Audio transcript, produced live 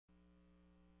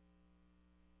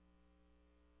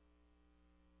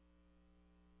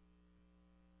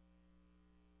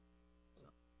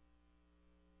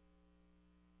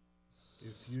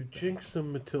You jinxed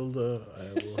them, Matilda.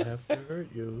 I will have to hurt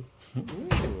you.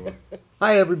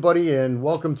 Hi, everybody, and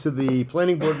welcome to the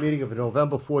Planning Board meeting of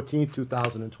November 14th,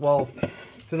 2012.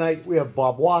 Tonight, we have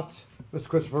Bob Watts, Mr.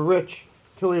 Christopher Rich,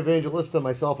 Tilly Evangelista,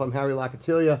 myself, I'm Harry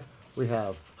Locatilia. We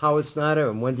have Howard Snyder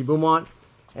and Wendy Beaumont,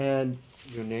 and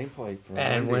New nameplate for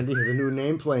Wendy has a new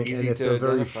nameplate, Easy and it's to a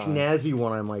very identify. snazzy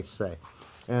one, I might say.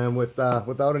 And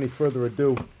without any further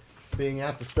ado, being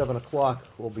after 7 o'clock,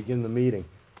 we'll begin the meeting.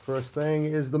 First thing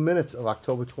is the minutes of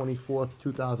October 24th,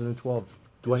 2012.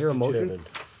 Do I hear a Mr. motion? Chairman.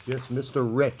 Yes,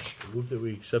 Mr. Rich. I move that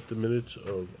we accept the minutes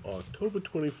of October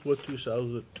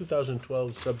 24th,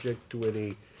 2012, subject to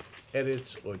any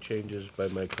edits or changes by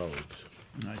my colleagues.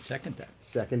 I second that.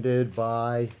 Seconded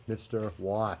by Mr.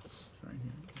 Watts. Right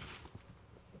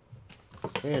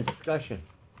here. And discussion.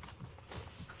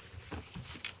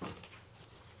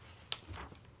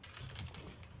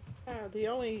 The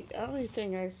only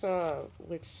thing I saw,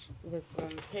 which was on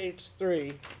page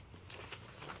 3,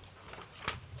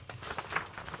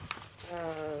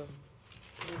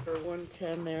 number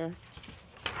 110 there,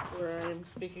 where I am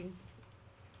speaking.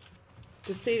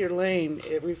 The Cedar Lane,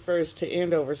 it refers to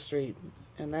Andover Street,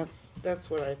 and that's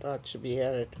what I thought should be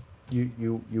added.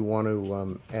 You want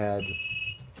to add,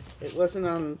 It wasn't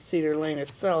on Cedar Lane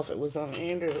itself, it was on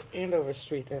Andover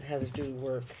Street that had to do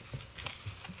work.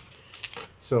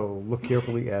 so look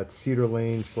carefully at Cedar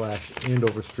Lane /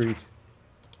 Andover Street.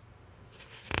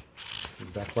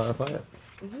 Does that clarify it?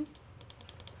 Mm-hmm.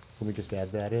 Can we just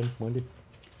add that in, Wendy?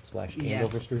 / Andover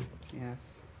Yes. Street? Yes.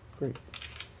 Great.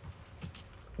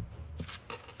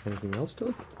 Anything else to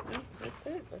it? No, that's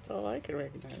it, that's all I can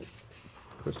recognize.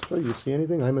 Christopher, you see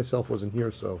anything? I myself wasn't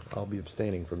here, so I'll be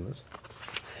abstaining from this.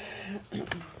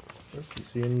 Chris, you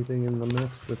see anything in the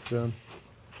minutes that,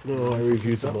 No, I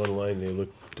reviewed them online. They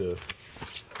looked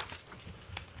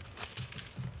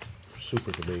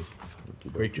super to me.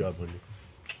 Great job, Wendy.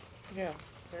 Yeah.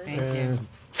 Very Thank good. you.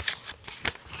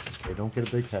 Okay, don't get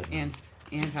a big head. And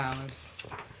Howard.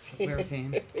 We're a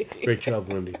team. Great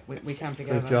job, Wendy. We come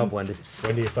together. Great job, Wendy.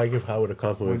 Wendy, if I give Howard a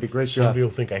compliment, Wendy, great job. somebody will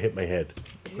think I hit my head.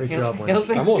 Great He'll- job, he'll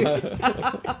Wendy. think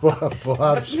Bob,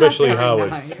 Especially very Howard.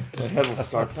 nice. The head will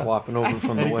start flopping over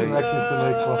from the any weight. corrections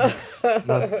to make? Bob?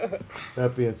 None.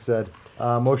 That being said,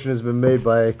 motion has been made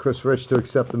by Chris Rich to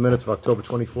accept the minutes of October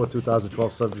 24,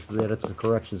 2012, subject to the edits and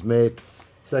corrections made.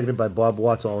 Seconded by Bob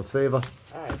Watts, all in favor.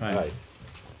 Aye. Aye.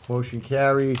 Motion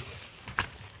carries.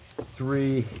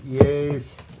 3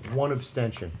 yeas, 1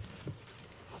 abstention.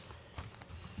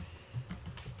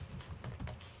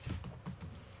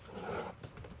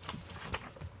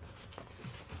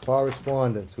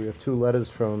 Correspondence. We have 2 letters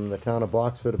from the town of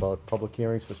Boxford about public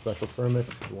hearings for special permits.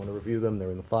 If you want to review them, they're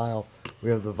in the file.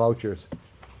 We have the vouchers.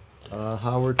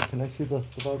 Howard, can I see the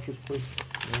vouchers, please?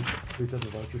 Yeah, please have the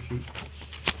voucher sheet.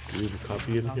 Do you have a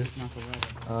copy in No, here? not the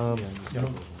rest. I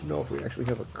don't know if we actually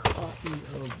have a copy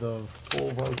of the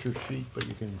full voucher sheet, but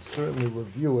you can certainly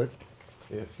review it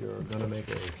if you're gonna make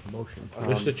a motion.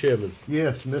 Mr. Chairman,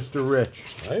 Yes, Mr.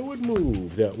 Rich. I would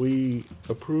move that we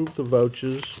approve the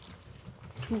vouchers,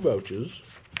 2 vouchers,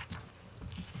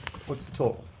 What's the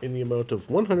total? in the amount of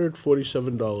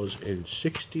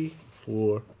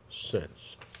 $147.64.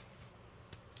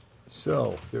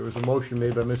 So, there was a motion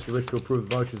made by Mr. Rich to approve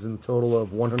the vouchers in the total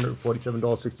of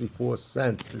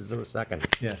 $147.64. Is there a second?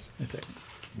 Yes, a second.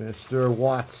 Mr.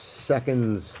 Watts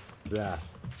seconds that.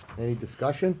 Any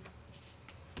discussion?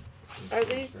 Are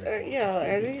these,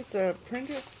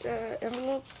 printed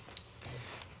envelopes?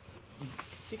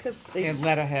 Because They they, have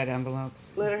letterhead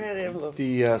envelopes. letterhead envelopes.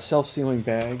 The self-sealing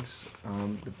bags,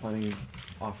 the planning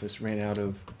office ran out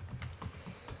of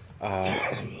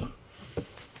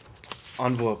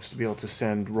envelopes to be able to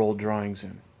send rolled drawings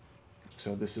in.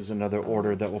 So this is another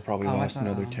order that will probably Oh, I last thought-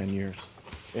 another 10 years.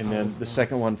 And then the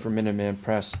second one for Minuteman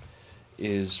Press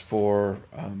is for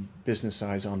business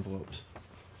size envelopes.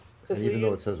 'Cause And even we though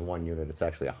u- it says 1 unit, it's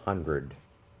actually 100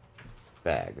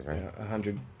 bags, right?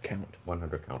 100 count.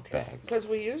 100 count bags. Because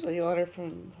we usually order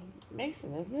from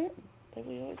Mason, isn't it? That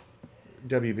we always,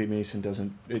 WB Mason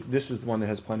doesn't, this is the one that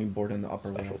has planning board in the upper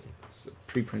right. Specialty. It's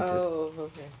pre-printed. oh,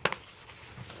 okay.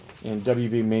 And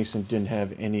WB Mason didn't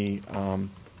have any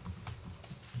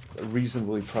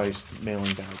reasonably priced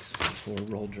mailing bags for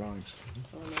rolled drawings.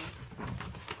 Oh, no.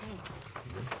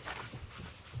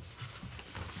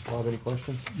 Bob, any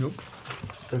questions? Nope.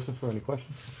 Christopher, any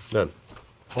questions? None.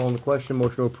 Calling the question,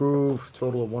 motion to approve,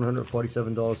 total of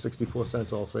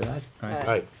 $147.64. All say aye.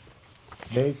 Aye. Aye.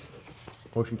 Nays?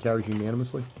 Motion carries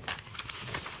unanimously.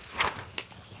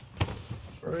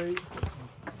 Right.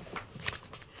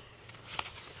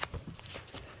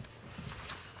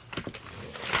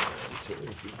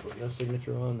 your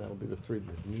signature on, that'll be the three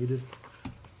that needed.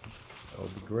 That'll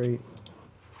be great.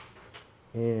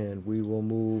 And we will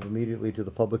move immediately to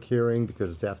the public hearing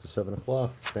because it's after 7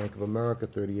 o'clock. Bank of America,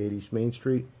 38 East Main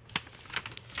Street.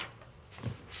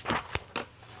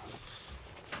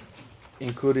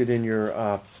 Included in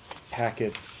your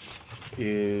packet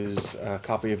is a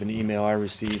copy of an email I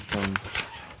received from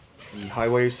the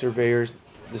highway surveyors.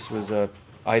 This was a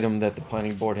item that the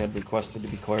planning board had requested to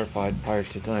be clarified prior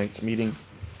to tonight's meeting.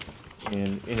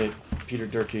 And in it, Peter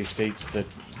Durkee states that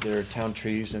they're town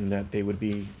trees and that they would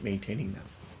be maintaining them.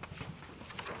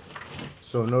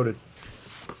 So noted.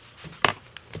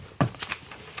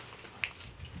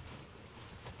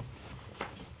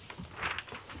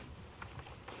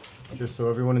 Just so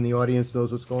everyone in the audience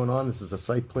knows what's going on, this is a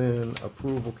site plan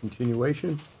approval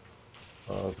continuation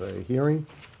of a hearing.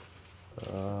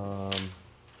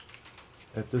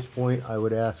 At this point, I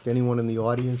would ask anyone in the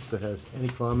audience that has any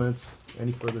comments,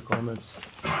 any further comments,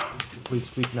 to please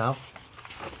speak now.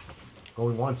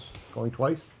 Going once, going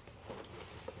twice,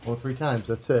 going 3 times,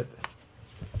 that's it.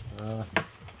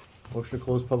 Motion to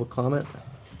close public comment.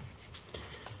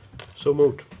 So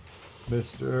moved.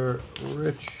 Mr.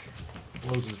 Rich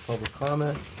closes public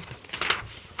comment.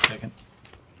 Second.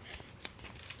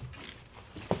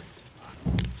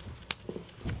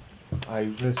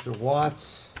 Mr.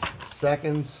 Watts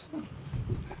seconds.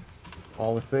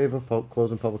 All in favor,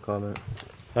 closing public comment.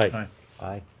 Aye.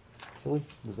 Aye. Tilly,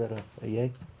 was that a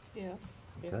yay? Yes,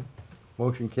 Okay. yes.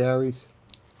 Motion carries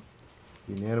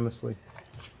unanimously.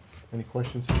 Any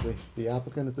questions for the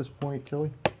applicant at this point, Tilly?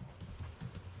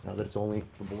 Now that it's only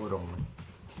the board only.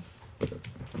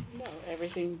 No,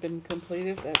 everything been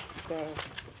completed,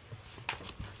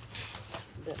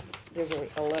 there's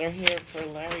a letter here for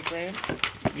Larry Graham.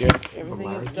 Yeah. Everything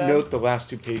Larry? is done. Note the last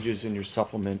 2 pages in your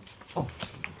supplement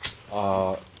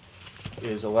Oh,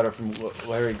 is a letter from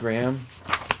Larry Graham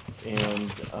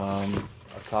and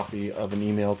a copy of an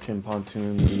email Tim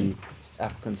Pontoon, the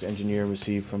applicant's engineer,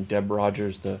 received from Deb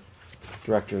Rogers, the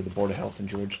director of the Board of Health in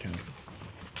Georgetown.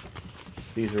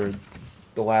 These are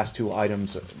the last 2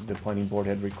 items the planning board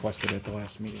had requested at the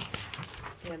last meeting.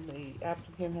 And the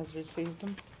applicant has received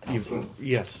them.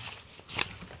 Yes.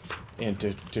 And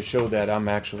to show that, I'm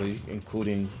actually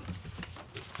including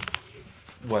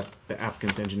what the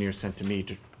applicant's engineer sent to me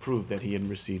to prove that he had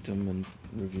received them and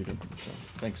reviewed them. So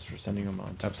thanks for sending them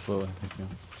on. Absolutely, thank you.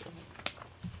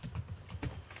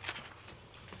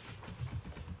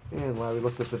 and Larry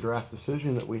looked at the draft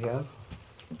decision that we have.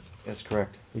 That's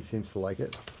correct. He seems to like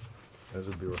it, as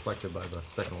would be reflected by the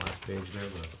second last page there,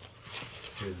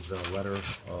 his letter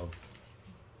of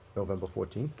November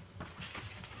 14th.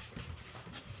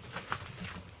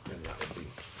 And that would be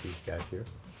these guys here.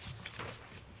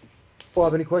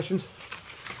 Bob, any questions?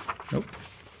 Nope.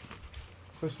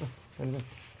 Krista, anything?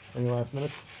 Any last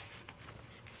minutes?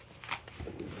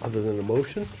 Other than a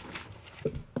motion?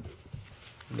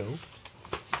 No.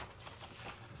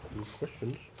 Any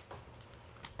questions?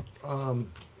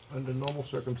 Under normal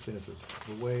circumstances,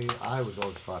 the way I was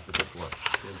always taught that this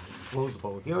works, is close the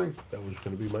public hearing. That was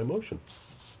gonna be my motion.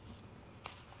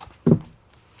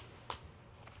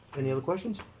 Any other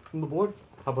questions from the board?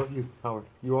 How about you, Howard?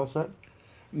 You all set?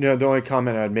 No, the only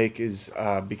comment I'd make is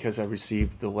because I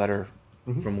received the letter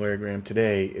from Larry Graham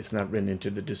today, it's not written into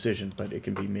the decision, but it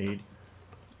can be made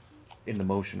in the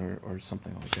motion or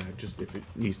something like that, just if it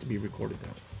needs to be recorded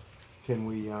down. Can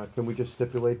we just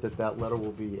stipulate that that letter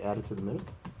will be added to the minutes?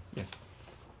 Yes.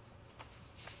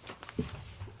 Is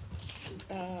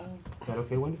that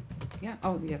okay, Wendy? Yeah,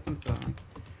 oh, yes, I'm sorry.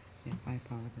 Yes, I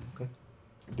apologize. Okay.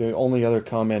 The only other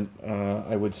comment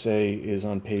I would say is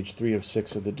on page 3 of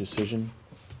 6 of the decision.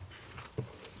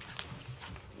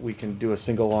 We can do a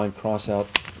single line cross out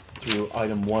through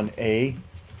item 1A.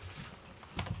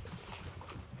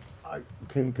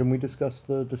 Can we discuss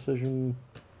the decision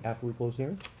after we close the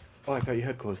hearing? Oh, I thought you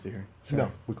had closed the hearing. Sorry.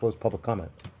 No, we close public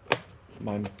comment.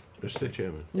 Mine. Mr.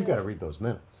 Chairman. You gotta read those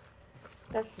minutes.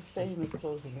 That's the same as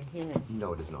closing a hearing.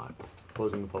 No, it is not.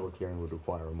 Closing the public hearing would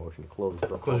require a motion to close the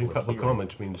Closing public hearing.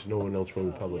 comments means no one else from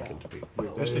the public yeah. can speak. It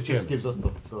Mr. just Chairman, gives us the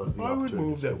I would opportunity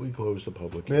move to that speak. we close the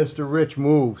public hearing. Mr. Rich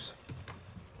moves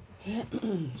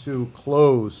to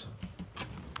close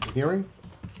the hearing.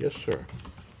 Yes, sir.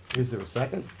 Is there a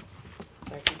second?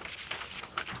 Second.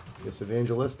 Yes,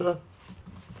 Evangelista.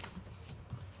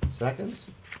 Seconds.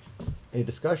 Any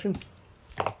discussion?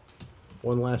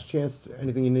 One last chance.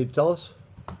 Anything you need to tell us?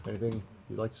 Anything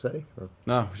you'd like to say? Or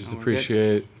No, we just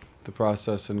appreciate the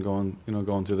process and going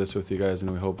through this with you guys,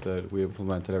 and we hope that we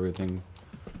implemented everything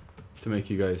to make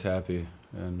you guys happy.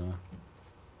 And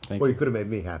Thank Well, you you. could have made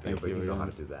me happier, Thank but you you know how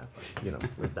to again. do that. But, you know,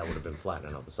 that would have been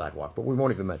flattening out the sidewalk, but we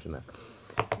won't even mention that.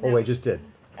 Oh, Now- wait, just did.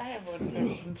 I have one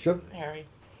question, Sure. Harry.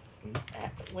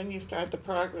 When you start the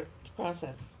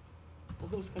process,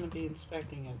 who's gonna be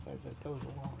inspecting it as it goes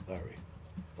along? Larry.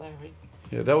 Larry?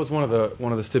 Yeah, that was one of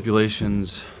the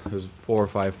stipulations. There's 4 or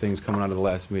 5 things coming out of the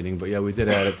last meeting, but yeah, we did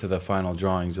add it to the final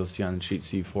drawings. You'll see on sheet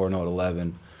C4, note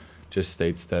 11, just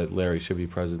states that Larry should be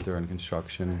present during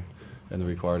construction and the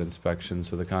required inspection,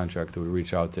 so the contractor would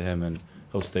reach out to him and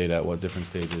he'll state at what different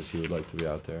stages he would like to be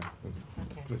out there.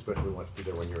 Okay. Especially wants to be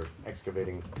there when you're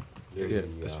excavating. Yeah,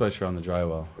 especially on the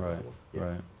drywall, right, Yeah.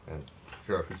 right, And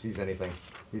sure, if he sees anything,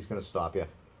 he's gonna stop you.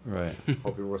 right,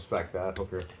 Hope you respect that. Hope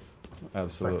your inspector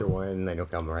absolutely. will, and then he'll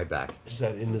come right back. Is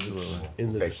that in the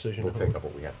decision? We'll take up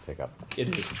what we have to take up.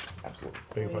 It is. Absolutely.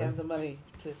 Beg your We pardon? have the money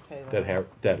to pay That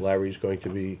that. that Larry's going to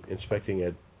be inspecting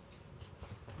at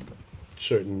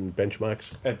certain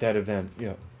benchmarks? At that event,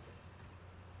 yeah.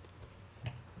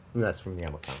 And that's from the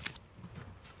account.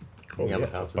 Oh, The yeah,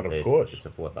 account's but been of paid. course. It's a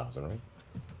 4,000, right?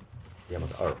 The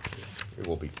or it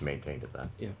will be maintained at that.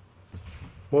 Yeah.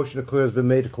 Motion to clear has been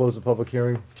made to close the public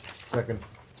hearing. Second,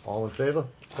 all in favor?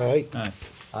 All right, Aye.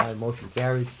 Aye, motion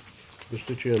carries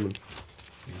Mr. Chairman.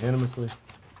 unanimously.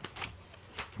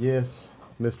 Yes,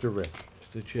 Mr. Rich.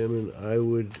 Mr. Chairman, I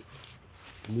would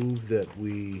move that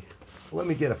we, Let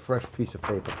me get a fresh piece of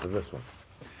paper for this one.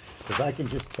 Because I can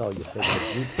just tell you, take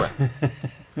a deep breath.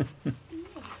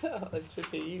 It should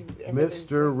be, everything's-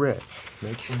 Mr. Rich,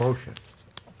 make the motion.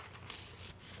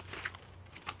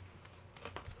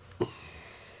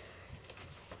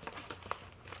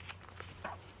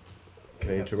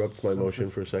 can I interrupt my motion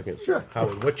for a second? Sure.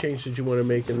 Howard, what change did you want to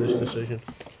make in this decision?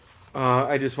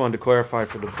 I just wanted to clarify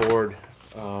for the board,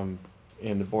 and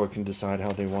the board can decide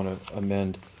how they want to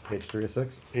amend. Page 3 of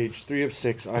 6? Page 3 of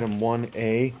 6, item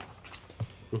 1A.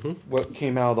 Mhm. What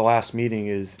came out of the last meeting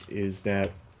is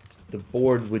that the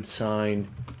board would sign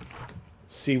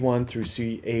C1 through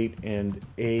C8 and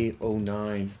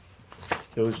A09,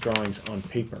 those drawings on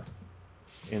paper.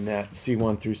 And that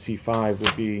C1 through C5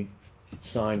 would be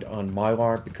signed on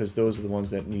Mylar because those are the ones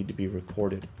that need to be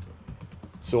recorded.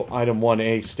 So item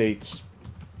 1A states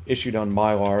issued on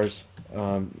Mylars.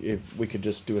 If we could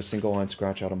just do a single line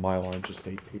scratch out of Mylar and just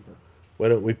state paper. Why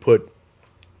don't we put,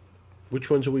 which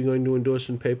ones are we going to endorse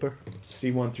in paper?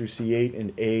 C1 through C8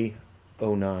 and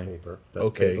A09. Paper. That's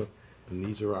Okay. paper. And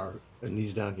these are our, and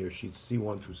these down here, sheets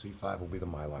C1 through C5 will be the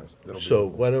Mylars. That'll be- So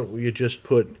why don't we just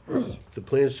put, the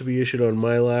plans to be issued on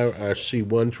Mylar are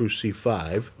C1 through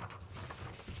C5.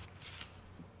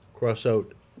 Cross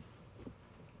out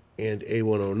and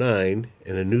A109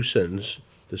 and a new sentence,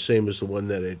 the same as the one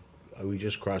that we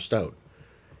just crossed out.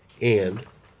 And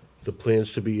the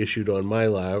plans to be issued on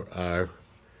Mylar are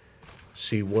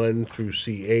C1 through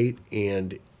C8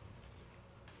 and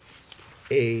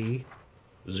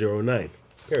A09,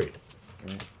 period.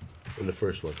 In the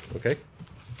first one, okay?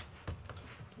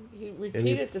 You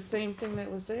repeated the same thing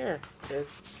that was there,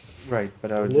 Chris. Right,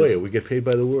 but I would Lawyer, just, we get paid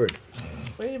by the word.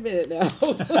 Wait a minute now.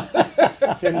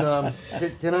 Can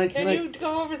I, Can you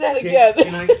go over that can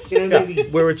again? I maybe?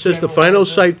 Where it says the final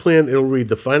site plan, it'll read,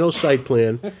 the final site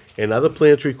plan and other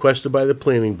plans requested by the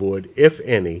planning board, if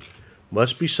any,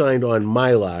 must be signed on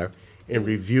Mylar and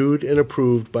reviewed and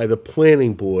approved by the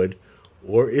planning board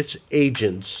or its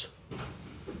agents.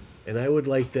 And I would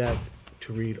like that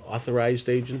to read authorized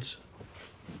agents.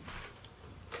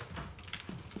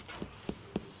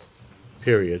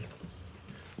 Period.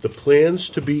 The plans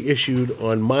to be issued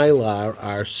on Mylar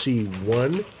are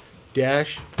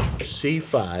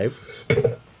C1-C5,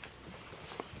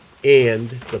 and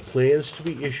the plans to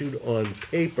be issued on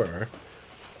paper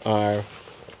are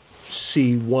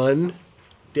C1-C8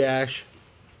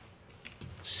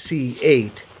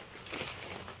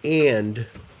 and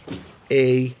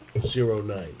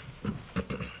A09.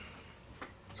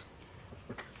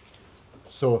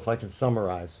 So if I can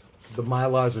summarize, the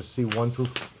Mylars are C1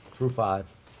 through 5,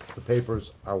 the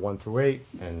papers are 1 through 8,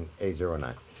 and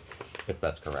A09, if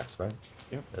that's correct, right?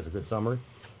 Yep. That's a good summary?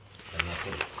 And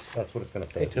that's what it's gonna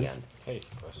say at the Tim. end. hey, in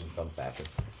some fashion.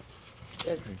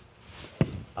 Good.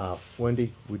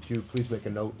 Wendy, would you please make a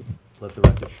note, let the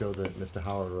record show that Mr.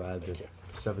 Howard arrived at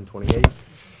 7:28?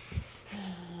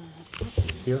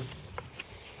 Here.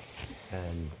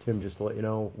 And Tim, just to let you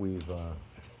know, we've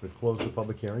closed the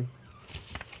public hearing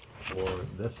for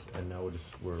this, and now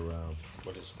we're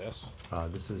What is this?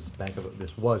 this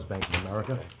was Bank of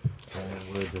America,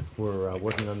 and we're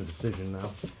working on the decision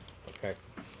now. Okay.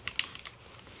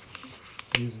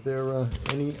 Is there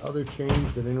any other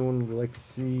change that anyone would like to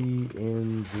see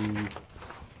in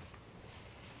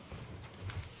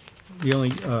the The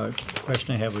only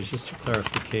question I have was just a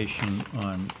clarification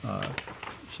on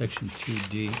section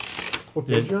 2D. What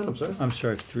page you on, I'm sorry? I'm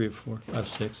sorry, 3 or 4,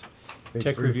 6. Page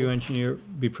Tech 3 or review 4? engineer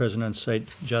be present on site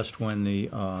just when the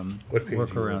What page you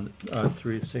workaround,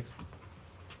 3 of 6.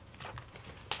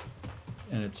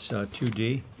 And it's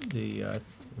 2D, the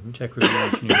tech review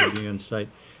engineer will be on site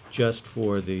just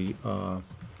for the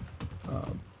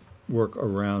work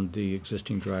around the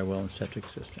existing dry well and septic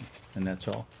system, and that's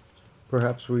all.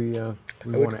 Perhaps we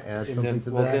want to add and something then-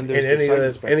 to well, that. then And there's the any site other,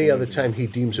 inspector any other engineer. time he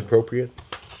deems appropriate,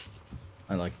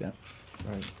 I like that.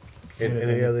 Right. and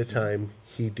any other time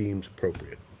he deems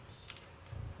appropriate.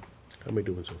 How am I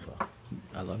doing so far?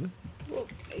 I love it. Well,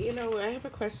 you know, I have a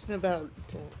question about,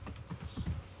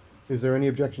 Is there any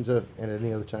objections at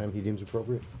any other time he deems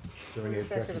appropriate? Is there any Where's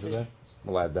that objections to gonna that?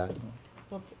 We'll add that.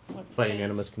 what? By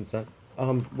unanimous consent.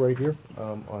 Right here,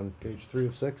 on page 3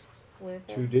 of 6, Where?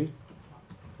 2D.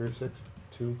 3 of 6,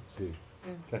 2D.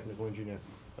 Yeah. Technical engineer.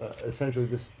 Essentially,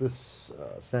 this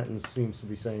sentence seems to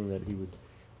be saying that he would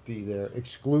be there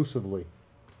exclusively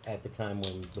at the time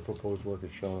when the proposed work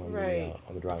is shown Right.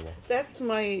 on the drywall. That's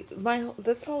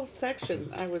this whole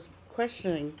section I was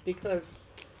questioning, because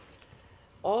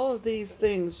all of these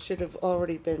things should have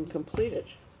already been completed.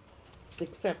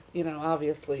 Except, you know,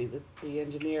 obviously, the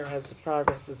engineer, as the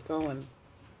progress is going.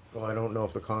 Well, I don't know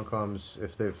if the Concom's,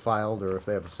 if they've filed or if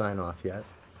they have a sign-off yet.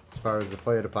 As far as the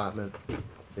fire department,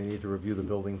 they need to review the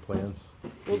building plans.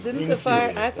 Well, didn't the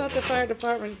fire, I thought the fire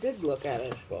department did look at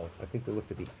it. Well, I think they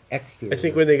looked at the exterior. I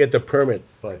think when they get the permit,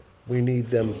 But we need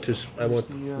them to,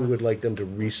 we would like them to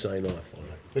re-sign off on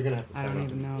it. they're gonna have to I sign don't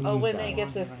off. even know. Oh, who's when they on get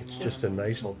it this- right now. Just a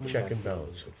nice check and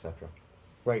balance. Et cetera.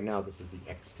 Right now, this is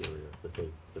the exterior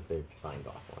that they've signed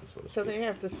off on, so to So speak. they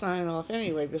have to sign off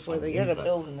anyway before On they the get a inside.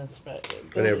 building inspector.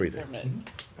 And everything. Permit.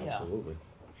 Yeah. Absolutely,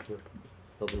 sure.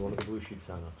 They'll be one of the blue sheet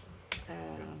sign-offs.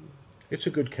 It's a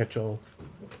good catch-all.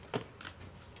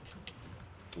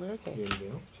 Okay.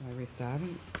 Anything else? Should I restart it?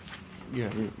 Yeah,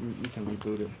 we can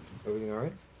reboot it. Everything all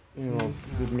right? You know,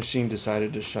 the machine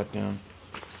decided to shut down.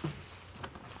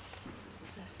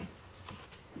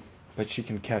 But she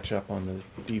can catch up on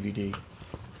the DVD.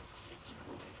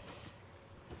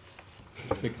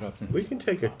 Pick it up then. We can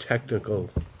take a technical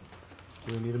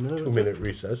Do we need a minute? or 2-minute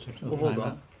recess. We'll hold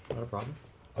on, not a problem.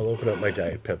 I'll open up my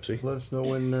Diet Pepsi. Let us know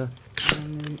when, I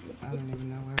don't even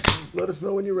know where it is. let us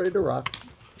know when you're ready to rock.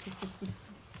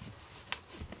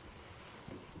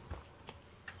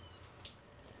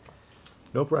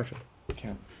 No pressure.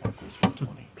 Can't backwards from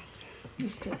 20.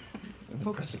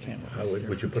 Focus the camera. Howard,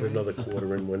 would you put another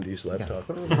quarter in Wendy's laptop?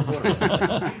 Put it on the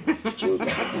corner.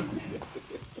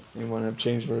 You want to have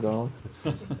change for $1?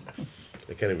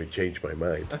 I can't even change my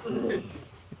mind. That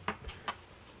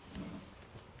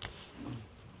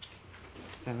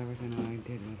everything I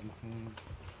did wasn't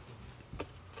saved.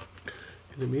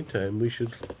 In the meantime, we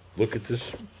should look at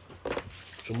this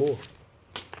some more.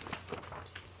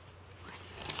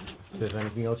 If there's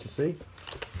anything else you see?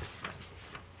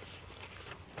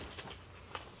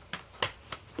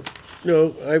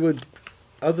 No, I would,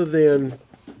 other than,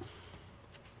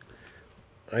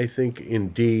 I think in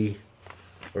D,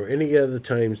 or any other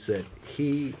times that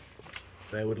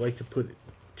I would like to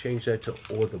change that to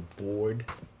or the board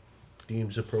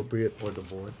deems appropriate. Or the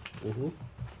board Mm-hmm.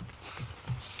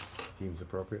 deems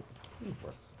appropriate?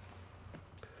 Works.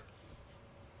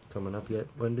 Coming up yet,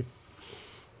 Wendy?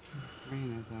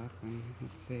 Rain is up, and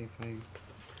let's see if I.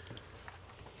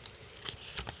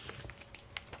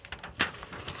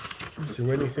 Is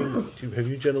there anything, have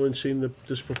you gentlemen seen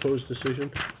this proposed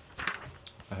decision?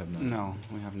 I have not. No,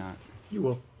 we have not. You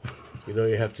will. You know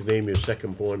you have to name your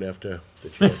second born after the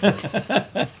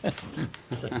champion.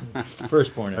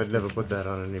 Firstborn. I'd never put that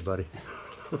on anybody.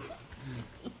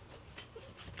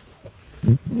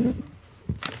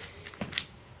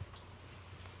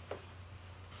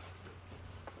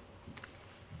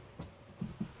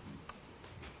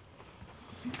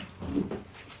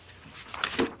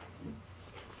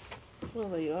 Well,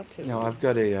 they ought to. Now, I've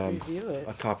got a Review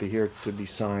it. copy here to be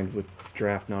signed with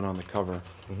draft not on the cover.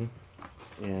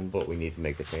 And, But we need to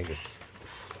make the changes.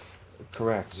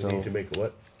 correct, You so. need to make a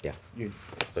what? Yeah.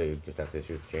 So you just have to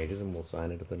issue the changes and we'll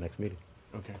sign it at the next meeting.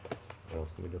 Okay. What else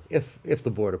can we do? If the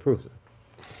board approves it.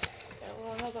 Yeah,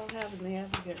 well, how about having the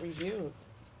applicant review?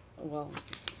 Well,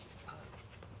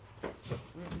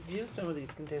 review some of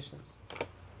these conditions.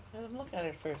 Let them look at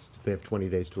it first. They have 20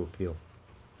 days to appeal,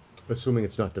 assuming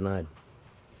it's not denied.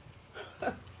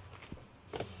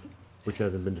 Which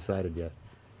hasn't been decided yet.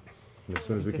 And as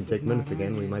soon as we can This take is not minutes again,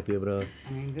 on we yet. might be able to,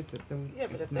 I mean, this is the. Yeah,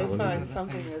 but if it's they not one find of the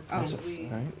something things. that Oh, we,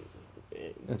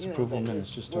 Alright. That's you know, approval that minutes,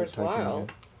 is just start typing worthwhile, it.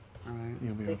 all right.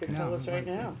 You'll be they okay. could tell No, us right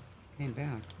what's it? now. came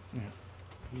back. Yeah.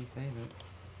 Can you save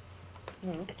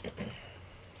it?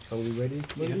 Are we ready,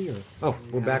 Wendy, or? Oh,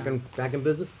 we're back in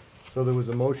business? So there was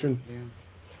a motion, Yeah.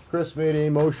 Chris made a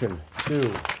motion to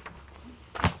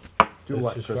do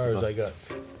what, That's as far as I Christopher?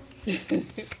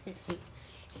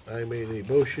 got. I made a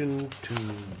motion to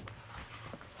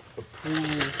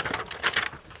approve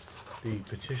the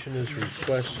petitioner's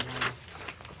request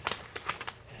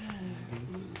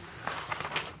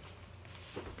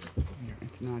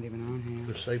It's not even on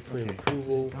for here. site plan Okay.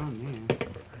 approval It's on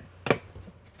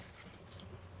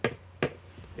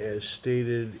there. as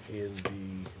stated in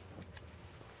the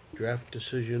draft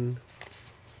decision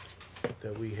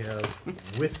that we have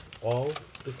with all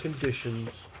the conditions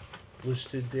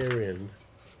listed therein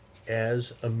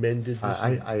as amended. this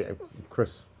evening.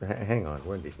 Chris, hang on,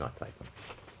 Wendy's not typing.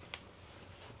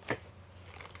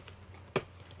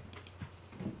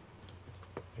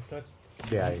 I thought,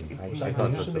 Yeah, was I I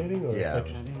thought so hallucinating, too. or? I Yeah, thought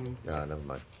you- Got in. no, never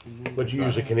mind. And then- But you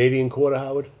use a Canadian quarter,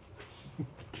 Howard?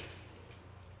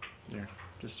 There,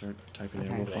 just start typing in,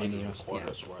 Okay. we'll find the Canadian rest.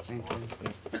 quarter's worth. Thank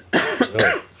you.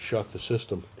 No, shock the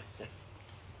system.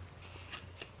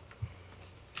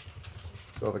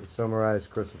 So if I could summarize,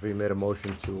 Christopher, you made a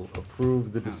motion to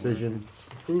approve the decision.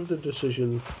 Approve the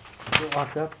decision. Is it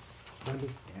locked up, Wendy?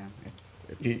 Yeah,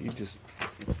 it's You just,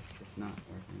 just not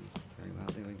working very well.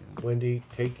 There we go. Wendy,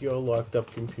 take your locked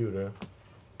up computer,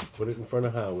 put it in front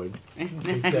of Howard. Take And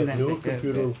that then new take it.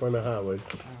 computer in front of Howard.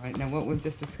 All right, now what was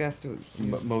just discussed?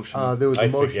 motion. There was I a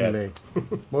motion forget.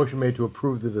 made. Motion made to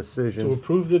approve the To decision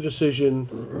approve the decision,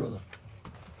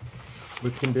 with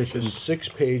there's conditions. 6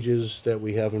 pages that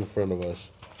we have in front of us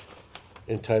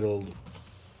entitled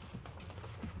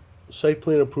Site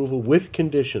Plan Approval with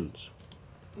Conditions.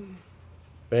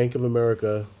 Bank of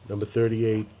America, number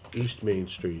 38, East Main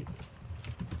Street.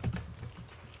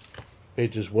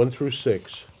 Pages 1 through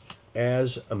 6,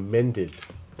 as amended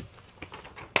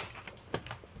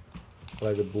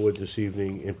by the board this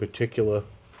evening, in particular,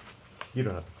 You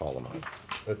don't have to call them out.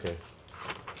 okay,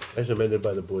 as amended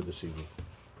by the board this evening.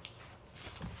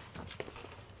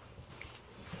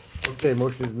 Okay,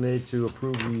 motion is made to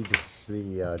approve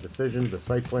the decision, the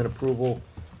site plan approval,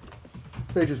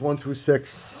 pages 1 through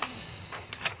 6,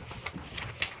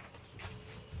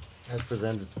 as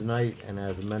presented tonight and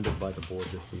as amended by the board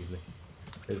this evening.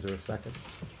 Is there a second?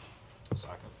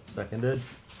 Second. Seconded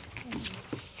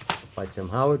by Tim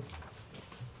Howard.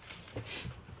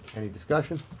 Any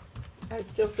discussion? I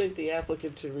still think the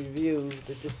applicant should review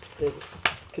the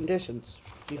conditions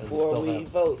before they'll we have-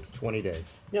 vote. 20 days.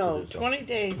 No, to do so. 20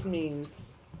 days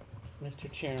means,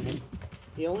 Mr. Chairman,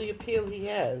 the only appeal he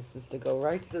has is to go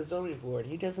right to the zoning board.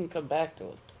 He doesn't come back to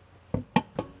us.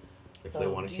 If So, they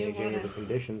want do to you change any of wanna- the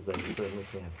conditions, then you certainly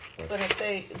can. But if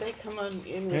they come on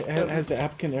in with Has some, the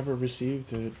applicant ever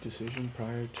received a decision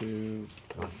prior to?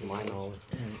 Not to my knowledge.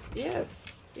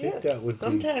 yes, think yes. that would be-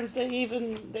 Sometimes they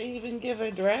even give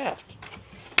a draft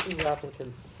to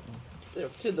applicants,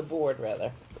 to the board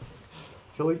rather.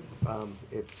 Tilly,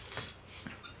 it's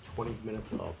 20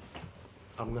 minutes of,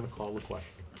 I'm gonna call the question.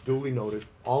 Duly noted,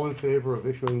 all in favor of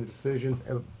issuing the decision,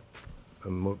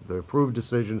 the approved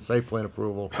decision, site plan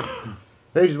approval,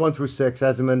 pages 1 through 6,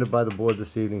 as amended by the board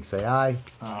this evening, say aye.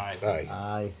 Aye. Aye.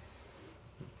 Aye.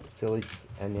 Tilly,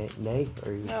 and nay,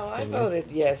 or you? No, I say nay? voted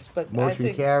yes, but I Motion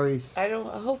think, carries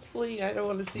hopefully, I don't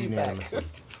wanna see you back. unanimously.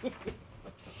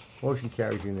 Motion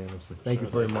carries unanimously. Thank you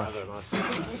very much.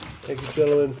 Thank you,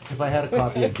 gentlemen. If I had a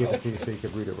copy, I'd give it to you so you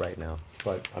could read it right now,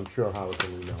 but I'm sure Howard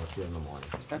can email it to you in the morning.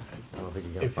 I don't think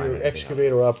you're gonna If find your anything else.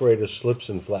 excavator operator slips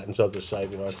and flattens out the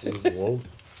sidewalk, you won't hold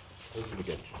it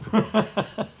against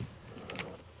you.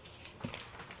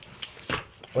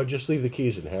 Or just leave the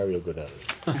keys and Harry will go down.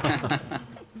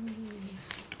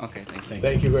 Okay, thank you.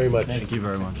 Thank you very much. Thank you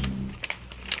very much.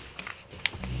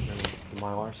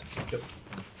 Mylars? Yep.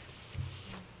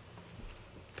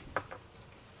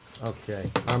 Okay,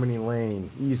 Harmony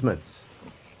Lane easements.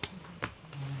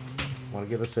 Want to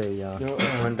give us a No,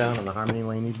 rundown on the Harmony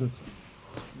Lane easements?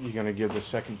 You're gonna give the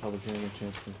second public hearing a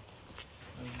chance to?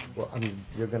 Well, I mean,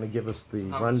 you're gonna give us the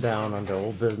rundown under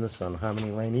old business on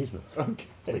Harmony Lane easements. Okay.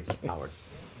 Please, Howard.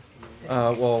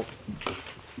 Well,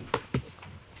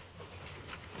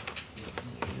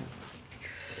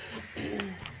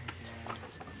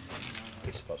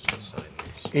 He's supposed to sign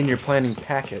these. in your planning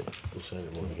packet, We'll sign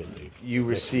it when we get the. you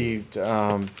received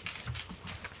town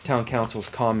council's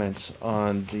comments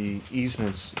on the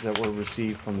easements that were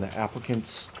received from the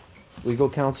applicant's legal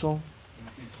counsel.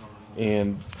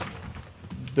 And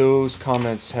those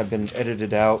comments have been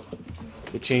edited out,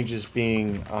 the changes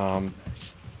being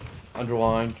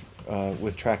underlined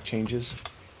with track changes.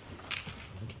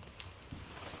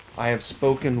 I have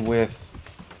spoken with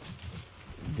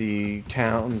the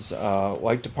town's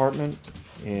light department,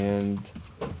 and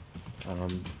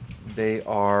they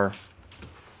are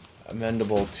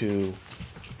amendable to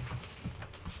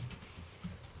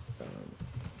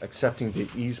accepting the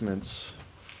easements.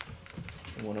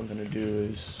 And what I'm gonna do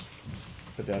is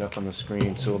put that up on the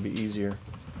screen so it'll be easier.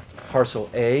 Parcel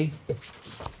A,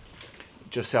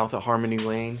 just south of Harmony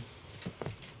Lane,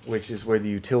 which is where the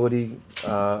utility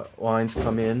lines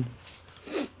come in.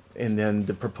 And then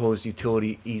the proposed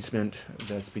utility easement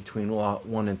that's between lot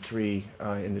 1 and 3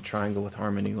 in the triangle with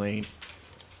Harmony Lane.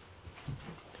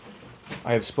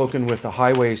 I have spoken with the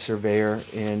highway surveyor,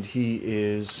 and he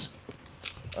is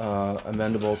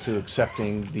amendable to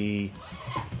accepting the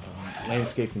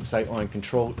landscape and sightline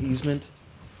control easement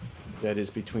that is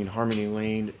between Harmony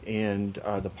Lane and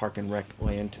the Park and Rec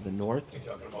land to the north. You're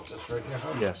talking about this right here,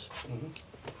 huh? Yes.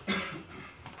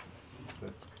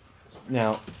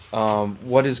 Now,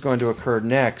 what is going to occur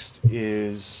next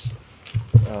is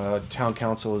town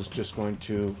council is just going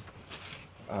to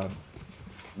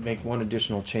make one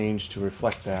additional change to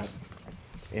reflect that.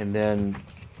 And then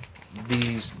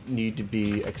these need to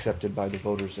be accepted by the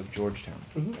voters of Georgetown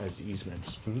as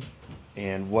easements.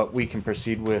 And what we can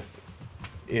proceed with,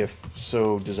 if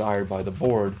so desired by the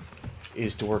board,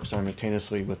 is to work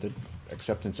simultaneously with the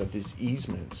acceptance of these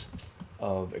easements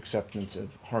of acceptance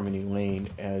of Harmony Lane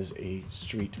as a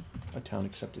street, a town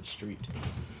accepted street.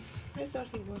 I thought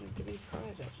he wanted to be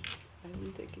private. I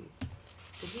didn't think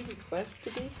did he request to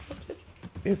be accepted?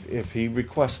 If he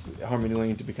requests Harmony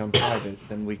Lane to become private,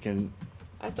 then we can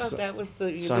I thought that was the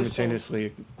initial.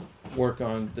 simultaneously work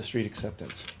on the street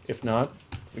acceptance. If not,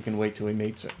 we can wait till he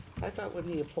makes it. I thought when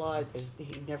he applied, that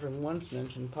he never once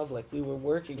mentioned public. We were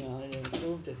working on it and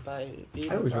approved it by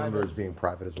being I always remember it private. as being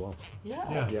private as well.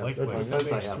 Yeah, Yeah, likewise. that's the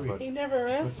sense I have, Street. but. he never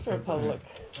asked for That's the sense I public.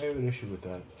 I have an issue with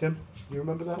that. Tim, you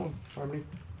remember that one, Harmony?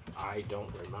 I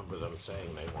don't remember them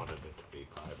saying they wanted it to be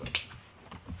private.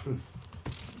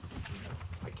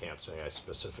 I can't say I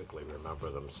specifically remember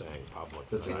them saying public,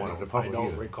 That but they wanted it I public don't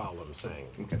either. recall them saying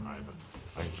private.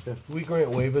 I understand. Do we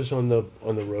grant waivers on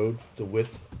the road, the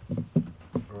width,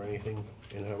 or anything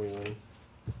in Harmony Lane?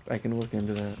 I can look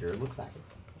into that. Here, it looks like it.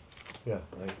 Yeah,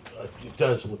 it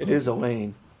does look. It is a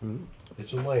lane.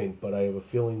 It's a lane, but I have a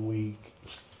feeling we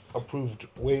approved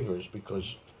waivers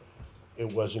because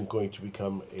it wasn't going to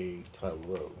become a town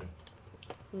road.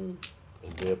 And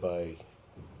thereby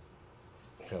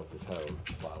have the town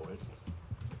plow it,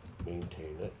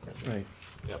 maintain it. Right.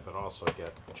 Yeah, but also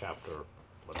get chapter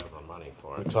whatever money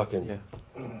for We're it. talking Yeah.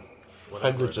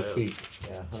 whatever hundreds it of is. feet,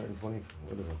 Yeah, 120,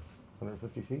 what is it,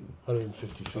 150 feet?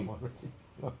 150 feet.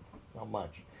 Not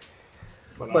much.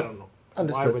 But I But don't know, why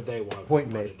understood. would they want, Point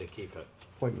wanted made. to keep it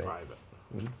Point made. private?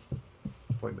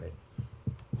 Point made.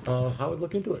 Howard,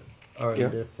 look into it. Or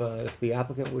Yeah. if the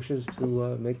applicant wishes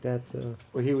to make that,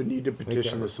 Well, he would need to make that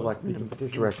petition the request, he selectmen can petition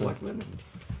the directly. selectmen, and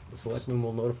the selectmen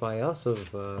will notify us of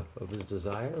his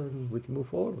desire, and we can move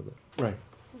forward with it. Right.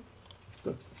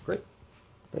 Good, great,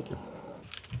 thank you.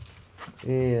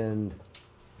 And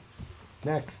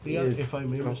next The other, is, if I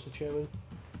may, Mr. Chairman,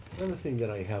 another thing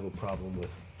that I have a problem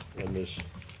with on this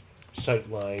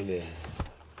sightline and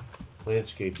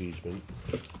landscape easement.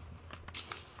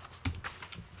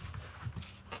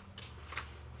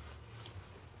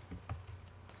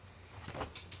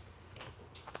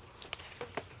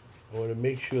 I wanna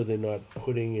make sure they're not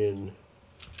putting in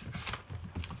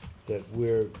that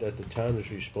the town is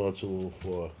responsible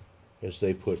for, as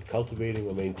they put, cultivating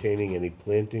or maintaining any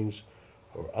plantings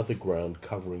or other ground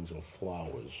coverings of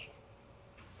flowers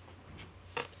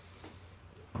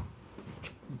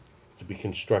to be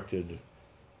constructed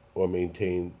or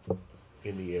maintained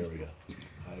in the area.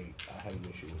 I have an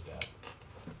issue with that.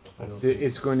 I don't think-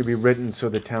 It's going to be written so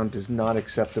the town does not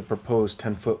accept the proposed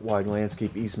 10-foot wide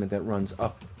landscape easement that runs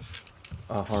up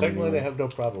Harmony Sightline I Lane. have no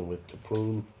problem with, to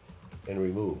prune and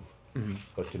remove,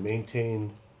 but to maintain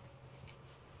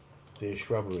their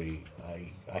shrubbery,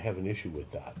 I have an issue with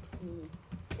that.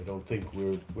 I don't think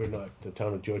we're not, the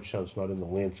town of Georgetown's not in the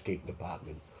landscape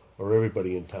department, or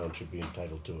everybody in town should be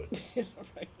entitled to it.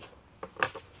 Right.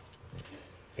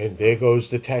 And there goes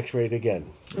the tax rate again.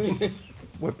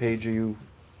 What page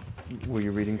were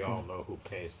you reading We all from? know who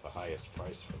pays the highest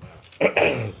price for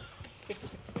that.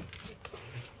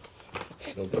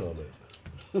 No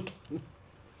comment.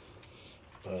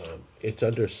 It's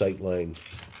under sightline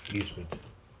easement.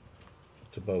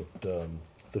 It's about,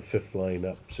 the fifth line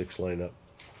up, sixth line up.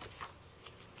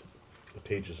 The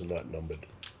pages are not numbered.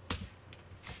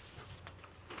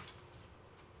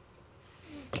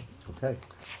 okay,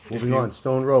 moving on,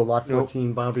 Stone Row, lot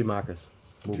 14 boundary markers.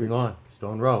 Moving on,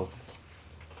 Stone Row.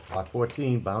 Lot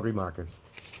 14, boundary markers.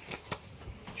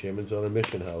 Chairman's on a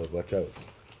mission, Howard, watch out.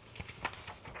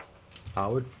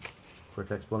 Howard,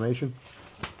 quick explanation.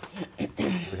 Do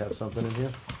we have something in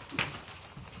here?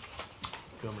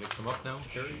 You want me to come up now,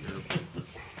 Terry,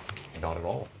 or Not at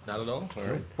all. not at all? All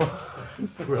right.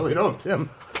 Really don't, Tim.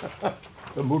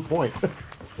 A moot point. I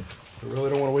really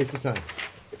don't want to waste the time.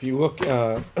 If you look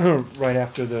right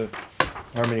after the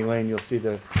Harmony Lane, you'll see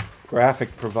the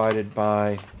graphic provided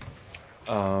by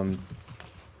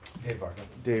Dave Varga.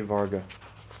 Dave Varga.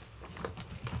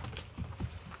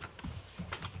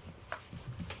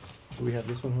 Do we have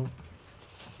this one, home?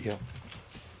 Yeah.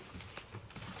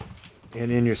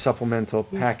 And in your supplemental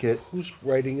packet, Whose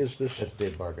writing is this? That's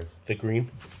Dave Varga's. The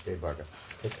green? Dave Varga.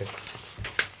 Okay.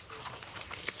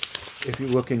 if you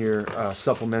look in your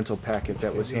supplemental packet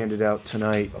that was handed out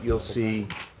tonight, you'll see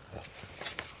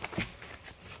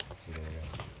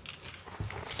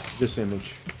this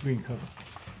image. Green cover.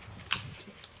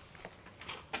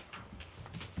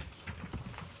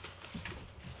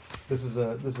 This is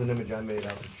an image I made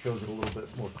out that shows it a little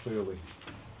bit more clearly.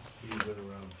 These are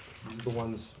the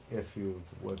ones, if you,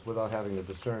 without having to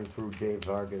discern through Dave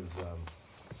Varga's,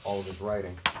 all of his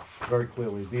writing, very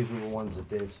clearly, these are the ones that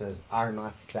Dave says are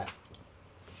not set.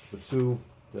 The two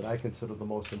that I consider the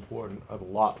most important are the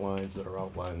lot lines that are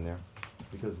outlined there,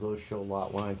 because those show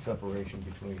lot line separation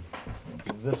between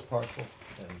this parcel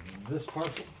and this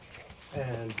parcel,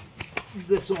 and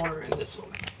this owner and this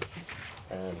owner.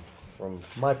 And from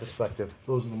my perspective,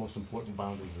 those are the most important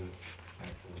boundaries that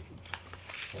actually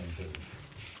can be,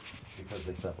 because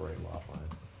they separate lot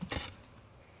lines.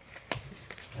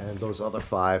 And those other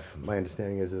five, my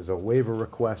understanding is there's a waiver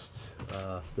request.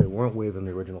 They weren't waived in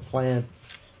the original plan.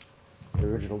 The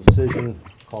original decision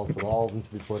called for all of them to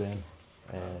be put in,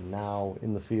 and now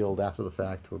in the field after the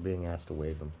fact, we're being asked to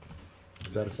waive them.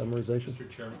 Is that a summarization? Mr.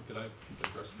 Chairman, could I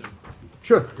address the?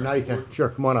 Sure, now you can. Sure,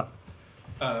 come on up.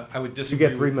 I would You disagree.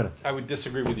 get 3 minutes. I would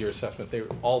disagree with your assessment. They were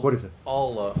all. What is it?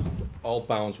 All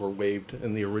bounds were waived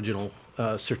in the original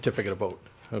certificate of vote,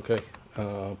 okay?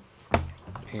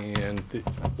 And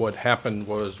what happened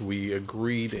was we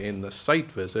agreed in the site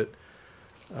visit,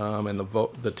 and the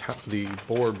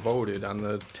board voted on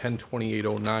the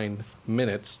 10/28/09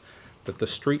 minutes that the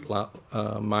street lot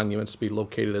monuments be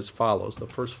located as follows. The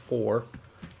first four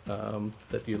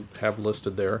that you have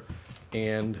listed there,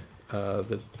 and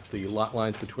the lot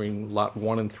lines between lot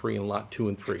 1 and 3 and lot 2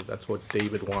 and 3. That's what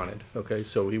David wanted, okay?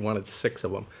 So he wanted 6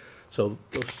 of them. So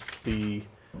the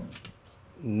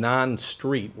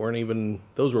non-street weren't even,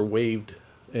 those were waived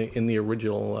in the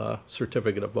original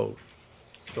certificate of vote.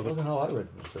 So That wasn't how I read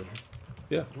the decision.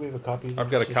 yeah, Do we have a copy? Of the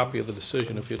I've got a decision? copy of the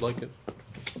decision if you'd like it.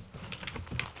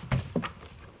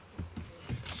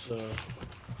 So,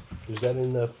 is that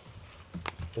in the?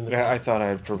 Yeah, I thought I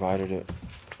had provided it.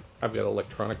 I've got an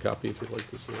electronic copy if you'd like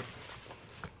to see it.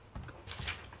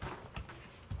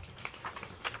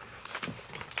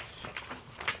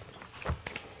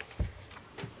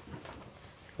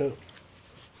 No.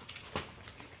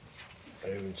 I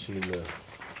haven't seen the.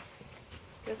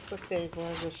 That's what Dave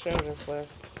Weiser showed us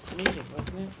last meeting,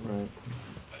 wasn't it? Right.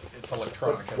 It's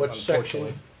electronic, What section?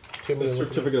 unfortunately. Tim, The are you looking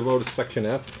at? certificate of vote is section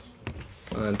F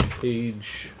on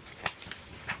page,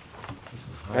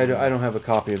 I don't have a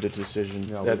copy of the decision.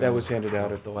 No, we That don't. was handed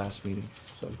out at the last meeting.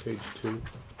 it's on page 2.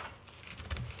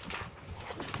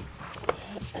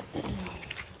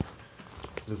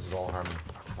 This is all Harmon.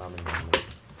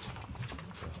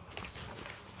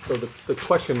 So the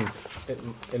question,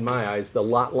 in my eyes, the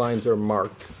lot lines are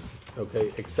marked,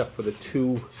 okay, except for the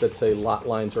two that say lot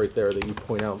lines right there that you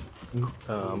point out,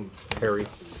 Harry.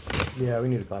 Yeah, we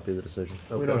need a copy of the decision.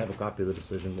 We Okay. don't have a copy of the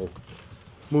decision. We'll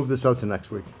move this out to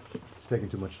next week. It's taking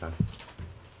too much time.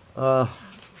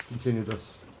 Continue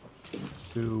this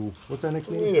to, what's our next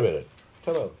Wait meeting? a minute.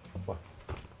 Time out. What?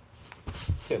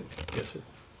 Tim, Yes, sir.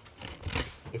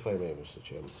 if I may, Mr.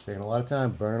 Chairman. Taking a lot of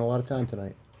time, burning a lot of time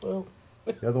tonight. Well,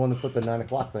 You're the one that put the 9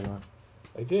 o'clock thing on.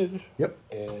 I did. Yep.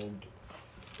 And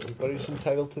everybody's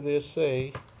entitled to their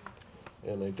say,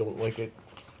 and I don't like it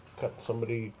cut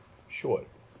somebody short.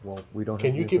 Well, we don't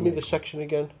have. Can you give me the information. section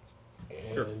again?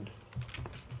 Sure. And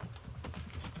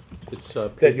It's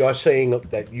that you're saying,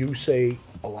 that you say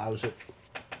allows it?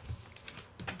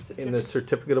 in the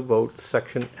certificate of vote,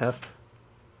 section F,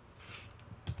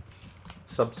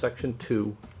 subsection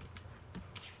 2,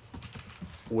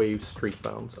 waive street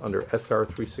bounds under SR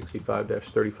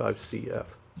 365-35 CF.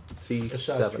 SR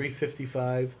C7.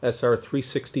 355, SR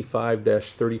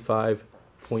 365-35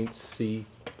 point C,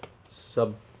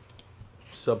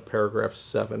 subparagraph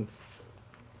 7,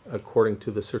 according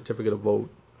to the certificate of vote,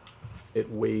 it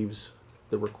waives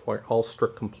the require, all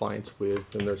strict compliance with,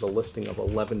 and there's a listing of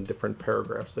 11 different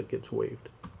paragraphs that gets waived.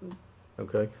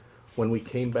 Okay? When we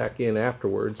came back in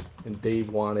afterwards, and Dave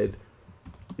wanted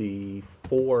the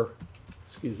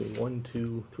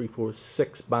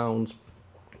six bounds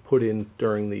put in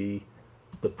during the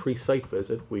pre-site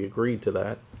visit, we agreed to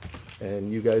that,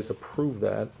 and you guys approved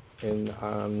that, and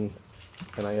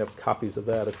I have copies of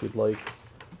that if you'd like,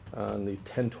 on the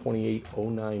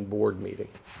 10/28/09 board meeting,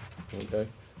 okay?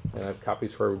 And I have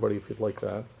copies for everybody if you'd like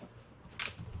that.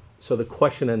 So the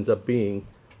question ends up being,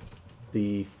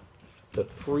 the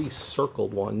three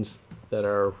circled ones that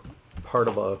are part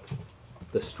of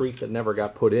the street that never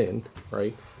got put in,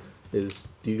 right, is,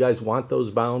 do you guys want those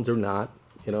bounds or not?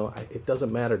 You know, it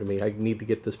doesn't matter to me, I need to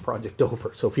get this project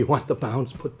over, so if you want the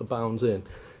bounds, put the bounds in.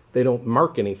 They don't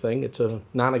mark anything, it's a The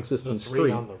non-existent three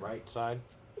street. on the right side,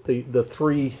 The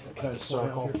three, like the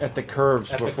circle. At the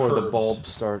curves At the before the curves. bulb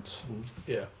starts.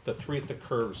 yeah, the three at the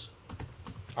curves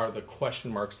are the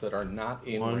question marks that are not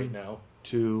in One. right now.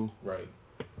 2, Right.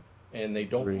 And they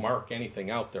don't Three. mark anything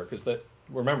out there, because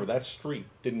remember, that street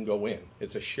didn't go in.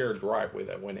 It's a shared driveway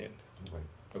that went in,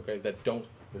 okay,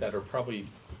 that are probably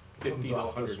 50 to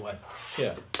 100.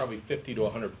 Yeah, probably 50 to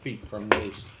 100 feet from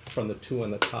the two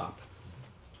on the top.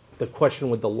 The question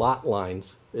with the lot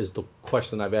lines is the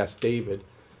question I've asked David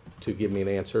to give me an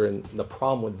answer, and the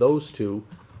problem with those two,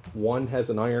 one has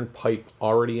an iron pipe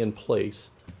already in place,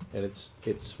 and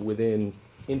it's within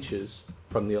inches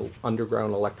from the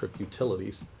underground electric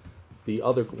utilities. The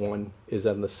other one is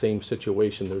in the same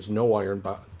situation. There's no iron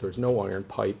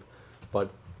pipe, but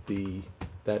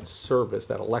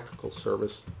that electrical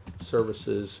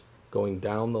services going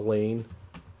down the lane,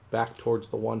 back towards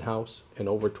the one house, and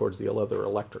over towards the other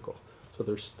electrical. So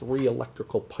there's 3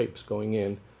 electrical pipes going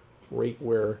in right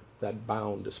where that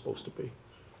bound is supposed to be.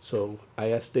 So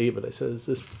I asked David, I said, does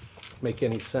this make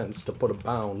any sense to put a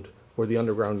bound where the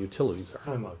underground utilities are?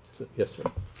 Time out. Yes, sir.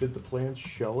 Did the plans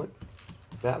show it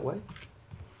that way?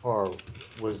 Or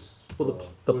was, Well,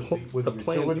 were the the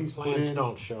plan- utilities put Plans in?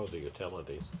 don't show the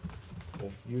utilities.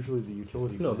 Usually the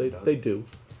utility No, plan does. they do.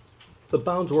 The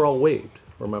bounds were all waived,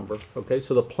 remember, okay?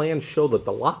 So the plans show that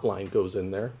the lot line goes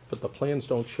in there, but the plans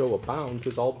don't show a bound,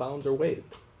 because all bounds are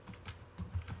waived.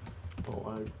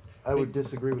 Well, I would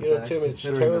disagree with You know, that, Tim, it's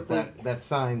considering that, terribly- that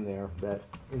sign there, that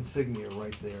insignia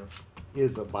right there,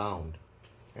 is a bound,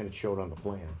 and it showed on the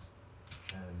plans.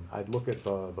 And I'd look at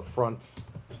the front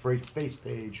face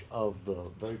page of the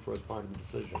very first part of the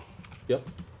decision Yep,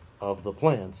 of the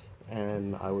plans,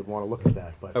 and I would wanna look at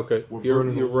that, but Okay, we're you're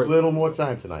burning a right. little more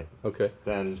time tonight okay.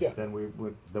 than, Yeah. than we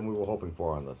were hoping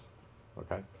for on this,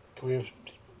 okay? Can we have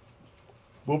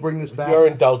We'll bring this back. your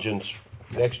indulgence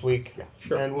next week? Yeah.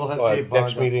 Sure. And we'll have Or Dave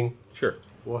next Varga. meeting? Sure,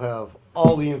 We'll have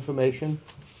all the information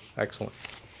excellent.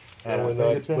 at And our we're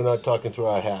not fingertips. talking through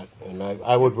our hat. And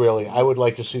I would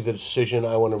like to see the decision.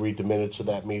 I want to read the minutes of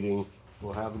that meeting.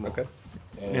 We'll have them all. Okay.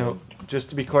 And Now, just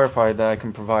to be clarified, that I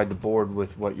can provide the board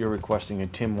with what you're requesting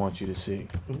and Tim wants you to see.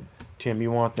 Tim,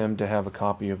 you want them to have a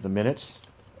copy of the minutes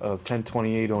of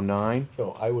 10/28/09?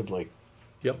 no, I would like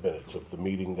Yep. minutes of the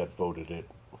meeting that voted it.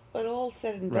 But all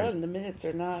said and Right. done, the minutes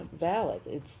are not valid.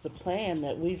 It's the plan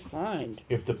that we signed.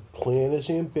 If the plan is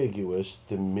ambiguous,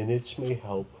 the minutes may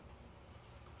help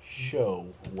show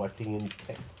what the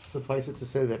intent, Suffice it to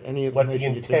say that any what the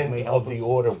information you think may intent help of the us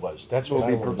order was. That's what Will I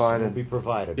be want to see. provided. will be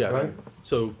provided, Yeah, right?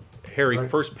 so Harry, Right.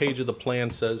 first page of the plan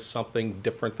says something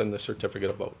different than the certificate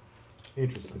of vote.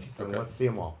 Interesting. Then Okay. let's see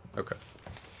them all. Okay,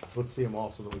 Let's see them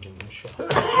all so that we can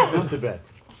put this to bed.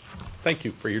 thank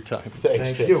you for your time. Thanks,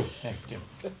 Thank Tim. you. Thanks, Tim.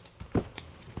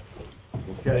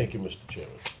 Thank you, Mr.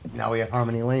 Chairman. Now we have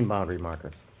Harmony Lane boundary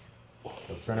markers.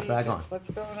 So turn it back on. What's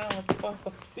going on with the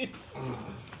boundaries?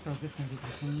 So is this gonna be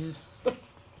continued?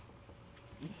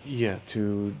 Yeah,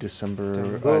 to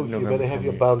December, Oh, you November better have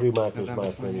your 28th. boundary markers November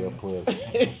marked on your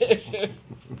plan.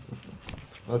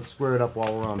 Let's square it up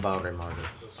while we're on boundary markers.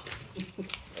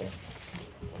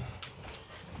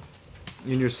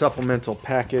 In your supplemental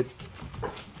packet,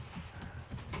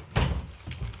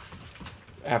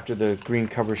 after the green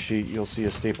cover sheet, you'll see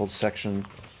a stapled section,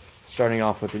 starting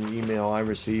off with an email I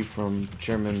received from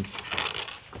Chairman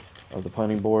of the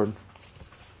Planning Board.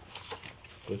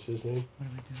 What's his name? What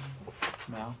are we doing?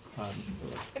 Mal?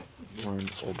 We're in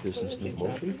old What business is he new.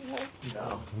 talking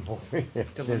about?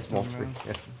 Still Vince on the Moultrie. road?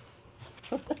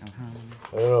 Yeah.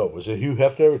 I don't know. Was it Hugh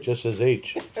Hefner? It just says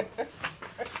H.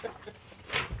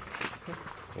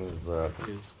 Is, We're back to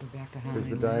is Harmony the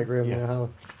Lane. diagram Yeah. there, Howard?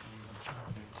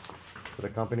 That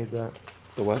accompanied that?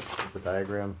 The what? Is the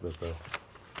diagram, the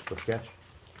sketch?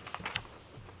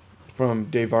 From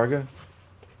Dave Varga?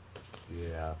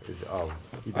 Yeah, you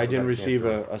I never didn't got a receive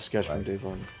chance a sketch from Right. Dave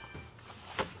Varney.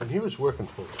 And he was working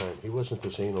full-time. He wasn't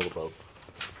this anal about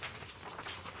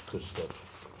this stuff.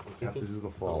 to have to do the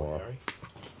Oh, follow-up. Larry?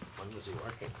 When was he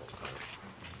working full-time?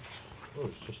 Oh,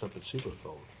 it's just up at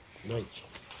Seabreville. Nights.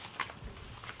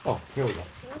 Oh, here we go.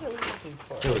 What are we looking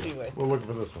for, Here we go. anyway? We're looking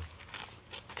for this one.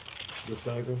 This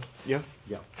diagram? Yeah.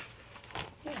 Yeah.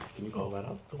 Yeah. Can you call that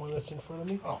up? The one that's in front of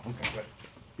me? Oh, okay, good.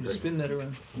 You spin that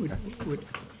around.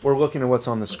 We're looking at what's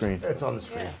on the screen. It's on the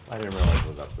screen. Yeah. I didn't realize it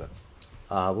was up there.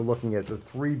 We're looking at the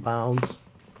 3 bounds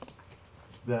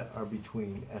that are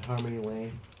between, at Harmony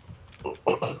Lane.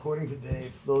 According to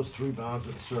Dave, those 3 bounds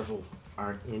that the circle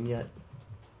aren't in yet.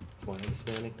 That's my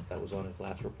understanding. That was on his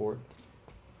last report.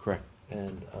 Correct.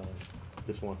 And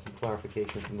just want some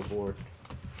clarification from the board.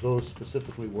 Those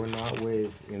specifically were not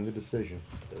waived in the decision.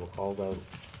 They were called out.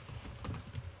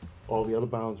 All the other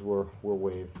bounds were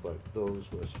waived, but those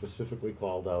were specifically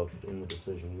called out in the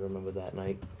decision. You remember that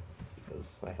night? Because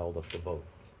I held up the vote.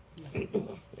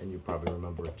 And you probably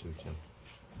remember it too, Tim.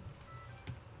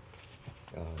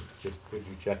 Just could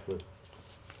you check with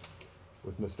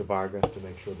Mr. Varga to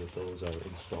make sure that those are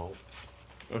installed?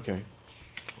 Okay.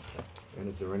 And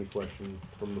is there any question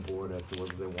from the board as to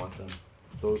whether they want them?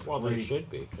 Those Well, they 3 should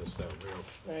be, because they're real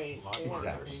Right. lot they want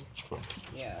markers. to be-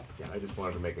 Yeah. Yeah, I just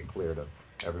wanted to make it clear to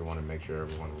everyone and make sure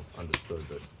everyone understood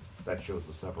that that shows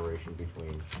the separation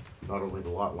between not only the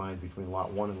lot lines between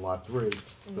lot 1 and lot 3,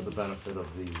 for the benefit of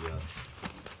the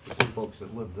 2 folks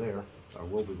that live there, or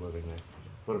will be living there,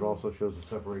 but it also shows the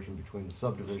separation between the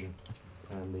subdivision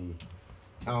and the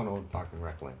town-owned park and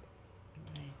rec land.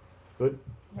 Right. Good?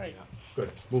 Right.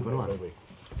 Good. Moving on.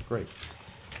 Great.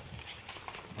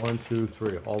 1, 2,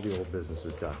 3, all the old business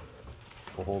is done.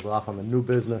 We'll hold off on the new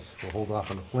business, we'll hold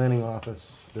off on the planning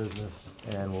office business,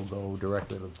 and we'll go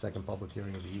directly to the second public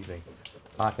hearing of the evening.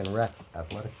 Park and Rec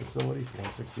Athletic Facility,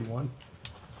 161.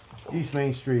 East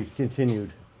Main Street,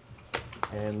 continued.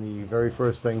 And the very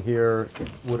first thing here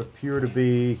would appear to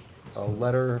be a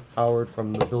letter, Howard,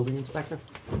 from the building inspector.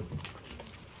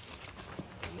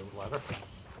 New letter?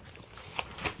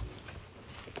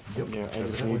 Yeah, I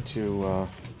just need to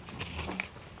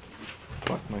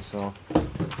collect myself.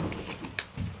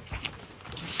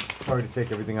 Sorry to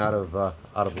take everything out of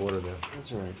order there.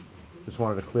 That's all right. Just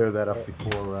wanted to clear that up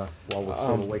before, while we're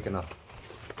sort of waking up.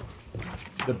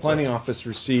 The planning office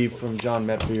received from John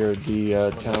Metfier,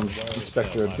 the town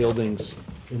inspector of buildings,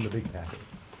 In the big packet.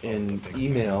 an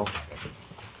email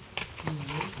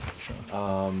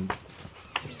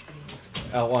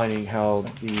outlining how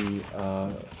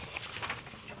the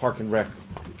park and rec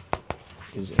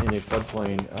is in a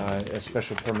floodplain. A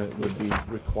special permit would be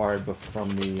required from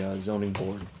the zoning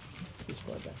board. This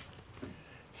far back.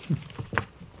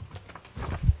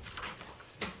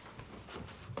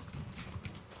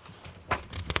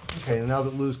 Okay, and now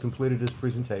that Lou's completed his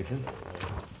presentation,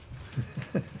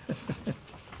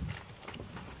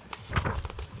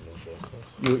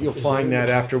 You'll find that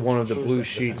after one of the blue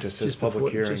sheets that says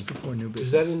public hearing. Just before new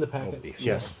Is that business. in the packet?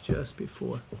 Yes. Just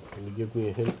before, Can you give me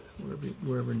a hint?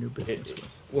 wherever new business It- was.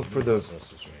 Look for the This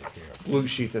is right here. blue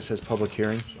sheet that says public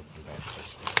hearing, So that's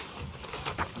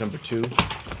just number 2.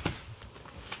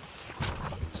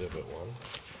 Exhibit 1.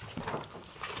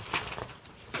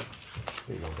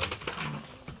 here you go, Ben.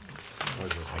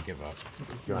 I give up.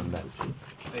 John Met.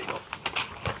 There you go.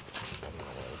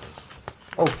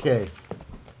 Okay.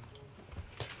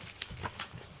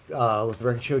 Let the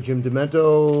record show Jim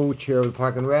Demento, Chair of the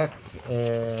Park and Rec,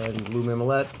 and Lou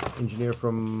Mamelette, engineer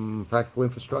from Practical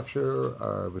Infrastructure,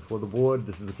 are before the board.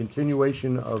 This is the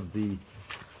continuation of the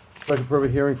special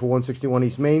permit hearing for 161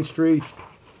 East Main Street.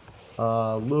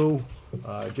 Lou,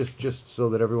 just so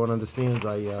that everyone understands,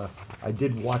 I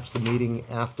did watch the meeting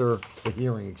after the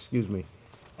hearing, excuse me,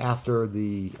 after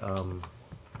the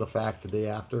fact, the day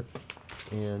after.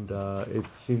 And it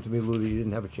seemed to me, Lou, that you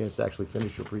didn't have a chance to actually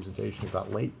finish your presentation. It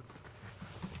got late.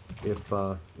 If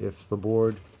the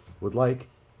board would like,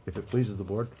 if it pleases the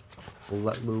board, we'll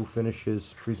let Lou finish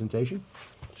his presentation.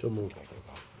 So moved.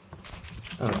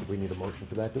 I don't think we need a motion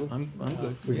for that, do we? I'm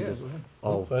good. We can Yeah, just go ahead.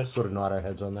 all First. sort of nod our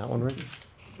heads on that one, right?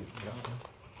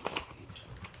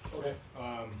 Okay,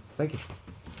 Thank you.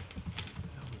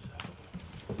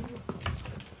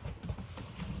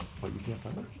 What, you can't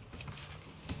find it?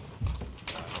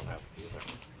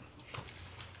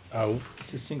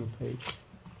 It's a single page.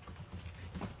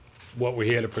 what we're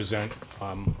here to present,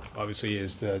 obviously,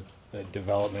 is the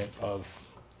development of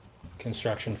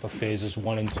construction for phases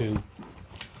 1 and 2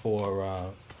 for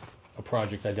a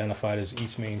project identified as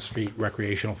East Main Street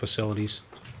Recreational Facilities.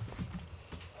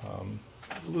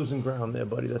 Losing ground there,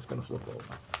 buddy, that's gonna flip over.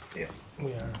 Yeah,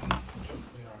 we are.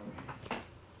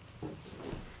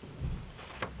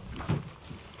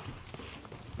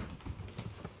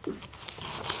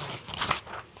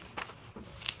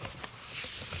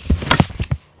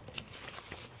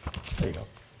 There you go.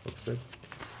 Looks good.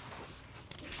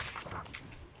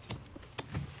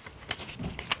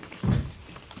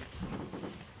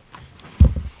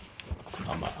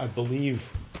 I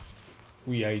believe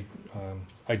we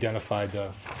identified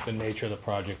the nature of the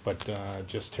project, but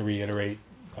just to reiterate,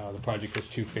 the project has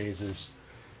two phases.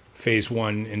 Phase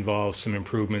one involves some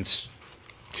improvements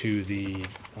to the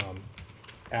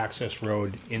access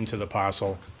road into the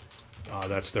parcel.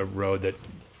 That's the road that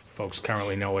folks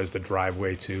currently know as the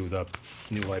driveway to the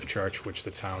New Life Church, which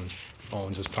the town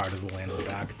owns as part of the land in the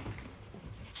back.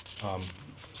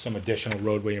 Some additional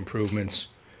roadway improvements,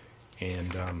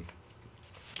 and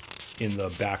in the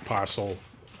back parcel,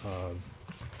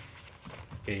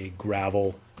 a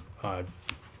gravel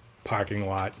parking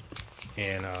lot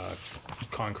and a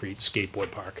concrete skateboard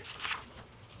park.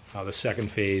 The second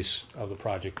phase of the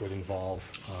project would involve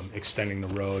extending the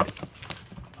road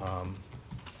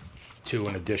to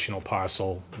an additional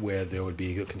parcel where there would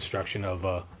be the construction of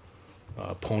a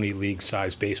Pony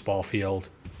League-sized baseball field,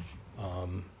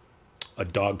 a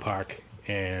dog park,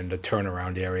 and a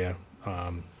turnaround area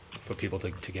for people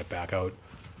to get back out.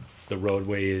 The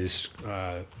roadway is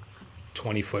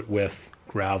 20-foot width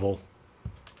gravel.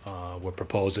 We're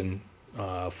proposing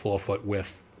 4-foot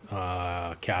width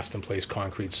cast-in-place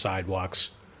concrete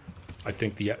sidewalks. I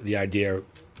think the idea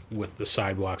with the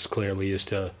sidewalks clearly is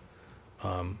to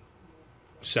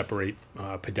separate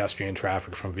pedestrian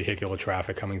traffic from vehicular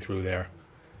traffic coming through there.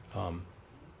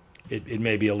 It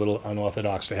may be a little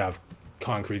unorthodox to have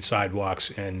concrete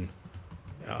sidewalks and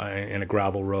a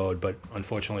gravel road, but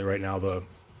unfortunately right now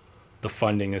the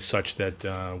funding is such that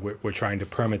we're trying to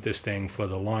permit this thing for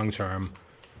the long term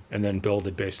and then build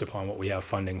it based upon what we have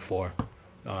funding for.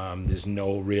 There's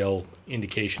no real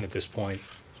indication at this point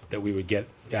that we would get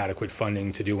adequate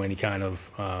funding to do any kind of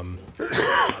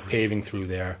paving through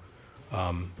there.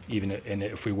 Even and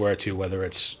if we were to, whether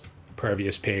it's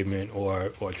pervious pavement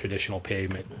or traditional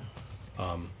pavement,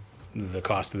 the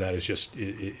cost of that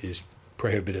is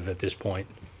prohibitive at this point.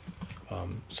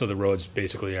 So the roads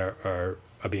basically are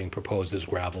being proposed as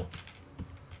gravel.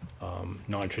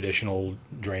 Non-traditional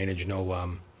drainage,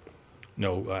 no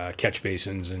catch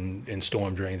basins and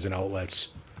storm drains and outlets.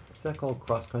 Is that called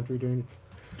cross-country drainage?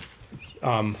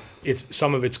 It's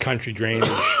some of it's country drainage,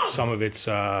 some of it's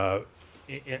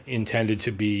intended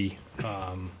to be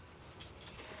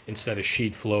instead of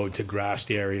sheet flowed to grassed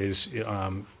areas.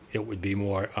 It would be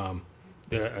more.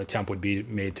 The attempt would be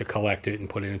made to collect it and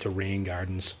put it into rain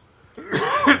gardens.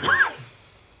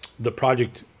 The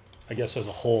project, I guess, as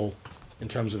a whole, in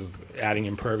terms of adding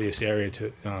impervious area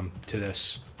to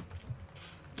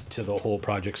the whole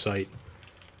project site,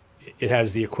 it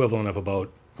has the equivalent of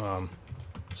about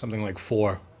something like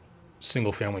 4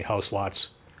 single-family house lots,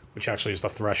 which actually is the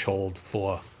threshold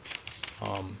for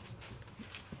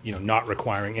not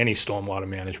requiring any stormwater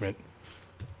management.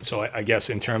 So I guess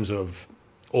in terms of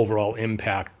overall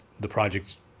impact, the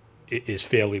project is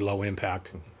fairly low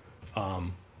impact.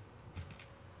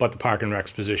 But the Park and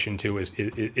Rec's position too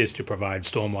is to provide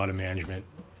stormwater management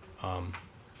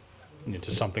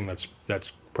to something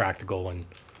that's practical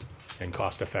and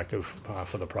cost effective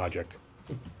for the project,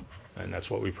 and that's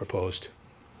what we proposed.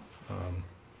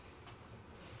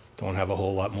 Don't have a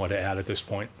whole lot more to add at this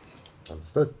point.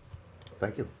 Understood.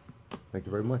 Thank you. Thank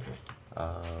you very much.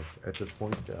 At this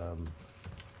point,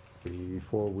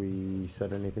 before we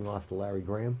send anything off to Larry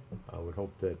Graham, I would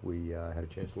hope that we had a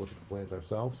chance to look at the plans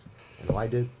ourselves. I know I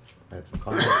did. I had some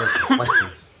comments and some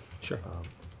questions. Sure.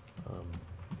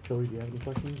 Tilly, do you have any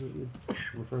questions that you're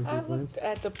referring to I the plans? looked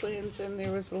at the plans and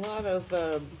there was a lot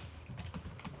of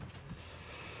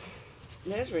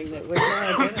measuring that was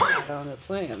not identified on the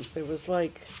plans. There was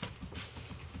like,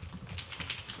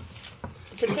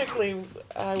 particularly,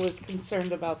 I was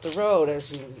concerned about the road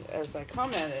as I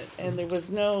commented, and there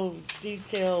was no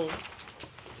detail.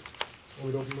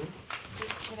 We don't know.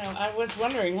 I was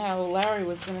wondering how Larry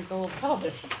was going to go about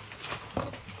it.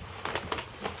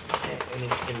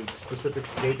 Any specific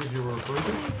stages you were referring to?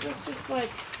 It was just like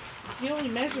the only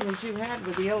measurements you had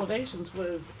with the elevations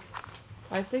was,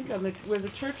 I think, on where the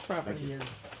church property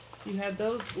is. You had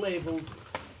those labeled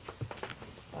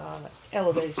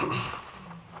elevations,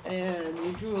 and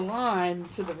you drew a line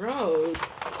to the road,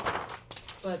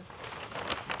 but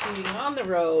being on the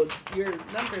road, your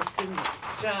numbers didn't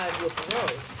jive with the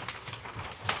road.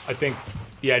 I think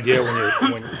the idea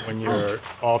when you're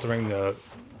altering the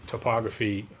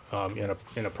topography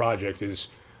in a project is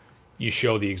you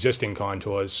show the existing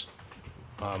contours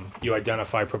you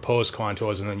identify proposed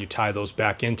contours, and then you tie those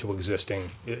back into existing,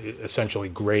 essentially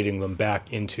grading them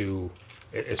back into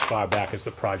as far back as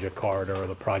the project corridor or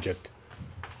the project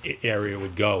area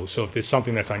would go. So if there's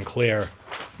something that's unclear,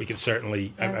 we could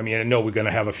certainly, I mean, I know we're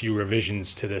gonna have a few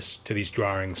revisions to these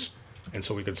drawings, and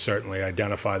so we could certainly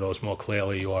identify those more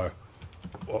clearly or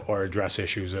address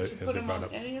issues as Put they them brought on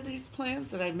up. any of these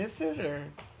plans? Did I miss it, or?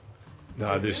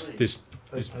 No, this,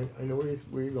 I know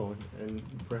where you're going, and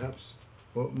perhaps,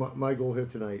 well, my goal here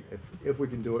tonight, if we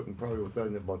can do it, and probably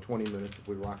within about 20 minutes, if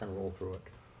we rock and roll through it,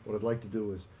 what I'd like to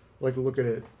do is, I'd like to look at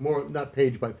it more, not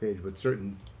page by page, but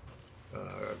certain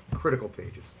critical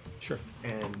pages. sure.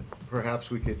 And perhaps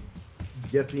we could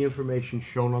get the information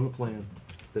shown on the plan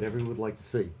that everyone would like to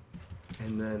see.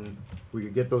 And then we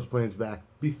could get those plans back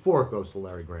before it goes to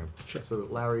Larry Graham. Sure. So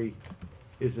that Larry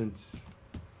isn't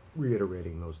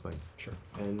reiterating those things. Sure.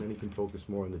 And then he can focus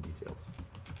more on the details.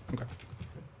 Okay.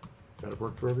 That'll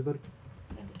work for everybody?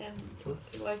 And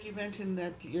like you mentioned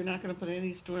that you're not gonna put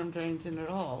any storm drains in at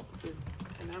all,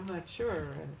 and I'm not sure,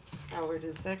 Howard,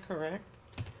 is that correct?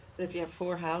 That if you have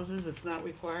 4 houses, it's not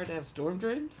required to have storm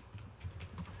drains?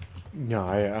 No,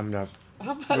 I'm not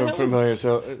How about that familiar.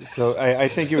 was- So I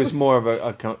think it was more of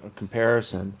a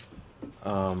comparison.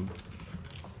 I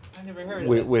never heard of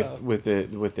with it, with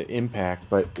so. with the impact,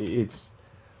 but it's,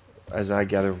 as I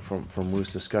gather from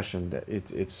Ruth's discussion, that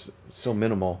it's so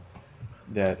minimal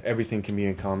that everything can be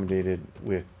accommodated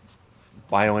with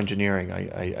bioengineering.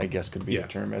 I guess could be Yeah. the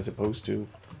term, as opposed to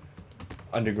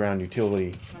underground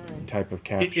utility Alright. type of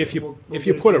capture. If you We'll if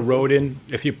you get put a it. road in,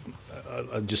 if you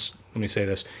just let me say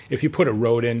this: if you put a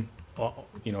road in,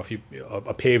 you know, if you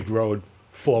a paved road,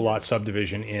 4-lot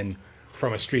subdivision in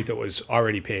from a street that was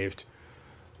already paved,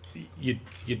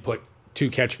 you'd put 2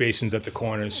 catch basins at the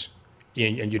corners,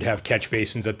 and you'd have catch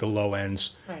basins at the low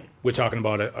ends. Right. We're talking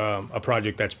about a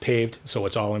project that's paved, so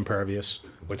it's all impervious.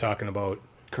 We're talking about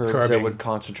Curbs curbing. that would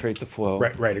concentrate the flow.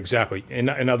 Right, exactly. In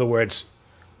other words,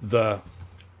 the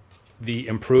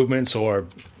improvements or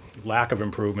lack of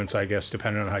improvements, I guess,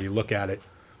 depending on how you look at it,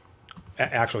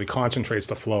 actually concentrates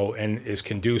the flow and is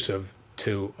conducive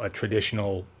to a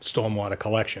traditional stormwater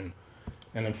collection.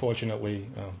 And unfortunately,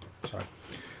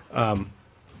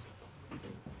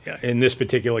 in this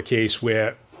particular case,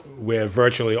 where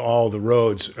virtually all the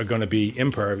roads are going to be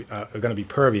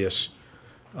pervious,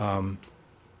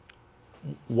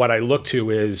 what I look to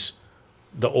is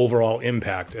the overall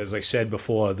impact. As I said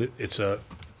before, it's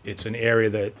an area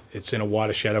that it's in a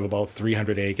watershed of about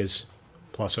 300 acres,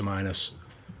 plus or minus.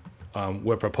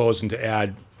 We're proposing to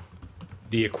add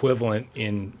the equivalent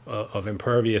of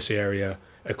impervious area,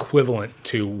 equivalent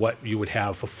to what you would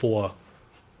have for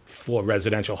 4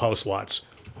 residential house lots.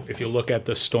 If you look at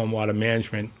the stormwater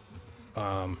management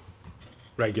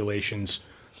regulations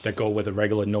that go with a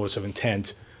regular notice of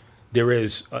intent,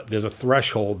 there's a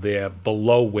threshold there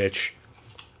below which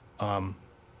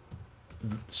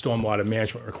stormwater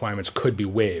management requirements could be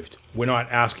waived. We're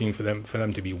not asking for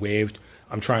them to be waived.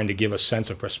 I'm trying to give a sense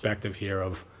of perspective here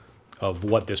of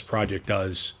what this project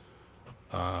does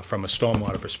from a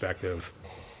stormwater perspective,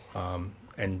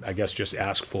 and I guess just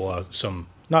ask for some,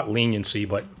 not leniency,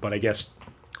 but I guess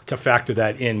to factor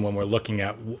that in when we're looking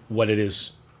at what it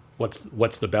is,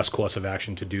 what's the best course of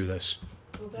action to do this.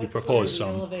 Well, We that's propose where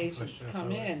the some. elevations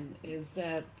come in, is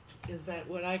that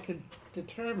what I could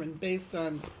determine based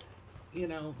on, you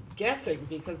know, guessing,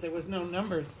 because there was no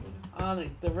numbers on it,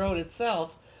 the road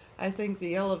itself. I think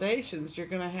the elevations, you're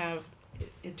gonna have,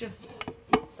 it just,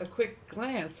 a quick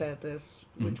glance at this,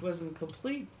 which wasn't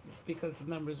complete because the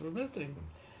numbers were missing,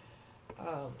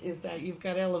 is that you've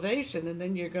got elevation, and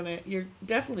then you're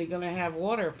definitely gonna have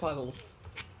water puddles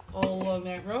all along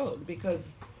that road, because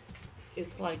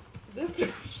it's like this.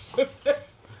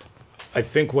 I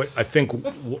think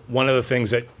one of the things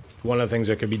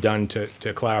that could be done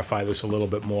to clarify this a little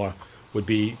bit more would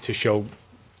be to show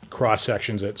cross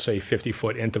sections at, say,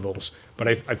 50-foot intervals. But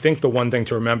I think the one thing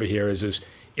to remember here is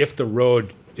if the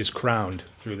road is crowned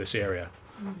through this area,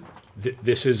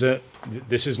 this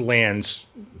is lands.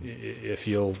 If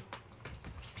you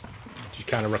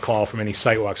kind of recall from any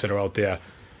sidewalks that are out there,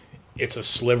 it's a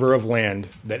sliver of land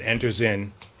that enters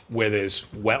in where there's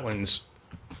wetlands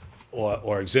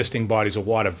or existing bodies of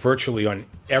water virtually on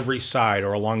every side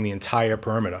or along the entire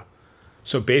perimeter.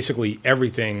 So basically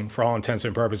everything, for all intents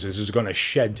and purposes, is going to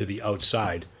shed to the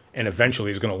outside and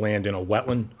eventually is going to land in a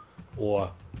wetland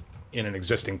or in an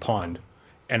existing pond.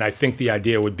 And I think the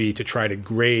idea would be to try to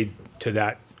grade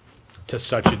to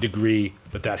such a degree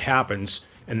that happens,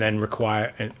 and then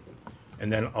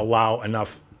and then allow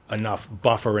enough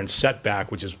buffer and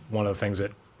setback, which is one of the things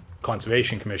that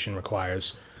Conservation Commission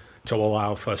requires, to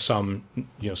allow for some,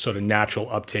 sort of natural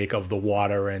uptake of the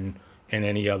water and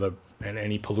any other, and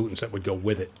any pollutants that would go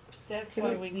with it. That's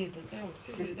why we need the, no,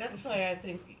 excuse me, that's why I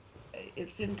think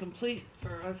it's incomplete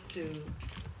for us to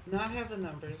not have the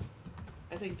numbers.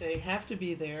 I think they have to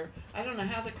be there. I don't know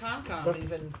how the Concom Let's-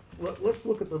 even Let's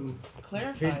look at them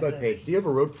clarified page by this. page. Do you have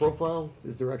a road profile?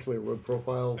 Is there actually a road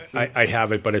profile sheet? I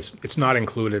have it, but it's not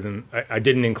included, and I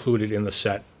didn't include it in the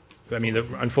set. I mean,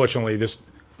 unfortunately, this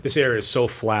area is so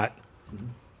flat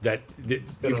that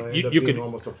It'll end you up you being could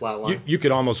almost a flat line. you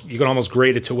could almost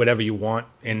grade it to whatever you want,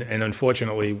 and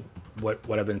unfortunately, what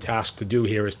I've been tasked to do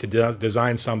here is to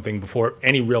design something before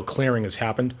any real clearing has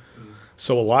happened.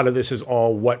 So a lot of this is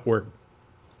all what we're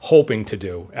hoping to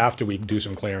do after we do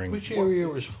some clearing. Which area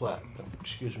is flat?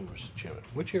 Excuse me, Mr. Chairman.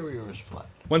 Which area is flat?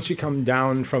 Once you come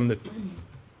down from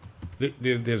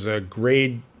there's a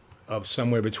grade of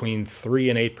somewhere between 3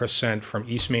 and 8% from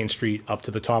East Main Street up to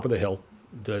the top of the hill,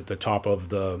 the top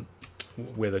of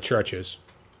where the church is.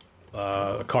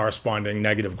 A corresponding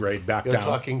negative grade back You're down.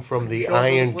 talking from the Show us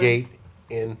iron the plan. gate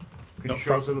in, Could No, you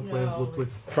show us from- how the plans No, look,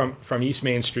 please? From East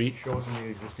Main Street. Show us in the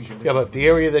existing conditions. yeah, but the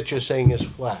area that you're saying is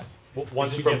flat.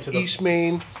 Once Is you it get to from the East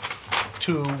Main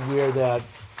to where that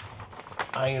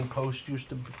iron post used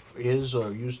to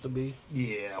be?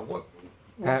 Yeah, what,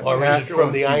 Pat- Or Pat- is it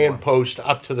from the Show us iron one. post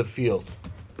up to the field?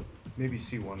 maybe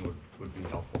C1 would be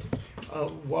helpful.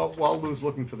 While Lou's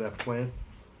looking for that plan,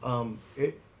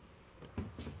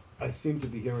 I seem to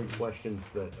be hearing questions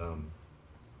that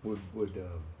would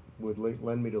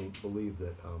lend me to believe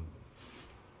that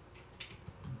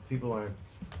people aren't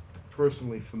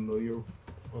personally familiar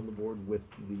on the board with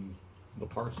the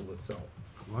parcel itself.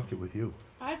 Lucky with you.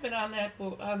 I've been on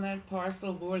that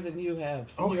parcel more than you have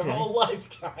in your Okay. whole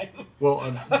lifetime. Well,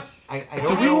 I Do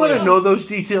don't we know. want to know those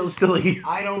details, Tilly?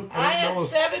 I don't I know. had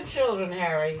 7 children,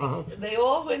 Harry. Uh-huh. They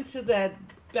all went to that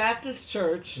Baptist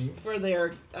church Mm-hmm. for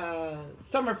their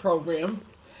summer program,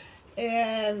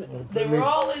 and they were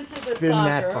all into the Been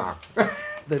soccer. that far.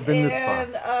 They've been this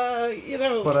And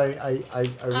far. But I I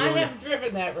really, have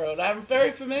driven that road. I'm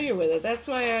very familiar with it. That's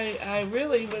why I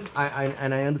really was.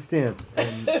 and I understand.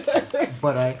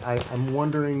 But I'm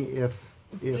wondering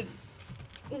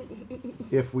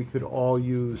if we could all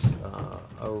use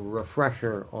a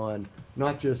refresher on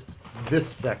not just this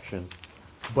section,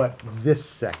 but this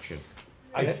section.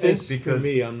 I It's think, For because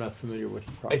me, I'm not familiar with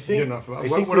the I problem. think, You're not- I what-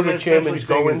 think what where I'm the essentially chairman's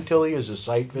saying going, is Tilly, is a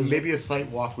site visit. maybe a site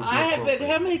walk would be I have been. appropriate.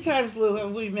 How many times, Lou,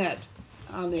 have we met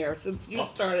on there since you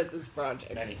started this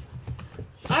project? Many.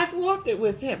 I've walked it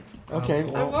with him. Okay, I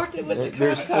well, walked it with the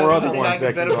there's Concom. 4 other I think I ones could that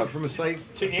can benefit go. from a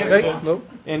site. To site answer walk. that,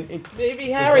 And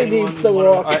Maybe Harry anyone needs to wanna-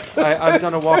 walk. I've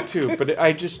done a walk too, but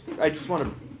I just want to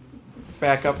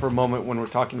back up for a moment when we're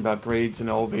talking about grades and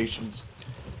elevations,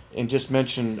 and just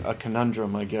mention a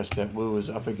conundrum, I guess, that Lou is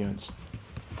up against.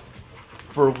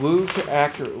 For Lou to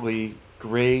accurately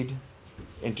grade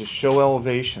and to show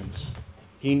elevations,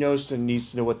 he needs to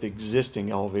know what the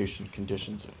existing elevation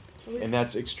conditions are, and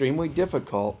that's extremely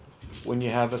difficult when you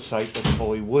have a site that's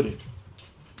fully wooded.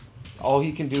 All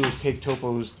he can do is take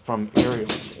topos from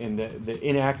aerials, and the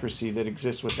inaccuracy that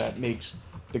exists with that makes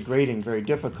the grading very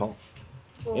difficult.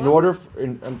 In order for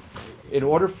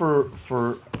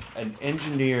an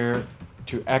engineer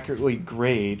to accurately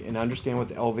grade and understand what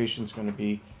the elevation is going to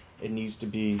be, it needs to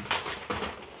be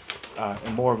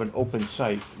more of an open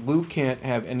site. Lou can't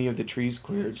have any of the trees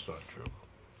cleared. It's not true.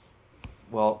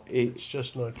 Well, It's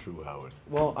just not true, Howard.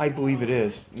 I believe it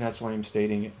is, and that's why I'm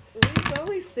stating it. We've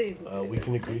always seen. We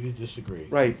can agree to disagree.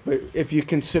 Right, but if you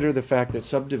consider the fact that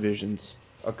subdivisions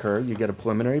occur, you get a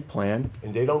preliminary plan.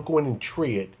 And they don't go in and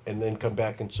tree it and then come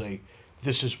back and say,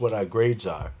 this is what our grades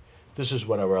are. This is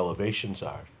what our elevations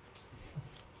are.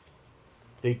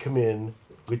 They come in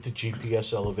with the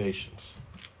GPS elevations.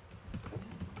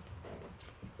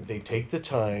 They take the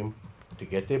time to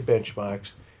get their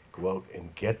benchmarks, go out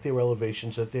and get their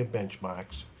elevations at their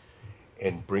benchmarks,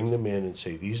 and bring them in and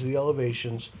say, these are the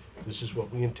elevations, this is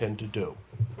what we intend to do.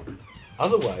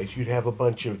 Otherwise, you'd have a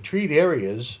bunch of treat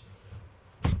areas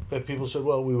that people said,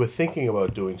 well, we were thinking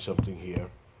about doing something here.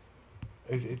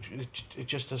 It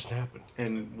just doesn't happen.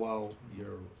 And while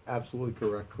you're absolutely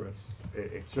correct, Chris,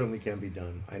 it certainly can be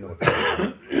done. I know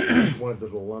it's one of the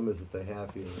dilemmas that they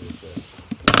have here is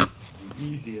that the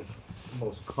easiest,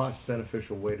 most cost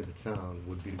beneficial way to the town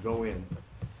would be to go in,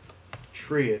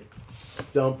 tree it,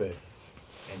 stump it,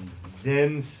 and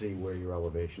then see where your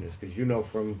elevation is. Because you know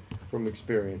from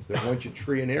experience that once you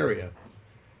tree an area,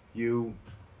 you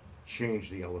change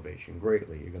the elevation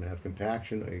greatly. You're going to have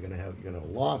compaction, or you're going to have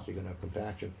loss. You're going to have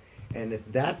compaction, and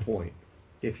at that point,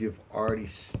 if you've already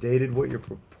stated what your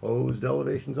proposed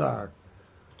elevations are,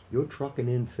 you're trucking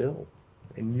in fill.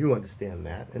 And you understand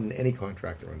that, and any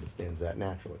contractor understands that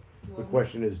naturally. The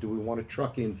question is, do we wanna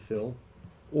truck in fill?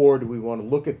 Or do we wanna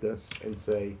look at this and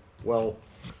say, well,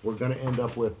 we're gonna end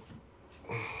up with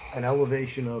an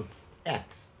elevation of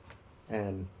X.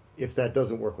 And if that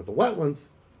doesn't work with the wetlands,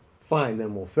 fine,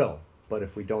 then we'll fill. But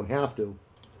if we don't have to,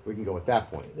 we can go at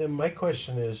that point. Then my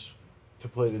question is, to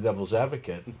play the devil's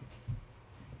advocate,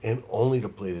 and only to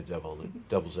play the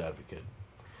devil's advocate.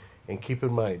 And keep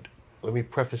in mind, let me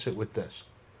preface it with this.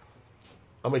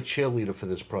 I'm a cheerleader for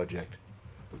this project,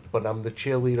 but I'm the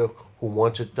cheerleader who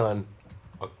wants it done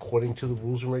according to the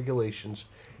rules and regulations,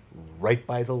 right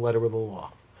by the letter of the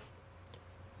law.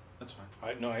 That's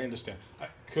fine. No, I understand.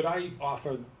 Could I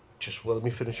offer, Just, well, let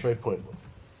me finish my point.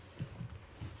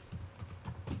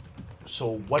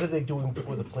 So what are they doing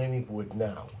before the planning board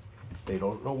now? They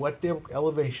don't know what their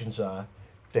elevations are.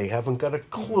 They haven't got a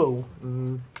clue.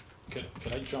 could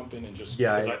I jump in and just,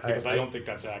 Yeah, because I don't think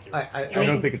that's accurate. I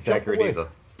don't think it's Jump accurate away. either.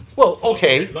 Well,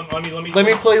 okay, let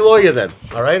me play lawyer then,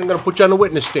 all right? I'm gonna put you on the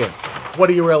witness stand. What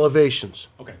are your elevations?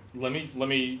 Okay, let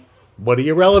me, What are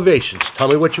your elevations? Tell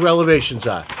me what your elevations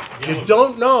are. You Yeah.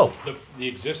 don't know. the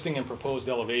existing and proposed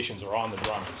elevations are on the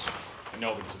drawings. I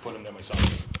know because I put them there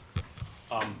myself.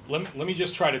 Let me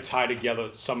just try to tie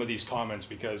together some of these comments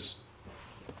because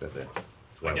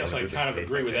I guess I kind of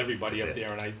agree with everybody up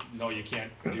there, and I know you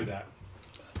can't do that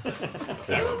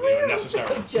effectively or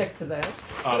necessarily. Object to that.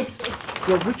 Well,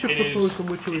 which are It is, proposed and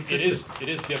which are it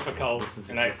is difficult,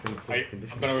 and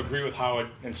I'm gonna agree with Howard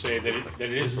and say that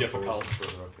it is difficult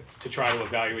to try to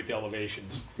evaluate the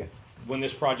elevations. Yeah. When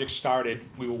this project started,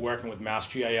 we were working with Mass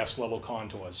GIS level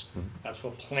contours. That's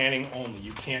for planning only.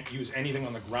 You can't use anything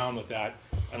on the ground with that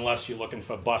unless you're looking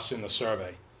for busts in the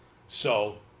survey.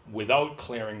 So, without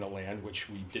clearing the land, which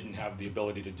we didn't have the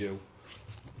ability to do,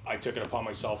 I took it upon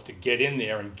myself to get in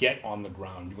there and get on the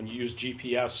ground. When you use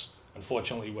GPS,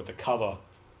 unfortunately, with the cover,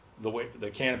 the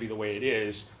canopy the way it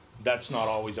is, that's not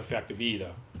always effective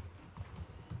either.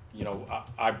 You know,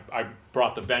 I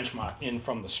brought the benchmark in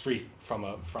from the street, from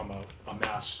a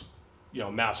mass,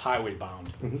 mass highway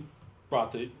bound.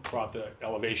 Brought the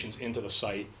elevations into the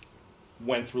site,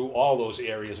 went through all those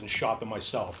areas and shot them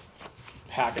myself,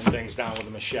 hacking things down with a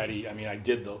machete. I mean, I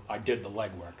did the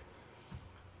legwork.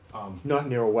 Not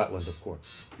near a wetland, of course.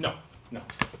 No,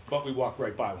 but we walked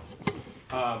right by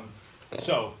one.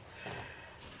 So,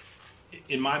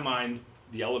 in my mind,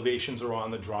 the elevations are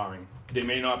on the drawing. They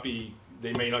may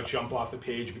not jump off the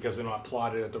page because they're not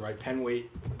plotted at the right pen weight.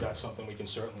 That's something we can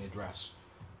certainly address.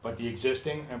 But the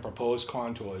existing and proposed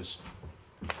contours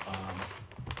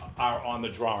are on the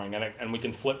drawing, and we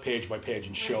can flip page by page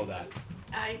and show that.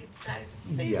 I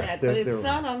see Yeah, that, they're- but it's they're-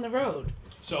 not on the road.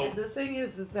 So, And the thing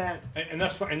is that, and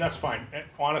that's fine. And that's fine. And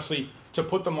honestly, to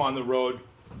put them on the road,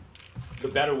 the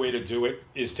better way to do it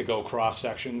is to go cross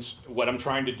sections. What I'm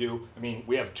trying to do, I mean,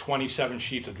 we have 27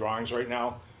 sheets of drawings right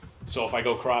now. So if I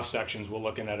go cross sections, we're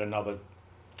looking at another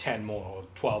 10 more or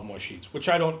 12 more sheets, which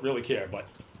I don't really care, but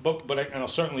and I'll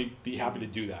certainly be happy to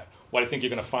do that. What I think you're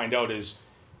going to find out is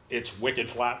it's wicked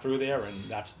flat through there, and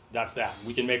that's that.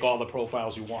 We can make all the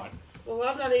profiles you want. well,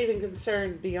 I'm not even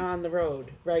concerned beyond the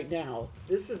road right now.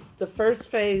 This is the first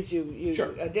phase you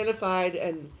Sure. identified,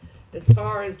 and as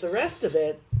far as the rest of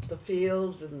it, the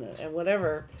fields and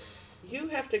whatever, you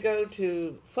have to go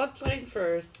to floodplain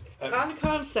first,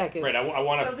 Concom second. Right. I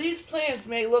want So to, these plans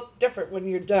may look different when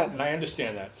you're done. and I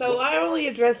understand that. So I only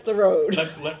address the road.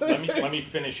 Let me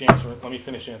finish answering. Let me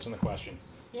finish answering the question.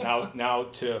 Now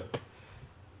to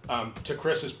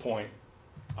Chris's point.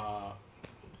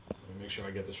 Let me make sure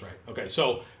I get this right. Okay,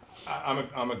 so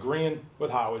I'm agreeing with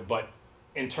Howard, but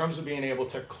in terms of being able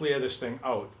to clear this thing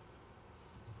out,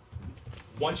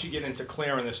 once you get into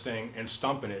clearing this thing and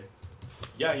stumping it,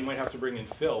 yeah, you might have to bring in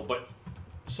fill, but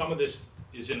some of this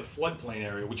is in a floodplain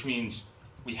area, which means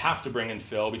we have to bring in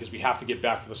fill because we have to get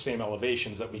back to the same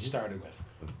elevations that we started with.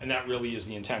 And that really is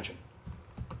the intention.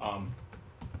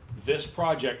 This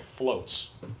project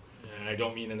floats, and I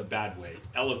don't mean in a bad way.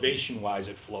 Elevation-wise,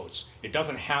 it floats. It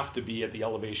doesn't have to be at the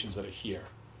elevations that are here.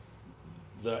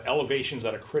 The elevations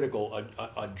that are critical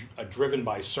are driven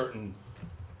by certain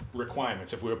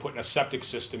requirements. If we were putting a septic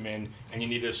system in and you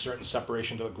needed a certain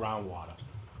separation to the groundwater,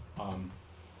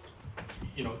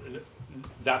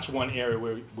 that's one area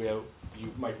where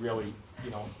you might really,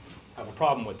 have a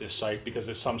problem with this site because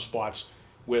there's some spots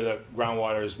where the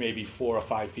groundwater is maybe 4 or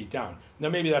 5 feet down. Now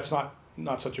maybe that's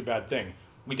not such a bad thing.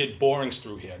 We did borings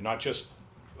through here, not just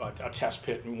a test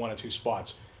pit in 1 or 2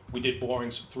 spots. We did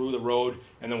borings through the road,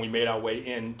 and then we made our way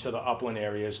into the upland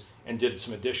areas and did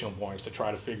some additional borings to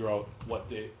try to figure out what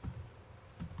the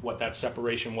what that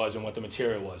separation was and what the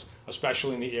material was,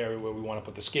 especially in the area where we want to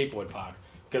put the skateboard park,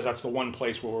 because that's the one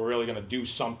place where we're really going to do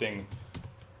something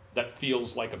that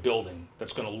feels like a building,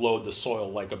 that's going to load the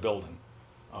soil like a building.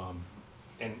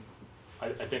 And I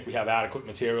think we have adequate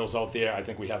materials out there. I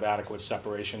think we have adequate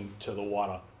separation to the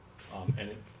water.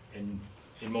 And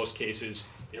in most cases,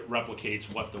 it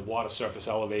replicates what the water surface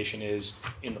elevation is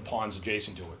in the ponds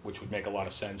adjacent to it, which would make a lot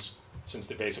of sense since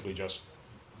they're basically just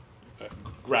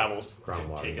gravel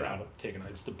taken out.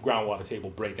 It's the groundwater table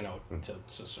breaking out to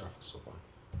the surface.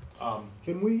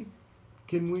 Can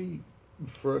we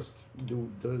first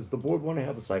does the board want to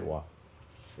have a site walk?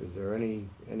 Is there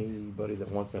anybody that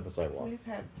wants to have a site walk? We've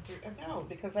had, no,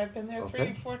 because I've been there 3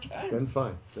 Okay. or 4 times. Then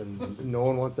fine. Then no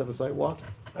one wants to have a site walk?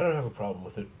 I don't have a problem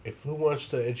with it. If Lou wants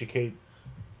to educate,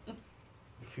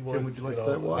 if you want, would you like know, a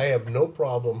site walk? I have no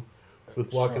problem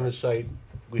with walking the site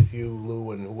with you,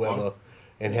 Lou, and whoever,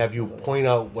 and have you point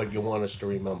out what you want us to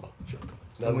remember.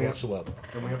 None we have- whatsoever.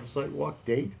 Can we have a site walk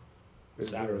date? Is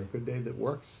there a Saturday. good day that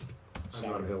works? I'm not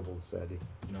Saturday. available this Saturday.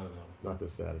 You know, Not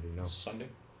this Saturday, no. Sunday.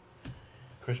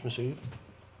 Christmas Eve?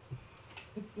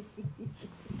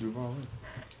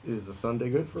 Is a Sunday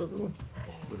good for everyone?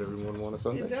 Would everyone want a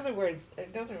Sunday? In other words,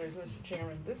 Mr.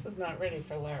 Chairman, this is not ready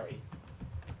for Larry.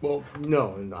 Well,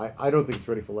 no, and I don't think it's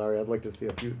ready for Larry. I'd like to see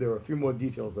there are a few more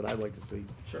details that I'd like to see.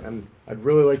 Sure. And I'd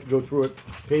really like to go through it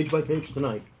page by page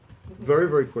tonight, very,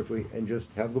 very quickly, and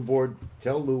just have the board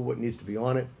tell Lou what needs to be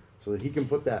on it, so that he can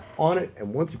put that on it,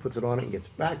 and once he puts it on it and gets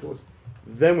back to us,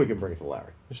 then we can bring it to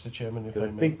Larry. Mr. Chairman, if Because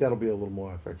I I may. think that'll be a little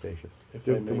more efficacious. If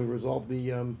Do- I may. Can we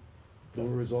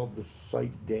resolve the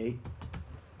site day,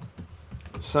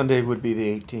 Sunday would be the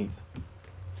 18th.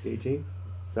 the 18th?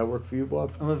 That work for you,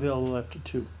 Bob? I'm available after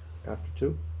 2. After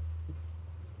 2?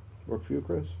 Work for you,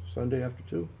 Chris? Sunday after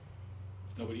 2?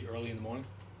 Nobody early in the morning,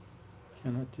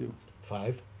 Cannot do.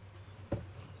 5? as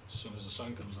soon as the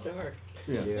sun comes up. Dark.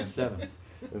 Yeah. 7.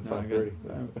 And No, I got- 5:30?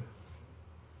 I'm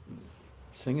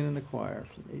singing in the choir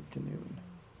from 8 to noon.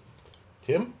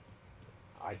 Tim?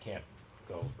 I can't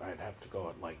go, I'd have to go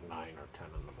at like 9 or 10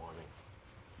 in the morning.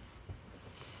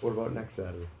 What about next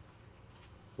Saturday?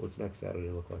 What's next Saturday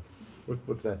look like?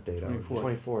 What's that date? 24th.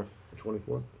 24th. The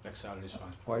 24th? Next Saturday's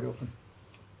fine. Wide open.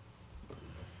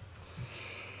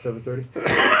 7:30?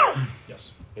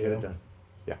 Yes. Get it done.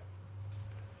 Yeah.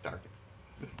 Dark.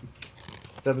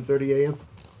 7:30 a.m.?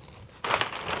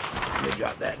 Let me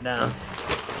jot that down.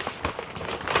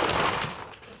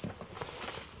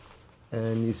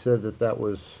 And you said that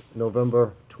was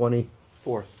November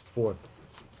 24th, Fourth.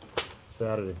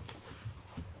 Saturday.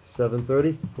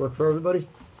 7:30, work for everybody?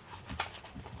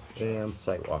 AM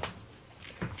sidewalk.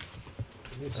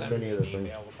 Can you send Many me other an things.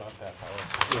 email about that,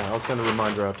 Howard? Yeah, I'll send a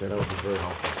reminder out there. That would be very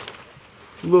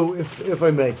helpful. Lou, if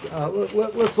I may,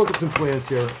 let's look at some plans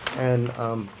here. And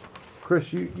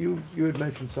Chris, you had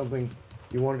mentioned something,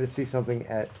 you wanted to see something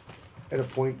at a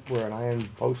point where an iron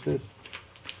post is?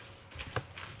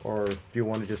 Or do you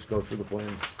want to just go through the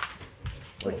plans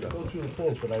like that? Go through the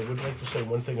plans, but I would like to say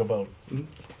one thing about Mhm.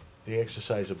 the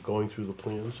exercise of going through the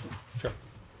plans. Sure.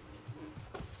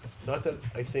 Not that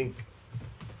I think,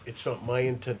 it's not my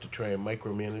intent to try and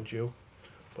micromanage you,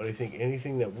 but I think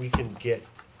anything that we can get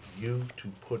you to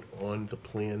put on the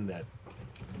plan that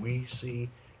we see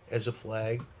as a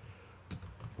flag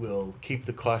will keep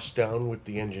the cost down with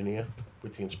the engineer,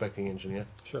 with the inspecting engineer,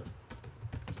 Sure.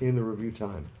 In the review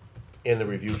time, and the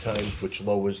review time, which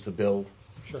lowers the bill,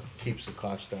 Sure. keeps the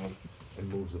cost down. and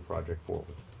moves the project forward.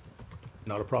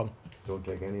 Not a problem. Don't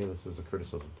take any of this as a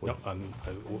criticism, please. No,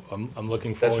 I'm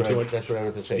looking That's forward to what it. that's what I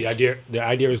meant to say. The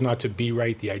idea is not to be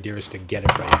right, the idea is to get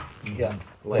it right. Yeah,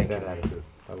 I like thank that you. attitude.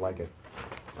 I like it.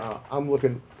 I'm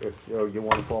looking, if you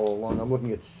want to follow along, I'm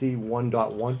looking at C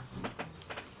 1.1.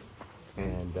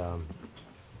 And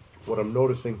what I'm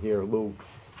noticing here, Lou,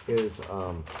 is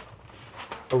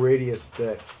a radius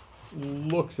that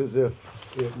looks as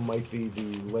if it might be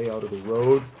the layout of the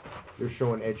road. You're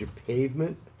showing edge of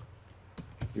pavement.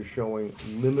 You're showing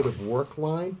limit of work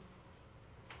line.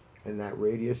 And that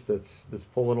radius that's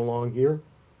pulling along here.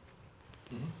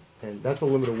 And that's a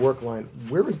limit of work line.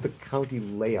 Where is the county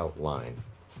layout line?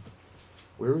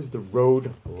 Where is the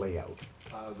road layout?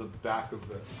 The back of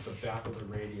the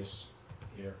radius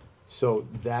here. So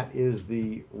that is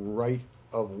the right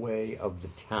of way of the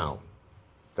town.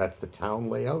 That's the town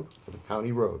layout for the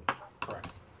county road. Correct.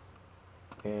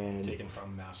 And Taken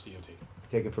from Mass DOT.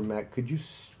 taken from that, could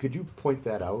you point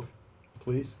that out,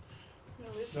 please?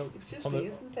 No, No, excuse on me, the-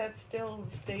 isn't that still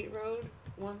State Road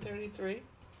 133?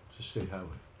 It's a state highway.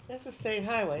 That's a state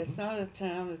highway, it's not a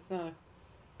town, it's not,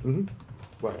 Mm-hmm.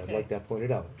 Right, I'd Okay. like that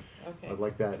pointed out. okay. I'd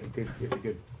like that, if you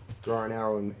could draw an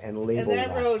arrow and And label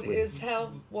that road with- is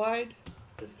how wide,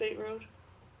 the state road?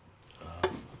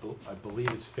 I believe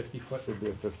it's 50 foot. Should be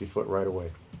a 50-foot right of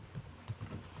way.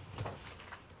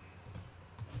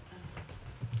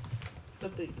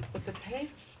 But the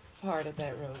paved part of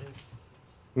that road is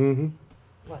Mm-hmm.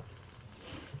 what?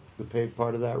 The paved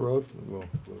part of that road? Well,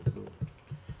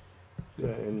 yeah,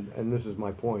 and this is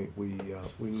my point, we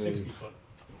may. 60 foot.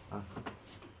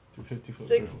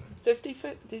 50-foot. 50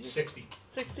 foot, did you? 60.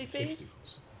 60 feet? 60 foot.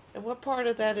 And what part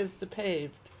of that is the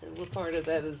paved? And what part of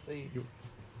that is the,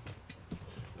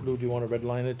 Lou, do you want to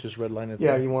redline it? Just redline it?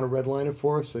 Yeah, there? you wanna redline it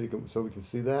for us, so we can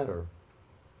see that, or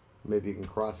maybe you can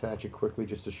cross-hatch it quickly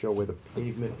just to show where the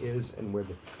pavement is and where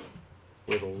the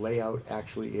layout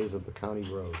actually is of the county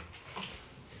road.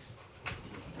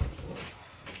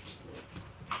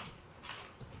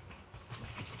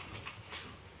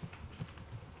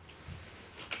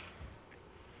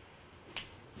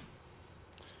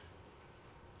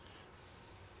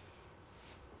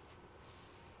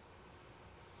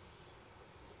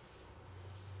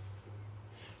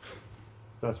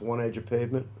 That's one edge of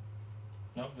pavement?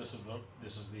 No, this is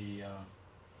the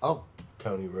Oh,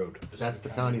 County road. this is That's the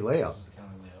county layout. This is the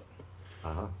county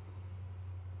layout. uh-huh.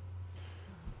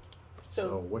 So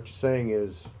so, what you're saying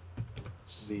is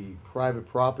the private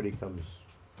property comes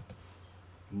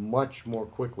much more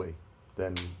quickly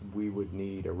than we would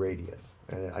need a radius.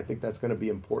 And I think that's gonna be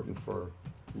important for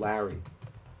Larry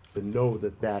to know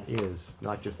that that is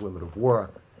not just limit of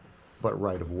work, but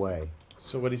right of way.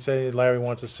 So what he's saying, Larry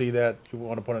wants to see that, you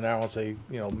want to put an arrow and say,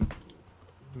 you know,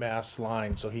 mass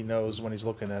line, so he knows when he's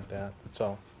looking at that, that's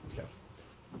all.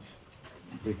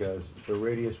 Because the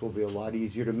radius will be a lot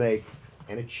easier to make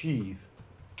and achieve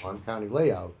on county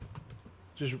layout.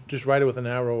 Just write it with an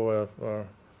arrow, or,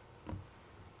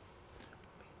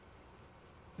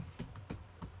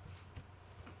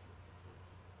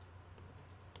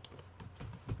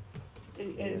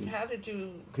 and how did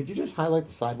you, Could you just highlight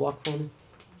the sidewalk for me?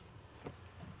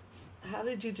 how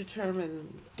did you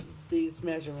determine these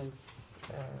measurements,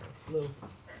 Lou?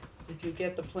 Did you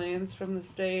get the plans from the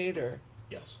state, or?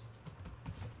 Yes.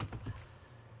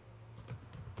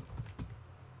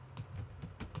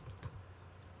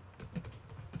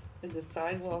 And the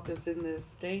sidewalk is in the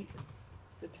state,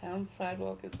 the town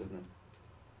sidewalk is in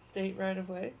the state right of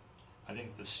way? I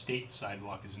think the state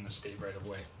sidewalk is in the state right of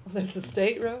way. That's the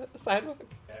state road, sidewalk?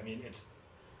 I mean, it's,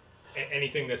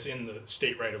 anything that's in the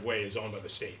state right of way is owned by the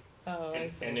state. Oh, I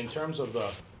And see. in terms of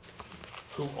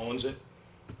who owns it,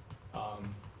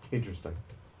 Interesting.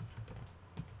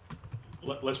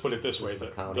 let's put it this way, The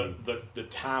county. the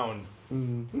town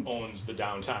Mhm. owns the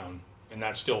downtown, and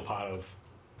that's still part of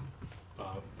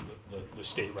the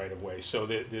state right of way. So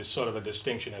there's sort of a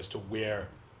distinction as to where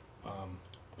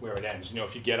it ends. You know,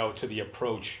 if you get out to the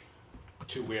approach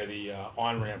to where the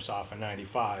on-ramps are for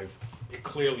 95, it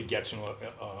clearly gets into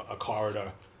a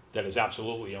corridor that is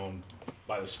absolutely owned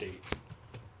by the state.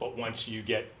 But once you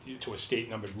get to a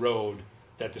state-numbered road,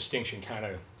 that distinction kind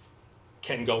of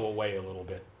can go away a little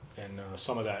bit. And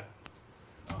some of that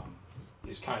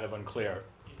is kind of unclear.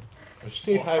 A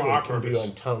state For our highway can be purpose.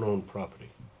 on town-owned property.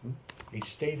 A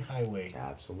state highway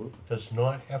Absolutely. does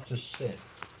not have to sit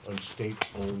on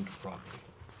state-owned property.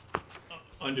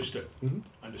 Understood, Mhm.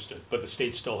 understood. But the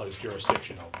state still has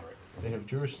jurisdiction over it. They have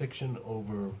jurisdiction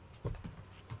over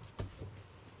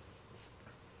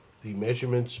the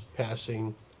measurements,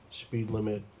 passing, speed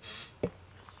limit,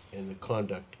 and the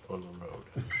conduct on the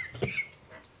road.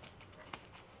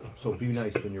 So be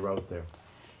nice when you're out there.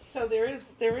 So there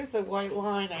is a white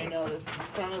line I noticed in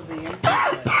front of the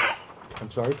entranceway.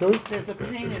 I'm sorry, Tilly? There's a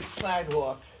painted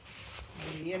sidewalk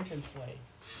in the entranceway,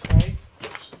 right?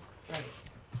 Yes. Right.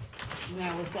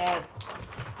 Now, is that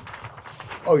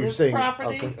Oh, you're this saying,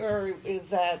 property, okay. or is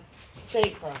that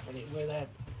state property where that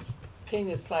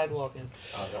painted sidewalk is?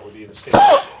 That would be the state.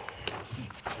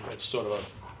 That's sort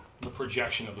of the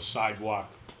projection of the sidewalk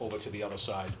over to the other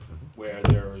side, where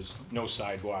there is no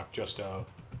sidewalk, just a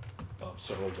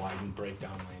sort of a widened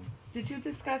breakdown lane. Did you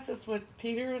discuss this with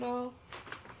Peter at all?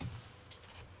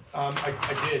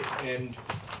 I did, and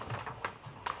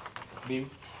I mean,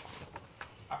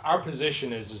 our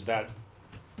position is that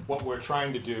what we're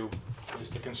trying to do is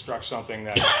to construct something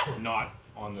that's not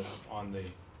on the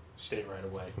state right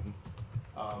of way.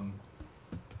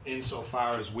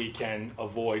 Insofar as we can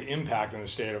avoid impact on the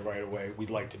state of right of way, we'd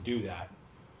like to do that.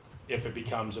 If it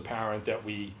becomes apparent that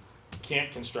we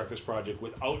can't construct this project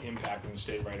without impacting the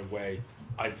state right of way,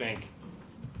 I think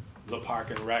the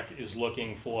Park and Rec is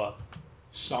looking for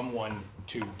someone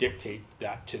to dictate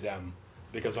that to them.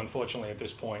 Because unfortunately, at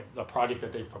this point, the project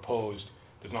that they've proposed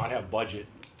does not have budget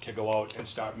to go out and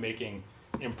start making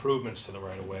improvements to the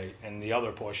right of way. And the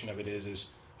other portion of it is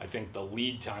I think the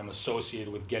lead time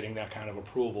associated with getting that kind of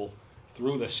approval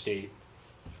through the state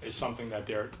is something that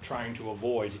they're trying to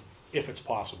avoid if it's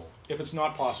possible. If it's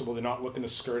not possible, they're not looking to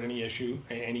skirt any issue,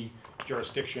 any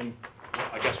jurisdiction.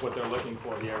 I guess what they're looking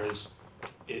for here is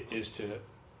to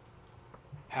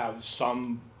have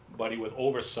somebody with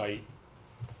oversight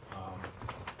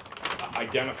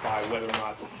identify whether or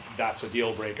not that's a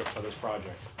deal breaker for this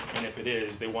project. And if it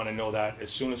is, they want to know that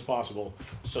as soon as possible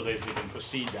so that they can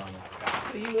proceed down that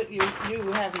path. So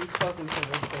you haven't spoken to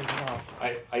the state at all?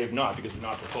 I have not, because we're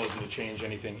not proposing to change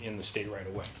anything in the state right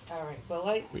away. All right,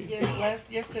 well,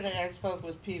 yesterday I spoke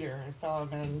with Peter. I saw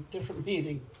him in a different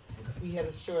meeting. We had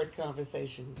a short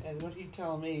conversation, and what he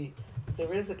told me is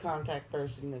there is a contact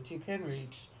person that you can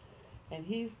reach, and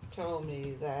he's told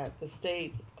me that the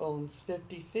state owns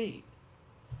 50 feet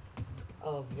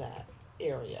of that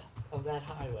area, of that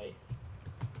highway.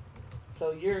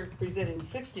 So you're presenting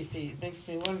 60 feet, makes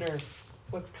me wonder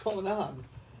what's going on.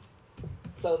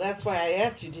 So that's why I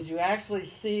asked you, did you actually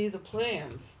see the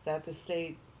plans that the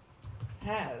state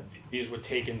has? These were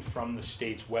taken from the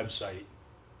state's website.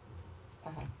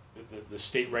 Uh-huh. The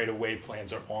state right-of-way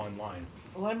plans are online.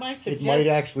 Well, I might It suggest. might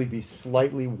actually be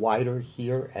slightly wider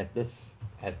here at this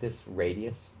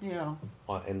radius Yeah.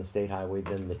 in the state highway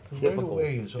than the The right of typical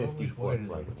way is 50 always foot wider right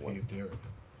than of the way. paved area.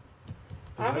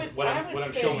 What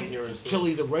I'm showing here is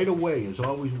Tilly, the right of way is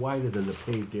always wider than the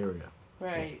paved area.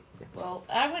 Right. Well,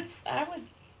 I would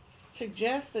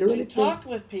suggest Is that there you anything- talk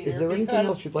with Peter. Is there anything because-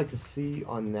 else you'd like to see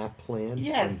on that plan?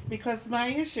 Yes, because my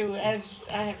issue, as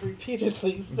I have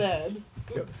repeatedly said,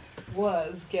 Yep.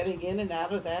 was getting in and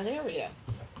out of that area.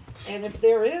 And if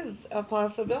there is a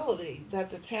possibility that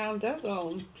the town does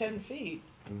own 10 feet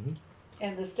Mhm.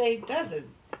 and the state doesn't,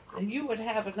 then you would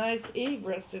have a nice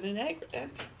egress and an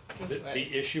exit.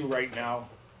 the issue right now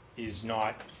is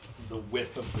not the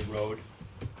width of the road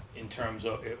in terms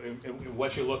of,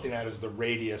 what you're looking at is the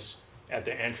radius at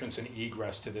the entrance and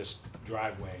egress to this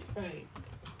driveway. Right.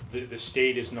 The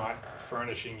state is not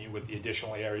furnishing you with the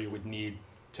additional area you would need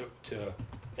to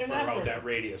They're further not out fur- that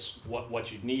radius.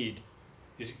 What you'd need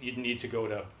is you'd need to go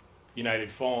to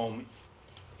United Foam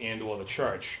and or the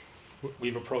church.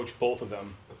 We've approached both of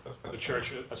them. The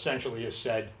church essentially has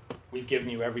said, we've given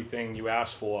you everything you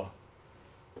asked for,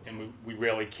 and we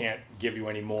really can't give you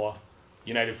any more.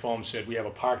 United Foam said, we have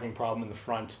a parking problem in the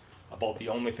front. About the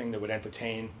only thing that would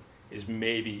entertain is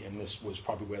maybe, and this was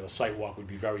probably where the site walk would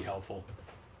be very helpful,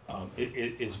 it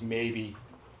is maybe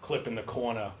clipping the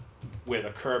corner where the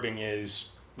curbing is,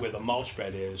 where the mulch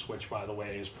bed is, which, by the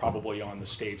way, is probably on the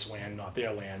state's land, not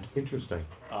their land. Interesting.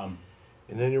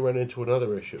 And then you run into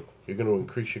another issue. You're gonna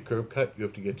increase your curb cut, you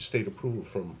have to get state approval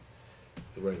from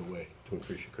the right of way to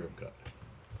increase your curb cut.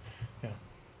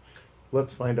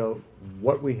 Let's find out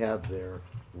what we have there,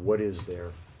 what is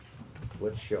there.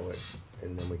 Let's show it,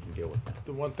 and then we can deal with that.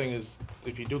 The one thing is,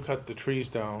 if you do cut the trees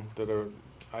down that are,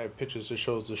 I have pictures that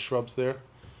shows the shrubs there,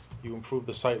 you improve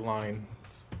the sight line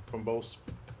from both,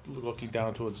 looking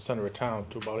down towards the center of town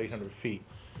to about 800 feet.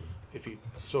 If you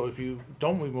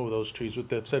don't remove those trees, what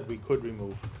they've said we could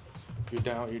remove, you're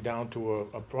down to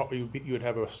you would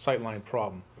have a sight line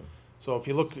problem. So if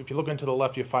you look into the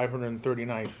left, you're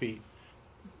 539 feet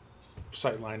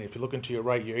sight line. If you look into your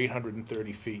right, you're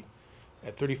 830 feet.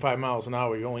 At 35 miles an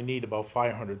hour, you only need about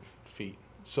 500 feet.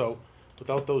 So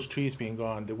without those trees being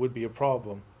gone, there would be a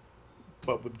problem.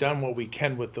 But we've done what we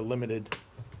can with the limited,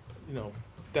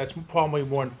 that's probably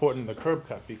more important than the curb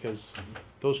cut, because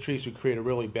those trees would create a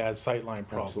really bad sightline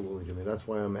problem. Absolutely, Jimmy. That's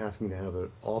why I'm asking to have it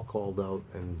all called out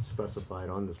and specified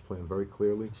on this plan very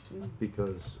clearly,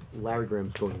 because Larry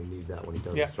Graham's going to need that when he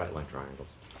does Yeah. the straight-line triangles.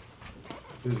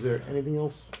 Is there anything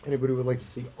else anybody would like to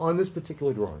see on this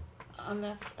particular drawing? On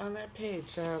that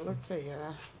page, let's see.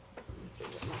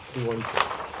 C1,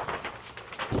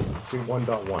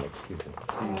 C1.1, excuse me,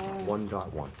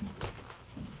 C1.1.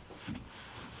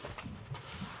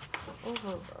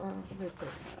 Over, let's see.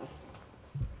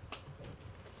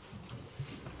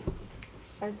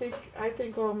 I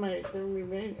think all the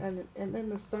remain, and then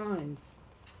the signs.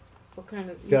 What kind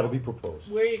of? That'll be proposed.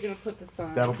 Where are you gonna put the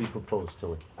signs? That'll be proposed,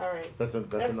 Tilly. All right. That's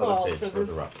That's another all page for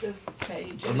further up. this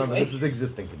page. Remember, anyway. this is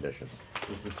existing conditions.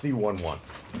 This is C11.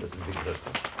 This is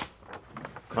existing.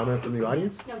 Comment from the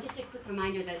audience? No, just a quick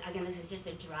reminder that, again, this is just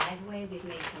a driveway. We've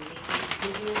made some major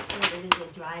improvements here. It is a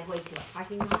driveway to a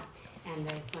parking lot, and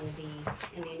there's going to be,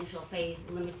 in the initial phase,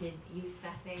 limited use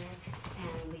back there.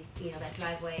 And that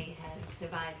driveway has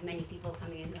survived many people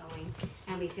coming and going,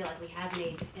 and we feel like we have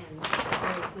made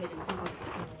very good improvements to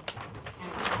it.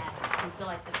 And we feel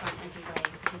like the front entryway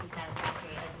should be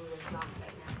satisfactory as Lou is drawing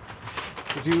right now.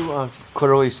 Could you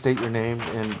clearly state your name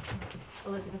and,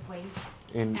 Elizabeth Wade,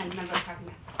 in, and member of Parking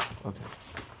Rec. okay.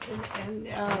 And,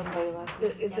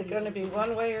 is it gonna be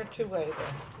one-way or two-way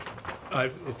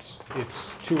then? It's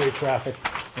two-way traffic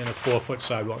and a 4-foot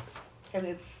sidewalk. And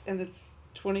it's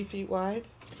 20 feet wide?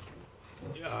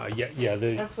 Yeah,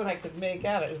 That's what I could make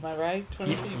out, am I right?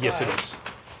 20 feet wide? yes, it is.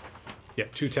 Yeah,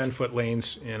 two 10-foot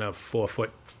lanes and a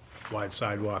 4-foot wide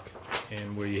sidewalk,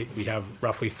 and we have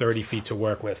roughly 30 feet to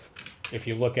work with. If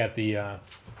you look at the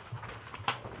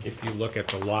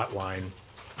lot line,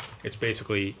 it's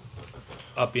basically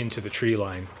up into the tree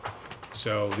line.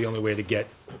 So the only way to get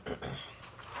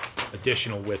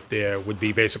additional width there would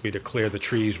be basically to clear the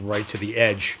trees right to the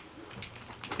edge,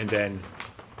 and then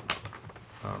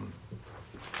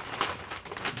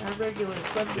Our regular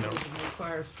subdivision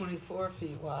requires 24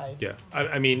 feet wide. yeah.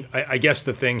 I mean, I guess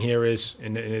the thing here is,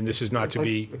 and this is not to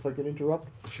be. If I could interrupt?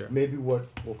 Sure. Maybe what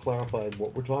will clarify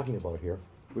what we're talking about here,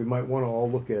 we might wanna all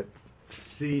look at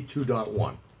C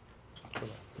 2.1.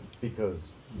 Because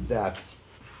that's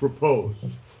proposed.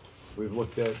 We've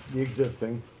looked at the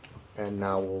existing, and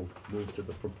now we'll move to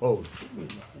the proposed.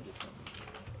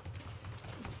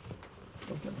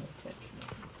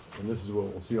 And this is where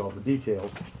we'll see all the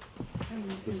details,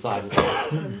 the sidewalk,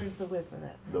 Here's the width of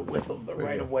that, the width of the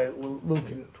right of way, Luke,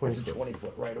 it's a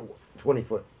 20-foot right of,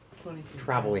 20-foot 20 feet.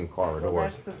 traveling corridor. Well,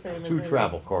 that's the same as Two it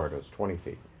travel is. corridors, 20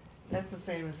 feet. That's the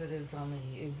same as it is on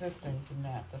the existing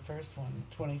map, the first one,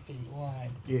 20 feet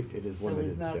wide. It is So limited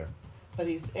he's not, there. but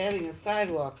he's adding a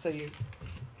sidewalk, so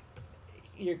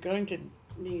you're going to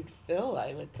need fill,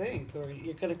 I would think, or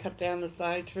you're gonna cut down the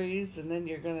side trees and then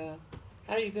you're gonna,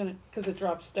 how are you gonna, cause it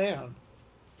drops down.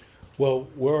 Well,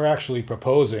 we're actually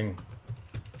proposing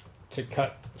to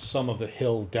cut some of the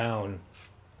hill down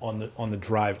on the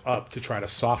drive up to try to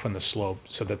soften the slope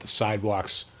so that the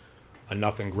sidewalks are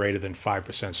nothing greater than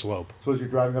 5% slope. So as you're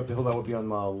driving up the hill, that would be on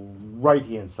the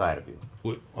right-hand side of you.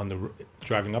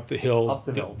 Driving up the hill, Up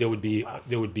the hill. there would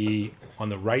be on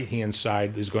the right-hand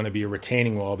side, there's going to be a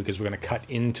retaining wall because we're going to cut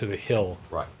into the hill.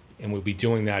 Right. And we'll be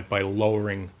doing that by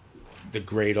lowering the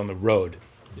grade on the road.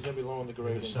 You're gonna be lowering the The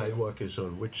grade. sidewalk is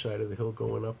on which side of the hill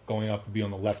going up? Going up would be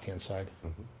on the left-hand side,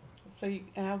 So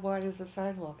and how wide is the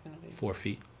sidewalk gonna be? 4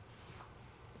 feet.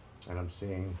 And I'm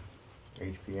seeing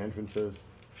HP entrances.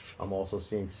 I'm also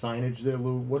seeing signage there,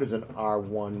 Lou. What is an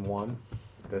R11?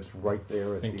 That's right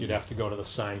there I at think the. you'd have to go to the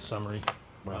sign summary.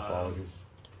 My apologies.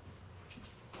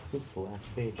 I think it's the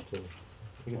last page too.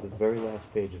 I think it's the very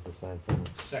last page is the sign summary.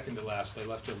 Second to last, I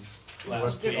left a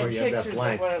last Different Oh, you have that pictures of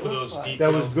blank. what it For looks those like.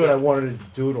 details. That was good. I wanted to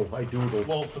doodle. I doodled.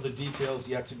 Well, for the details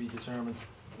yet to be determined.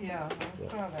 Yeah, I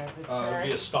saw that, the It'd chart.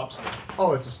 be a stop sign.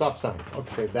 Oh, it's a stop sign.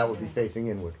 Okay, that would be facing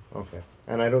inward. Okay.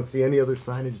 And I don't see any other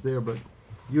signage there, but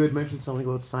you had mentioned something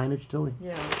about signage, Tilly?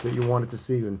 Yeah, That you wanted to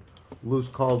see, and Lou's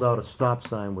called out a stop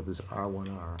sign with his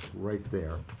R1R right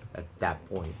there at that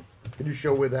point. Can you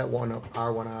show where that one up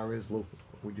R1R is, Lou?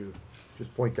 Would you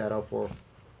just point that out for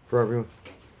everyone?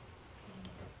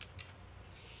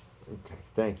 Okay,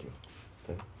 thank you.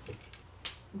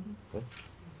 Okay.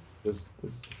 There's a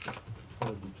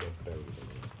ton of detail buried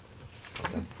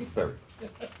in there. Okay,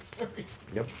 buried.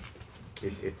 Yep.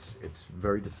 It's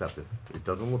very deceptive. It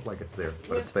doesn't look like it's there,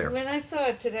 but it's there. when I saw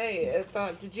it today, I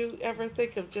thought, did you ever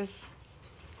think of just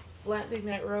flattening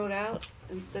that road out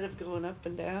instead of going up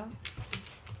and down?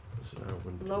 Just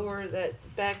lower that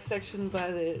back section by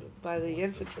the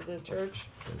entrance of the church?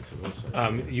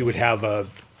 You would have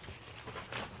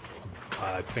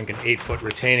I think an 8-foot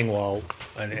retaining wall,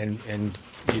 and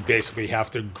you basically have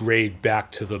to grade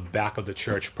back to the back of the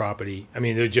church property. I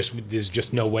mean, there's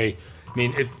just no way. I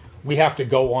mean, we have to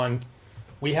go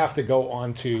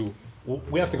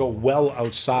well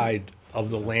outside of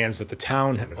the lands that the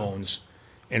town owns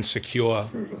and secure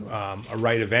a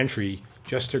right of entry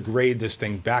just to grade this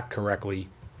thing back correctly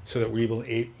so that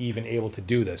we're even able to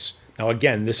do this. Now,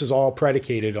 again, this is all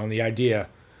predicated on the idea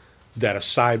that a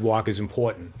sidewalk is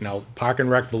important. Now, Park and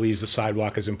Rec believes the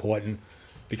sidewalk is important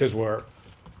because we're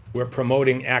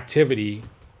promoting activity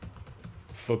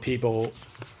for people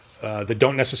that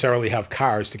don't necessarily have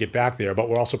cars to get back there, but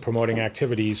we're also promoting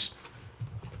activities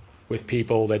with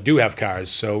people that do have cars.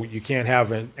 So you can't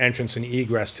have an entrance and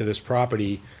egress to this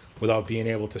property without being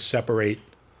able to separate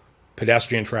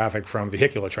pedestrian traffic from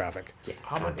vehicular traffic.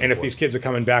 And if these kids are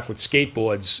coming back with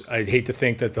skateboards, I'd hate to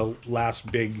think that the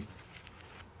last big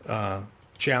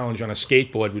challenge on a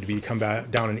skateboard would be to come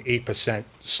back down an 8%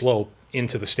 slope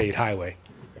into the state highway.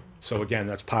 So again,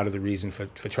 that's part of the reason for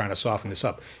trying to soften this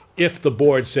up. If the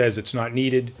board says it's not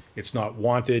needed, it's not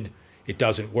wanted, it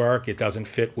doesn't work, it doesn't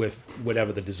fit with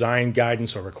whatever the design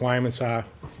guidance or requirements are,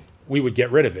 we would get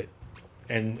rid of it.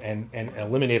 and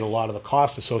eliminate a lot of the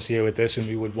costs associated with this, and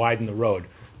we would widen the road.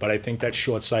 But I think that's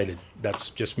short-sighted. That's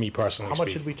just me personally How much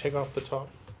did speaking. we take off the top?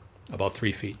 About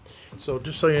 3 feet. So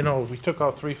just so you know, we took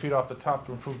out 3 feet off the top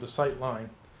to improve the sight line.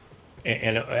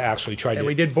 And actually tried And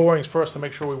we to, did borings first to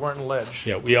make sure we weren't in ledge.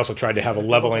 yeah, we also tried to have a If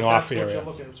you leveling look at off that, that's what area.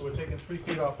 you're looking at. So we're taking 3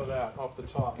 feet off of that, off the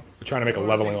top. We're trying to make a In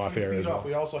order to leveling take off 3 area feet as off, well.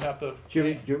 We also have to,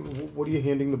 Jimmy, what are you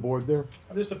handing the board there?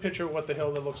 this is a picture of what the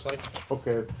hill that looks like.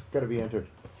 Okay, it's gotta be entered.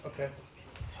 Okay.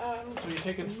 So you're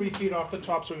taking 3 feet off the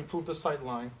top so we improve the sight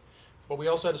line. But we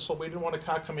also had to, so we didn't want a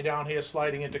car coming down here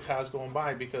sliding into cars going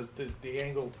by because the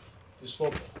angle, the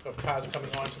slope of cars coming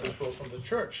onto this road from the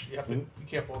church. You have to be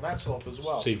careful on that slope as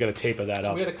well. So you've got to taper that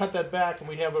up. We had to cut that back, and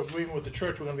we have an agreement with the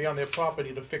church, we're gonna be on their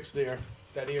property to fix that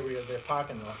area of their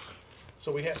parking lot.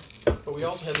 So but we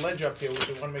also had ledge up here, which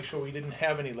we wanna make sure we didn't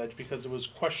have any ledge, because there was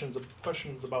questions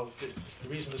about the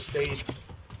reason it stayed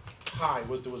high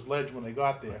was there was ledge when they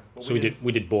got there. But So we didn't-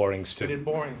 did borings We did too,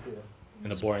 borings there.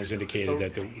 and the borings indicated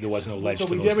that there was no ledge So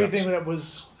to we those did everything depths. that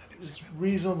was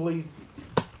reasonably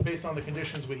based on the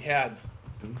conditions we had.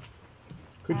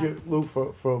 Could you, Lou,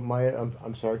 for my,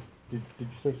 I'm sorry, did you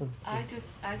say something? I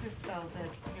just felt that,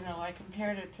 you know, I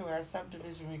compared it to our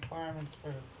subdivision requirements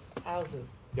for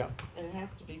houses. Yeah. And it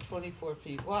has to be 24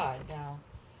 feet wide now,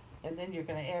 and then you're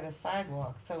gonna add a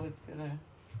sidewalk, so it's gonna,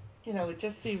 you know, it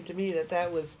just seemed to me that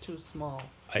that was too small.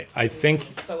 I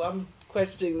think, So I'm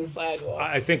questioning the sidewalk.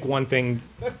 I think one thing,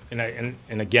 and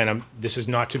again, this is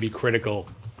not to be critical,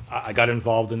 I got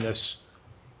involved in this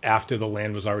after the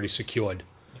land was already secured.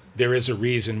 There is a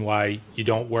reason why you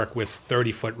don't work with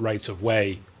 30-foot rights of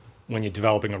way when you're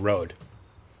developing a road.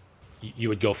 You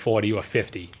would go 40 or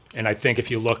 50. And I think if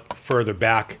you look further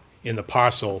back in the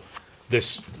parcel,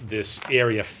 this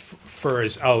area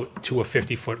furs out to a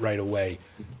 50-foot right of way.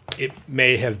 It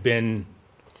may have been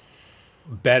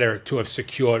better to have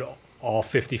secured all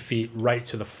 50 feet right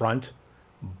to the front.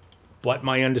 But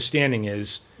my understanding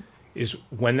is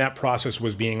when that process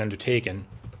was being undertaken,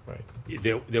 Right.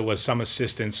 there was some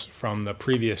assistance from the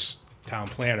previous town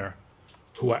planner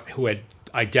who had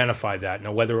identified that.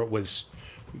 Now, whether it was,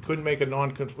 We couldn't make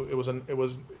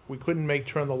we couldn't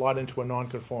turn the lot into a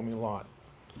non-conforming lot.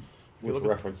 If you With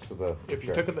look at- reference to the. If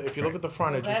you look at the Well,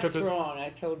 frontage, we took that's this. wrong, I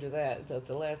told you that at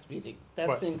the last meeting, that's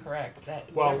What? incorrect,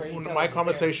 that, Well, whatever he told my you there.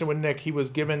 conversation with Nick,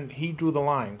 he drew the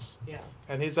lines. Yeah,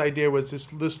 And his idea was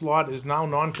this lot is now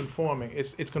non-conforming,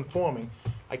 it's conforming.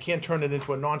 I can't turn it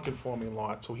into a non-conforming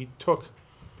lot, so he took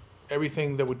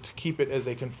everything that would keep it as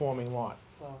a conforming lot.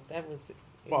 well, that was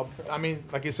Well, incorrect. I mean,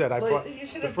 like I said, I Well, brought, you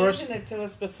should the have first, mentioned it to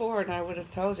us before, and I would have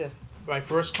told you. my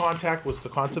first contact was the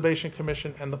Conservation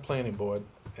Commission and the Planning Board,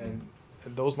 and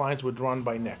those lines were drawn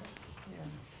by Nick. Yeah.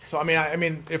 So, I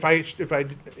mean, if I,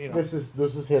 you know, This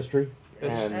is history,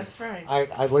 and That's right.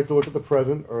 I'd like to look at the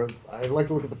present, or I'd like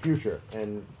to look at the future,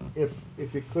 and if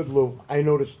you could, Lou, I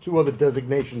noticed two other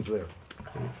designations there.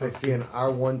 I see an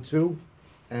R12,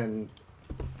 and,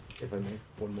 if I may,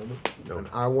 one moment, an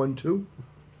R12,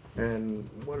 and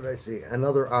what did I see?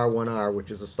 Another R1R, which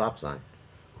is a stop sign.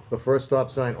 The first stop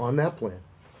sign on that plan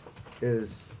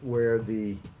is where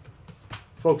the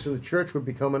folks in the church would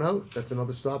be coming out, that's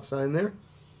another stop sign there.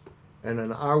 And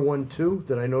an R12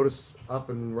 that I noticed up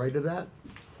and right of that,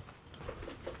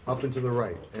 up and to the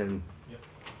right, and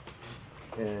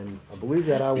I believe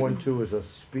that R12 is a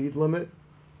speed limit,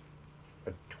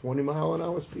 a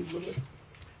 20-mile-an-hour speed limit.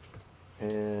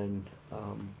 And,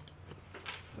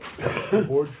 the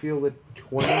board feel that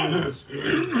 20 is the speed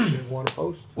they want to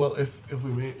post? Well, if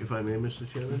I may, Mr.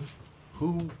 Chairman,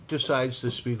 who decides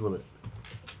the speed limit?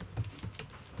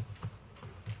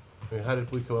 I mean, how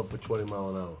did we come up with 20 mile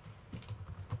an hour?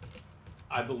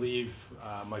 I believe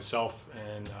myself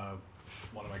and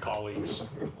one of my colleagues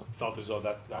felt as though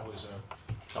that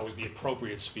was the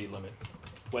appropriate speed limit.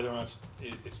 Whether or not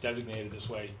it's designated this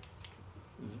way,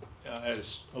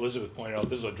 as Elizabeth pointed out,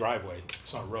 this is a driveway,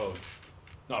 it's not a road.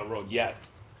 Not a road yet,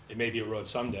 it may be a road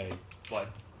someday, but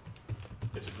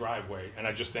it's a driveway. And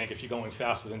I just think if you're going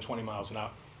faster than 20 miles an hour,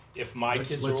 if my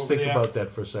kids are Let's over think there about that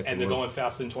for a second. and they're Will. going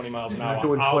faster than 20 miles an If hour, you're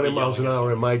doing I'll 20 be miles an yelling at hour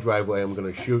in them. my driveway, I'm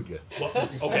gonna shoot you. Well,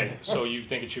 okay, so you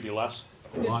think it should be less?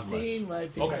 lot less. 15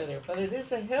 might be Okay. better, but it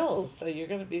is a hill, so you're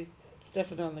gonna be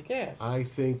stepping on the gas. I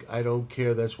don't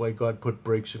care, that's why God put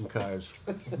brakes in cars.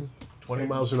 20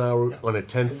 miles an hour on a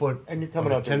 10-foot, And you're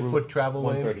coming on a out to Route 10-foot travel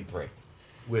lane 133.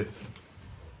 with,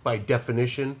 by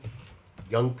definition,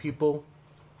 young people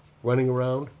running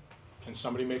around. Can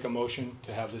somebody make a motion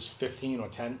to have this 15 or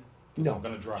 10? 'Cause No, I'm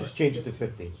gonna drive just it. change it to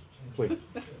 15, please.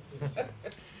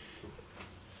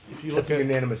 if you That's look a at,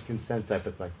 unanimous consent type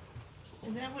of thing.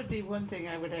 And that would be one thing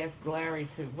I would ask Larry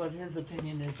to, what his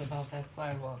opinion is about that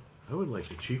sidewalk. I would like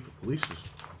the chief of police's,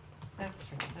 That's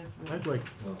true, that's, I'd like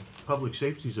public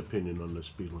safety's opinion on the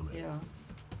speed limit. yeah.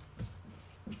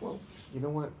 Well, you know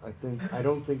what, I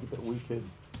don't think that we could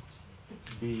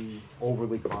be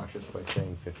overly cautious by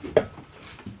saying 50.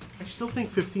 I still think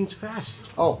 15's fast.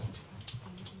 Oh,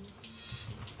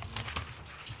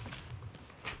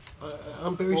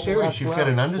 I'm very Well, serious. ask You've got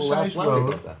an Larry. We'll ask undersized Larry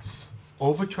road, about that.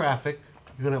 over traffic.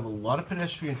 You're gonna have a lot of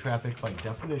pedestrian traffic by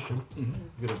definition. You're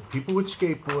gonna have people with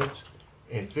skateboards,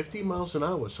 and 50 miles an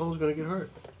hour, someone's gonna get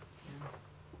hurt.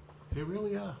 They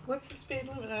really are. What's the speed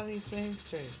limit on East Main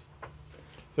Street?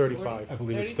 35, I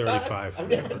believe it's 35. I've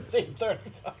never seen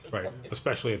 35. Right,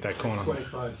 especially at that corner.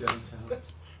 25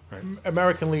 downtown.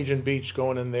 American Legion Beach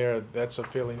going in there, that's a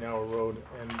fairly narrow road,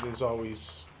 and there's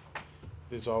always,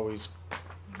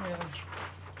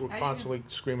 we're I- constantly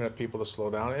screaming at people to slow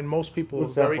down, and most people are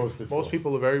What's that very, posted for? most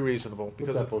people are very reasonable, What's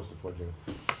because that posted for, Jimmy?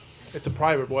 it's a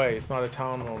private way, it's not a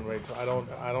town-owned way, so I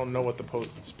don't know what the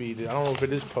posted speed is, I don't know if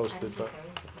it is I don't posted, think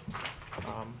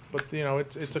but, you know,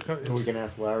 it's a, And we can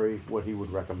ask Larry what he would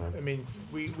recommend. I mean,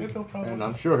 we, And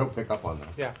I'm sure he'll pick up on that.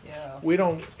 yeah. Yeah. We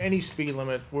don't, any speed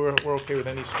limit, we're okay with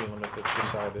any speed limit that's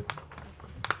decided.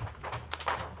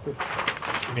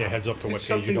 Give me a heads up to what It's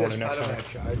page you're something going to that's next part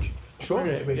of time. that charge. Sure,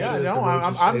 Right, make yeah, sure that no, the roads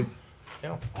I'm, are I'm, safe. you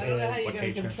know. I don't know how you're What gonna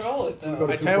page next? control it though.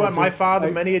 I tell you what, my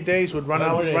father, many a days, would run I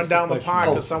out, wanted to run ask down a the question. park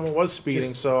Oh. because someone was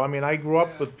speeding, so, I mean, I grew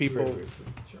up with people, Great.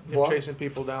 you know, Bob? chasing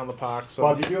people down the park, so.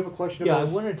 Bob, did you have a question Yeah, I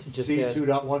about wanted to just C ask,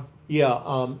 2.1?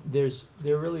 yeah,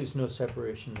 there really is no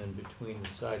separation then between the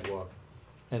sidewalk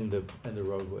and the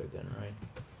roadway then, right?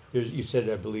 You said,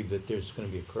 I believe, that there's gonna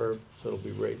be a curb, so it'll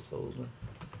be raised a little bit.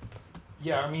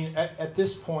 Yeah, I mean, at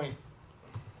this point,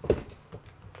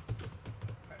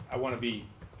 I want to be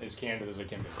as candid as I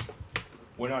can be.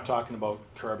 We're not talking about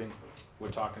curbing,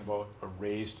 we're talking about a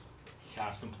raised,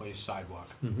 cast-in-place sidewalk.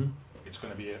 Mm-hmm. It's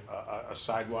gonna be a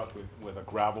sidewalk with a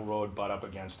gravel road butt up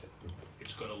against it.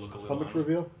 It's gonna look a How little. much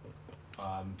reveal?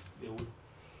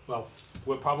 Well,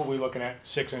 we're probably looking at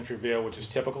 6-inch reveal, which is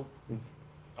typical.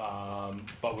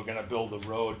 But we're gonna build the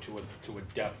road to a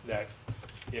depth that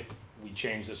if we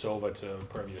change this over to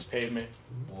pervious pavement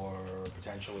or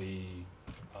potentially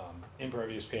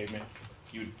impervious pavement,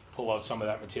 you'd pull out some of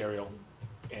that material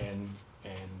and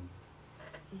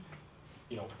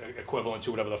you know, equivalent to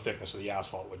whatever the thickness of the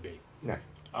asphalt would be. Yeah.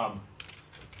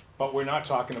 But we're not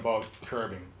talking about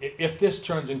curbing. If this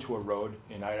turns into a road,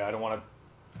 and I don't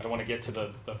wanna get to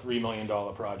the $3 million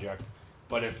project,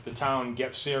 but if the town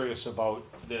gets serious about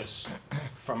this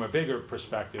from a bigger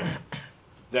perspective,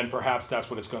 then perhaps that's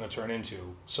what it's gonna turn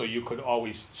into. So you could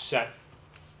always set,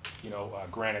 you know,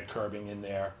 granite curbing in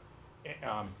there.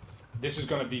 This is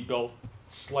gonna be built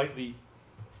slightly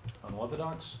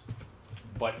unorthodox,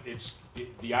 but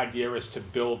the idea is to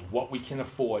build what we can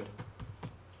afford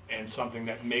and something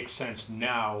that makes sense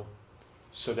now,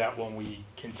 so that when we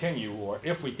continue, or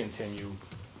if we continue,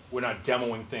 we're not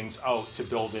demoing things out to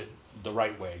build it the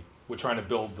right way. We're trying to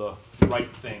build the right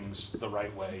things the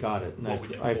right way. Got it, and what we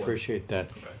can I afford. appreciate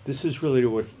that. Okay. This is really to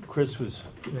what Chris was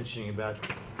mentioning about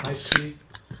high speed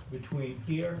between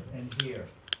here and here.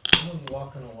 Someone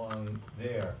walking along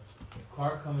there,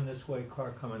 car coming this way,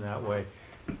 car coming that way.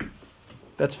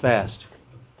 That's fast.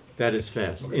 That is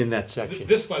fast in that section.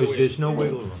 This, by the way, There's no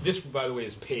wiggle room. This, by the way,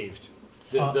 is paved.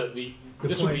 The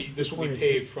This will point- be the point is-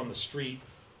 paved from the street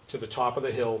to the top of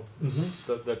the hill, Mhm.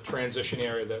 the transition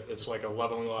area, that it's like a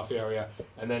leveling off area,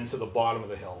 and then to the bottom of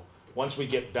the hill. Once we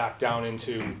get back down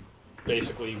into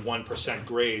basically 1%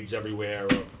 grades everywhere,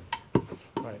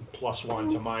 or +1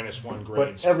 to -1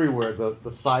 grades. But everywhere,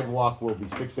 the sidewalk will be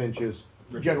 6 inches,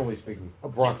 generally speaking,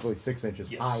 approximately 6 inches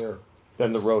Yes. higher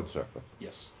than the road surface.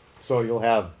 Yes. So you'll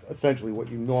have essentially what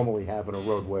you normally have in a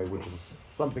roadway, which is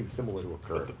something similar to a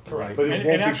curb. Correct. But it And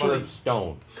won't be actually- burnt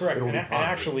stone. Correct, It'll and, be and concrete.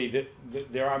 actually,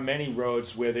 there are many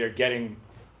roads where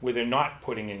they're not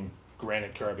putting in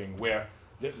granite curbing, where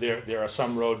there are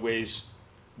some roadways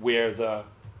where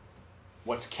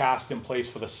what's cast in place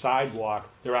for the sidewalk,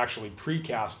 they're actually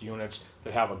precast units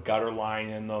that have a gutter line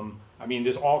in them. I mean,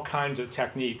 there's all kinds of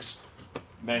techniques,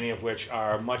 many of which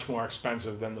are much more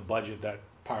expensive than the budget that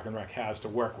Park and Rec has to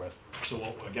work with. So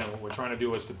again, what we're trying to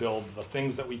do is to build the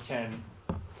things that we can,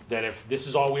 that if this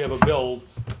is all we ever build,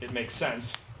 it makes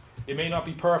sense. It may not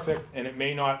be perfect, and it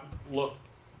may not look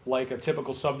like a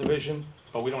typical subdivision,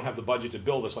 but we don't have the budget to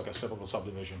build this like a typical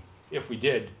subdivision. If we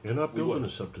did, You're not we building would.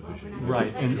 a subdivision.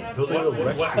 Right, and Building a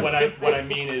rec What I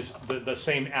mean is the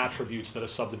same attributes that a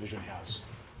subdivision has.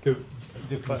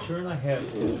 the concern I have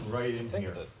is right in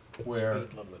here, where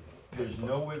there's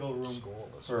no wiggle room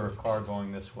for a car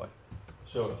going this way.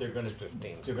 So if they're gonna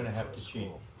have to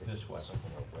change, this way.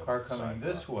 Car coming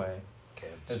this way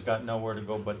has got nowhere to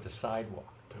go but the sidewalk.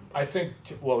 I think,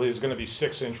 well, there's gonna be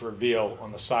 6-inch reveal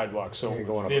on the sidewalk, so They're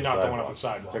going up they're the not going up sidewalk. the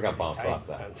sidewalk. They got bounced off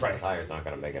that. Right. The tire's not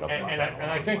gonna make it up. And, the and, sidewalk.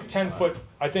 and I think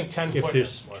 10-foot, If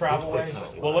there's- travel way,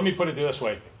 well, let me put it this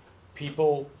way.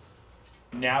 People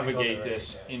navigate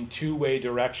this in two-way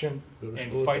direction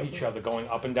and fight each other going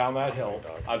up and down that hill.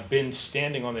 I've been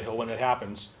standing on the hill when it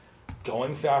happens,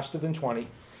 going faster than 20,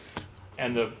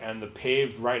 and the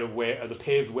paved right of way, the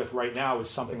paved width right now is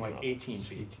something like 18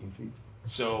 feet.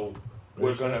 So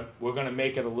we're gonna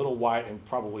make it a little wide, and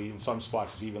probably in some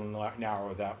spots it's even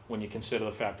narrower, that when you consider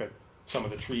the fact that some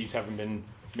of the trees haven't been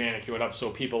manicured up, so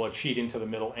people are cheating to the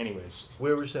middle anyways.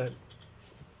 Where was that,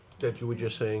 that you were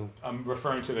just saying? I'm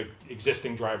referring to the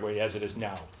existing driveway as it is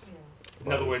now.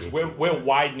 In other words, we're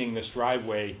widening this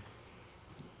driveway,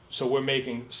 so we're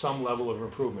making some level of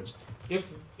improvements.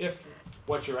 If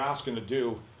what you're asking to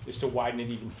do is to widen it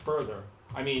even further,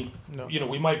 I mean, No. you know,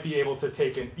 we might be able to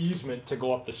take an easement to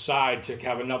go up the side to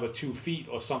have another 2 feet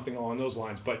or something along those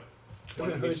lines, but I when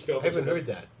haven't we heard, spill I haven't into the- heard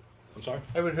that. I'm sorry?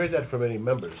 I haven't heard that from any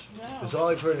members. Because all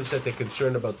I've heard is that they're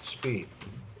concerned about the speed.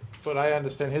 But I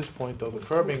understand his point, though. The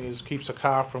curbing keeps a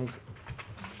car from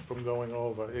going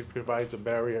over. It provides a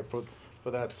barrier for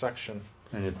that section.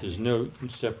 And if there's no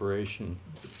separation,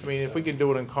 I mean, if we can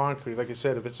do it in concrete, like I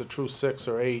said, if it's a true 6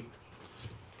 or 8,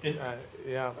 In-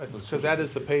 yeah, because that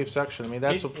is the paved section. I mean,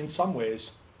 that's, in some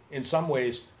ways,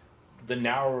 the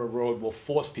narrower road will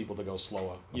force people to go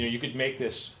slower. You know, you could make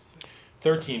this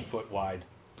 13-foot wide,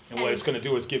 and what it's gonna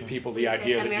do is give people the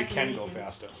idea that you American can go Legion.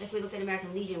 faster. If we look at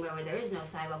American Legion where there is no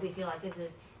sidewalk, we feel like this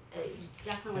is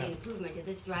definitely an improvement to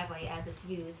this driveway as it's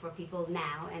used for people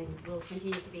now and will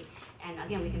continue to be. And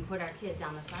again, we can put our kids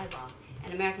on the sidewalk.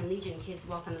 And American Legion kids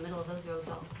walk in the middle of those roads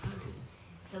all the time.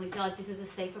 So we feel like this is a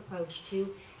safe approach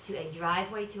to a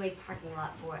driveway to a parking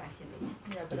lot for activity.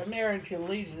 Yeah, but American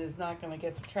Legion is not gonna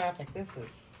get the traffic, this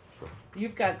is.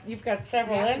 You've got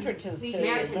several entrances to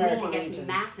American Legion American gets Legion.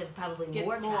 massive, probably Gets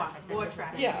more more traffic than this is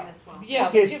traffic. getting. Yeah, yeah,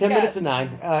 Okay, but it's you've 10 minutes got, to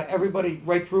 9. Everybody,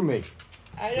 right through me.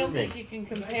 I don't think you can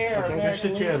compare Okay. American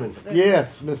Mr. Legion Chairman. to this.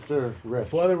 Yes, Mr. Rich.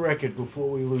 For the record, before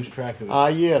we lose track of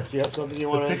it, Yes, you have something you the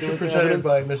wanna do picture with the presented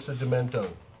evidence? by Mr. Demento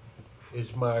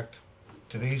is marked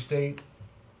today's date,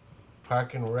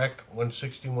 Park and Rec,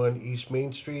 161 East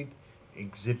Main Street,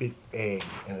 Exhibit A,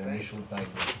 and initialed by me.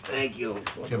 Thank you.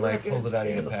 for the Jim, I record pulled it out of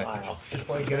your and the package. file. Just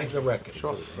want to get it in the record.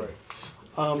 Sure. You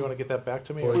Um, wanna get that back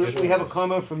to me? we have a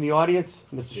comment from the audience,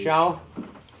 Mr. Shower.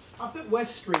 Up at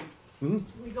West Street, Hmm?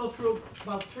 we go through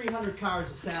about 300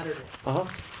 cars a Saturday. Uh-huh.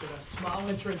 With a small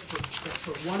entrance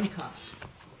for one car.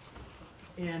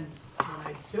 And when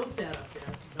I built that up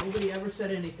there, nobody ever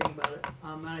said anything about it.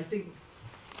 And I think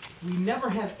we never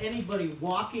have anybody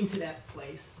walking to that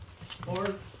place,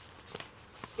 or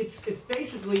it's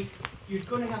basically, you're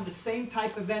gonna have the same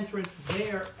type of entrance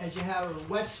there as you have on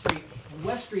West Street. And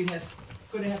West Street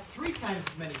gonna have 3 times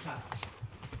as many cars.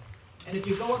 And if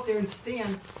you go up there and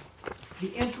stand,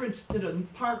 the entrance to the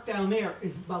park down there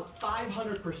is about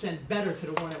 500% better to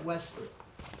the one at West Street.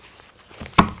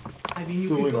 I mean, you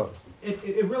Duly can go, noted.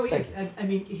 it really is. Thank I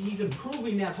mean, he's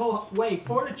improving that whole way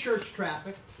for the church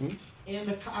traffic Hmm? and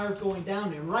the cars going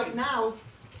down there. Right now,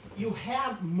 you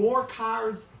have more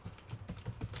cars,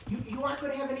 you aren't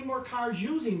gonna have any more cars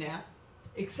using that,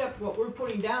 except what we're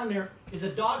putting down there is a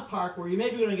dog park where you're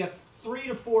maybe gonna get 3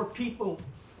 to 4 people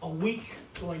a week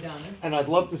going down there. And I'd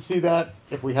love to see that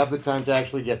if we have the time to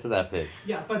actually get to that page.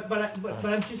 Yeah, but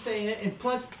I'm just saying, and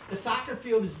plus, the soccer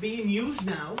field is being used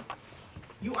now.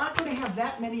 You aren't gonna have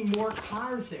that many more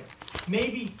cars there.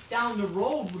 Maybe down the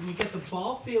road, when we get the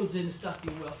ball fields in and stuff,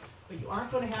 you will. But you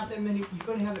aren't gonna have that many, you're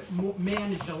gonna have it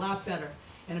managed a lot better.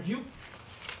 And if you,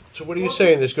 So what are you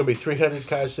saying? There's going to be 300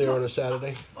 cars there on a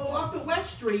Saturday? off the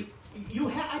West Street,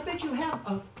 I bet you have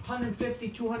 150,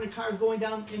 200 cars going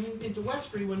down into West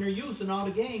Street when they're used in all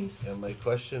the games. And my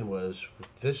question was, with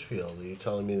this field, are you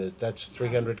telling me that that's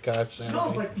 300 cars Saturday?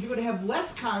 No, but you're gonna have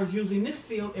less cars using this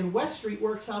field, and West Street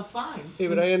works out fine.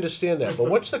 David, I understand that, but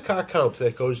what's the car count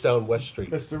that goes down West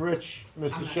Street? Mr. Rich,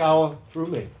 Mr. Shower, through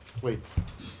me, please.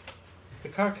 The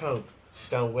car count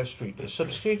down West Street is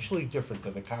substantially different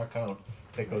than the car count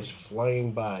that goes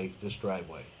flying by this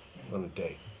driveway on a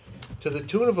day. To the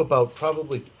tune of about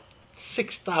probably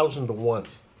 6,000 to 1.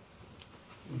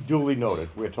 Duly noted.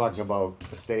 We're talking about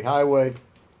the state highway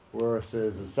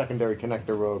versus a secondary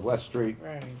connector road, West Street.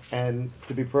 Right. And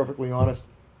to be perfectly honest,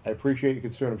 I appreciate your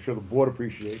concern. I'm sure the board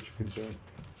appreciates your concern.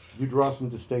 You draw some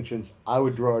distinctions. I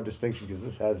would draw a distinction because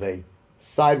this has a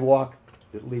sidewalk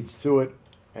that leads to it.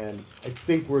 And I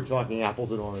think we're talking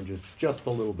apples and oranges just a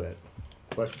little bit.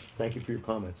 But thank you for your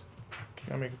comments.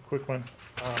 Can I make a quick one?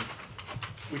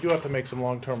 We do have to make some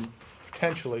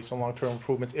potentially some long-term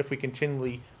improvements if we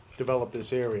continually develop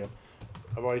this area.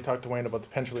 I've already talked to Wayne about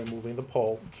potentially moving the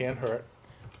pole, can't hurt,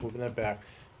 moving it back.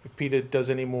 If Peter does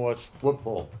any more, What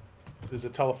pole? there's a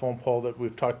telephone pole that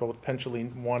we've talked about potentially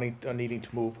wanting, needing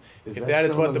to move. Is If that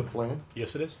is shown what on the plan?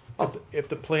 Yes, it is. If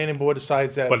the planning board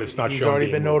decides that. But it's not he's shown already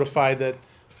being been moved. notified that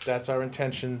that's our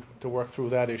intention to work through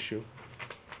that issue.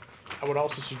 I would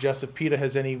also suggest if Peter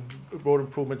has any road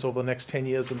improvements over the next 10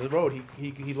 years in the road,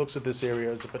 he looks at this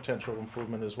area as a potential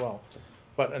improvement as well.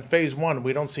 But in phase one,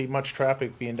 we don't see much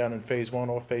traffic being done in phase one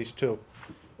or phase two.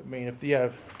 I mean,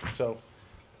 so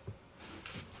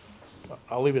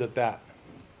I'll leave it at that.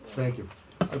 Thank you.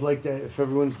 I'd like to, if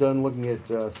everyone's done looking at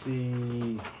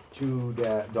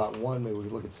C2.1, maybe we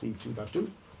could look at C2.2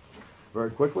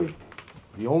 very quickly.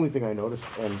 The only thing I noticed,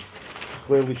 and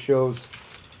clearly shows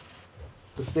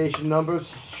the station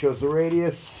numbers, shows the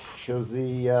radius, shows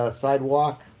the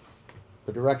sidewalk,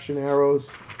 the direction arrows.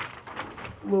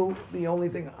 Lou, the only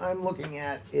thing I'm looking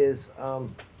at is,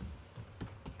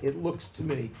 it looks to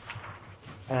me,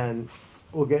 and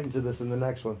we'll get into this in the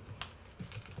next one,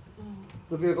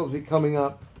 the vehicles be coming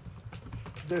up,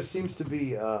 there seems to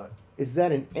be, is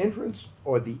that an entrance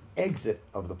or the exit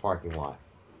of the parking lot?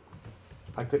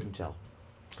 I couldn't tell.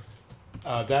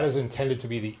 That is intended to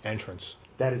be the entrance.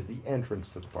 That is the entrance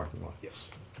to the parking lot. Yes.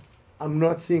 I'm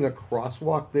not seeing a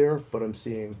crosswalk there, but I'm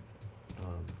seeing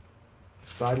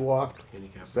sidewalk,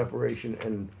 Handicap. separation,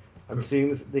 and I'm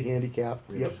seeing the handicap.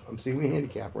 Yep, I'm seeing the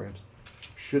handicap ramps.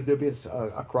 Should there be a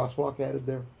crosswalk added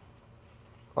there?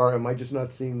 Or am I just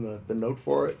not seeing the note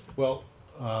for it? Well,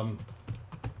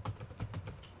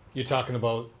 you're talking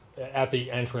about at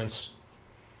the entrance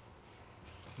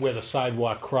where the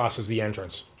sidewalk crosses the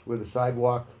entrance. Where the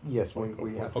sidewalk, yes, we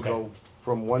have to Okay. go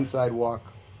from one sidewalk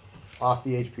off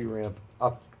the HP ramp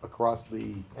up across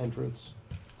the entrance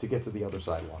to get to the other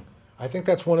sidewalk. I think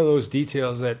that's one of those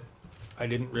details that I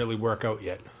didn't really work out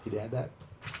yet. Could you add that?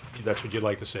 That's what you'd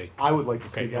like to see. I would like to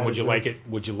see Okay, that. and would you as like well. it,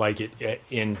 would you like it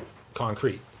in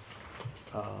concrete?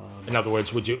 In other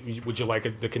words, would you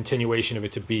like the continuation of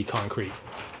it to be concrete?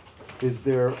 Is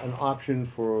there an option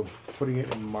for putting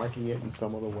it and marking it in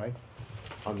some other way?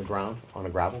 On the ground, on a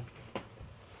gravel?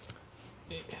 I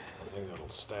think it'll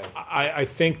stay. I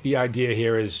think the idea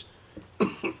here is,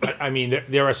 I mean,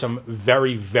 there are some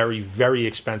very, very, very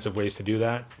expensive ways to do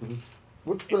that.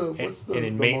 What's the and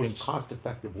in most maintenance-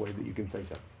 cost-effective way that you can think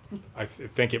of? I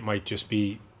think it might just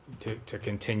be to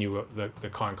continue the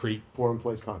concrete. Pour in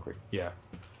place concrete. Yeah,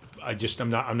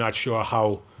 I'm not sure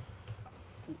how.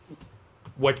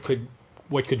 What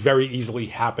could very easily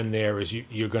happen there is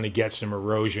you're going to get some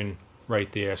erosion right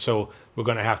there. So we're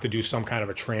going to have to do some kind of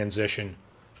a transition.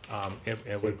 It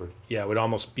would, Tapered. yeah, it would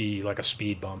almost be like a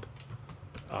speed bump,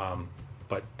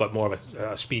 but more of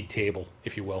a speed table,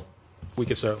 if you will. We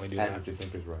could certainly do Add that. what you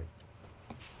think is right.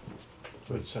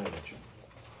 Good signage.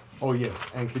 Oh, yes,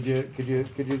 and could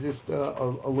you just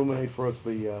illuminate for us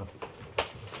the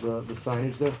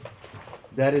signage there?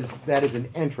 That is an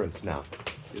entrance now,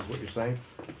 is what you're saying?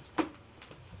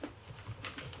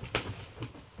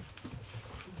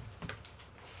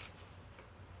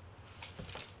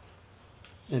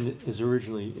 And it is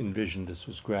originally envisioned this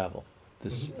was gravel,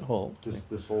 this whole thing.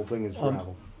 This whole thing is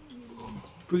gravel.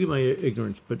 Forgive my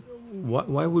ignorance, but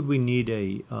why would we need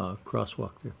a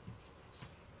crosswalk there?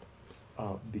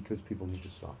 Because people need to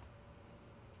stop.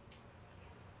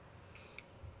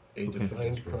 A Okay.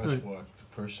 defined Right. crosswalk, the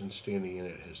person standing in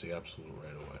it has the absolute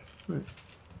right of way. Right.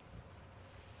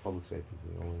 Public safety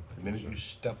is the only. The minute you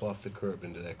step off the curb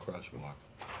into that crosswalk,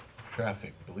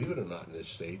 traffic, believe it or not, in this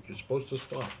state, you're supposed to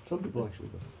stop. Some people actually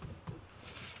do.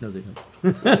 No, they don't.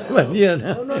 But, yeah,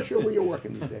 no. I'm not sure where you're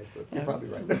working these days, but you're probably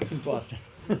right. In Boston.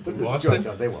 But this is Boston?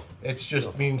 Georgetown, they will. It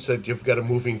just means that you've got a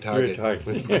moving target. Right,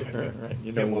 you know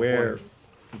Get one where point.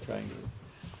 you're trying to.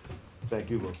 Thank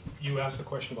you, Lou. You asked a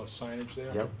question about signage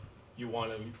there. Yep. You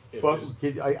want to? If But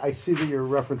there's- I see that you're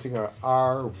referencing our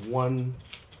R1-8,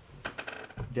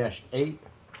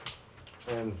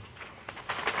 and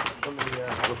let me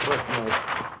refresh my,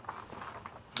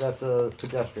 that's a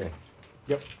pedestrian.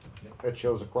 Yep, that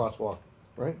shows a crosswalk,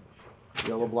 right?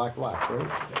 Yellow, black, right?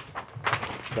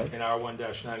 Okay. And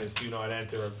R1-9 is do not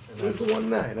enter, and Where's that's, the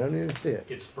 1-9? I don't even see it.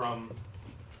 it's from,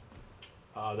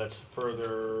 that's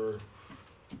further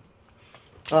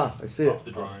Ah, I see it. up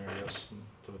the drawing, I guess,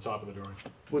 to the top of the drawing.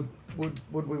 Would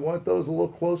we want those a little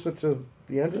closer to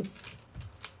the entrance?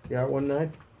 The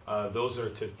R19? Those are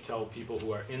to tell people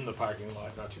who are in the parking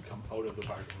lot not to come out of the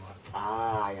parking lot.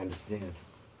 Ah, I understand.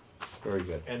 Very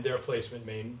good. And their placement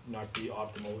may not be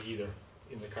optimal either.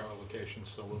 in the current location,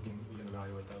 so we can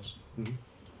evaluate those.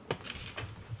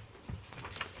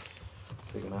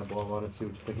 Take an eyeball on it, see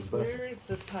what you think is best. Where is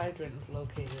this hydrant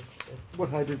located? What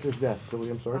hydrant is that, Tilly,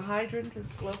 I'm The sorry? hydrant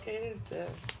is located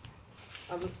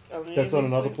on the. That's on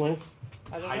these another plans? plan?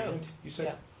 I don't know. Hydrant, you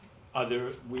said? Yeah.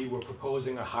 We were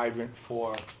proposing a hydrant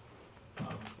for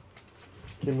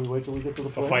Can we wait till we get to the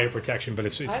plan? fire protection, but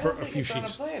it's I for don't a think few it's on a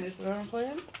sheets. plan. Is it on a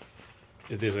plan?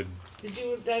 There's a, Did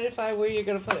you identify where you're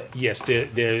gonna put it? yes,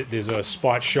 there's a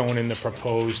spot shown in the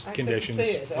proposed I couldn't conditions. see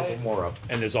it. More up.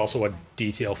 And there's also a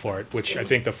detail for it, which I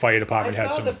think the fire I department had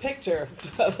saw some. the picture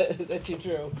of it that you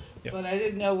drew, Yeah. but I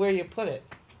didn't know where you put it.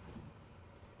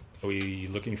 Are we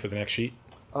looking for the next sheet?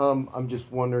 I'm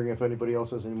just wondering if anybody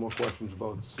else has any more questions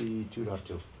about C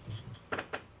 2.2.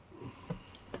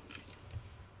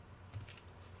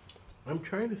 I'm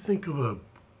trying to think of a.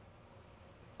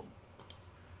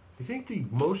 I think the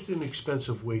most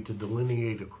inexpensive way to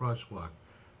delineate a crosswalk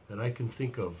that I can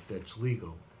think of that's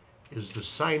legal is the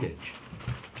signage,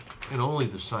 and only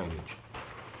the signage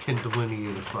can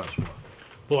delineate a crosswalk.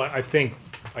 Well, I think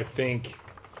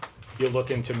you're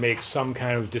looking to make some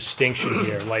kind of distinction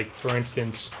here, like, for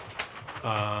instance,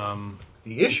 The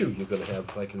issue you're gonna have,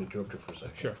 if I can interrupt you for a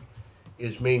second. sure.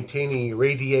 Is maintaining your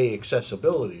ADA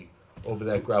accessibility over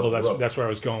that gravel Well, road. that's where I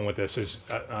was going with this, is,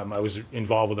 I was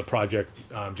involved with a project,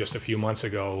 just a few months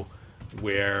ago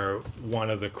where one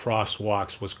of the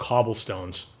crosswalks was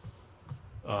cobblestones.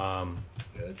 Yeah,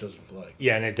 that doesn't fly.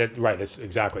 Yeah, and right, that's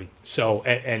exactly. So,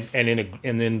 and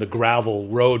in the gravel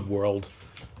road world,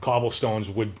 cobblestones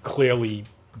would clearly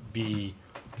be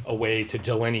a way to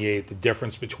delineate the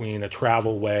difference between a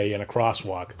travel way and a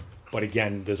crosswalk. But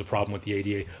again, there's a problem with the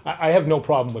ADA. I have no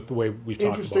problem with the way we've talked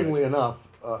about Interestingly it. enough,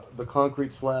 the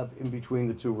concrete slab in between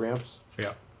the two ramps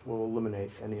Yeah, will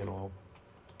eliminate any and all.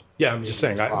 yeah, I'm just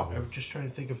saying, I'm just trying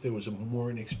to think if there was a more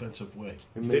inexpensive way.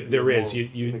 It may be there a is,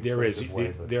 more there is, inexpensive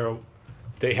way, but-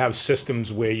 they have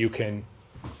systems where you can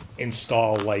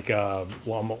install like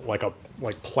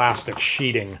plastic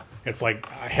sheeting. It's like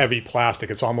heavy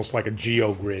plastic. It's almost like a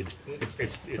geogrid.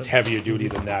 It's heavier duty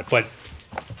than that. But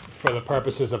for the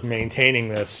purposes of maintaining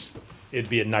this, it'd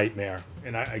be a nightmare.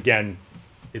 And again,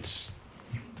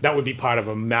 that would be part of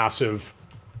a massive,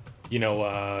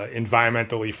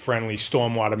 environmentally friendly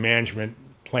stormwater management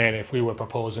plan if we were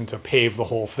proposing to pave the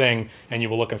whole thing and you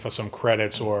were looking for some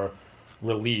credits or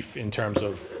relief in terms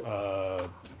of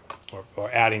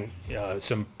or adding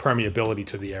some permeability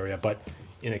to the area. But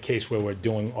in a case where we're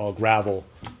doing all gravel,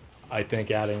 I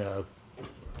think adding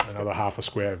another half a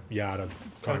square yard of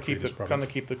concrete is probably.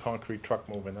 Keep the concrete truck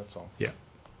moving, that's all. Yeah.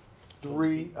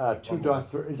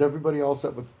 2.3, is everybody all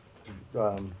set with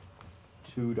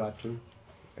 2.2?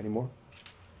 Any more?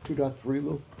 2.3,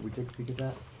 Lou? Can we take a peek at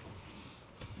that?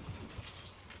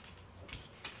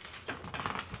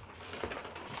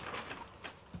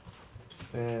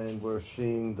 And we're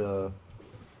seeing the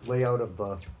layout of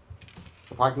the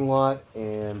parking lot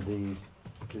and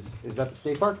is that the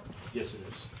skate park? Yes, it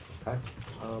is. Okay.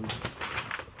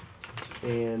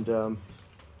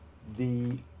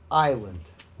 The island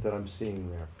that I'm seeing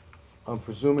there, I'm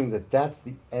presuming that that's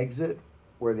the exit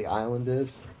where the island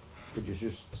is. Could you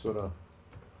just sort of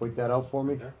point that out for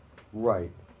me? There?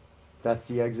 Right. That's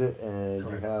the exit, and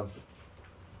Correct. you have,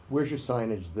 where's your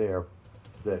signage there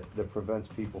that prevents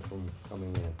people from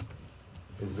coming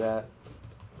in? Is that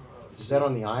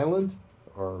on the island?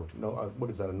 Or no, what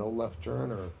is that, a no left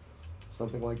turn or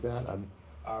something like that?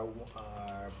 Our 1-3.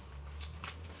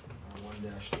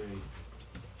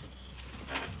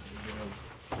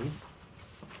 How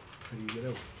do you get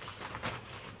out?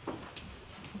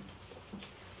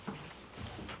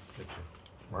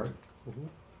 Right?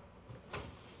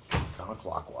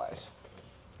 Counterclockwise.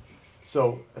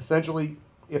 So essentially,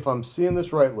 if I'm seeing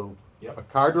this right, Lou, Yep. a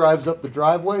car drives up the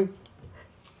driveway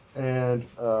and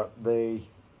they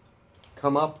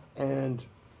come up and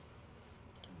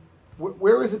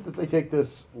where is it that they take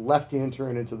this left-hand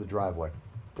turn into the driveway?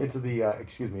 Into the,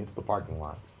 into the parking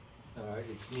lot?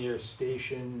 It's near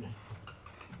station.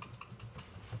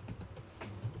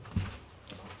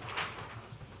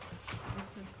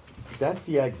 That's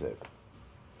the exit,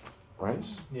 right?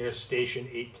 It's near station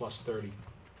 8+30.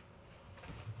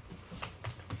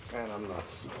 And I'm not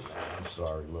seeing that. I'm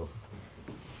sorry, Lou.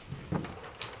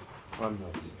 I'm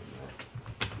not seeing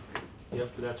that.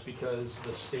 Yep, but that's because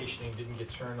the stationing didn't get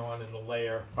turned on in the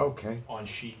layer Okay. on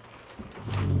sheet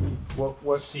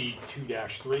What C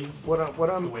 2-3. what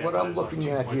I'm The way what it I'm is on looking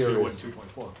at 2.2 here and is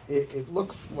 2.4. it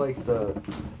looks like the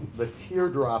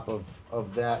teardrop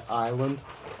of that island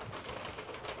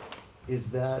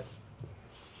is that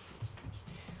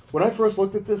when I first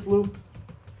looked at this, Lou,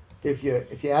 if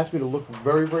you asked me to look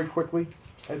very, very quickly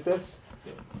at this,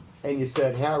 and you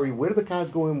said, Harry, where do the cars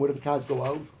go in, where do the cars go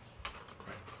out?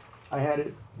 I had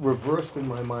it reversed in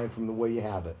my mind from the way you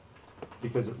have it,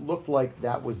 because it looked like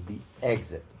that was the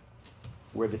exit,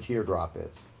 where the teardrop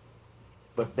is.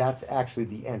 But that's actually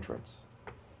the entrance.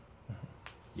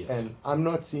 Yes. And I'm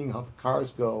not seeing how the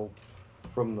cars go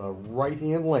from the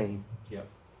right-hand lane, Yep.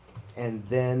 and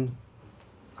then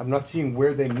I'm not seeing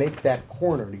where they make that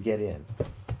corner to get in.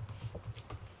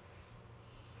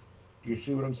 Do you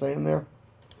see what I'm saying there?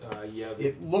 Yeah.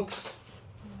 It looks,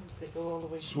 They go all the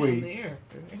way Sweet. down there.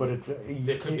 but it,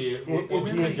 There could be is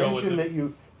we the could go with intention the- that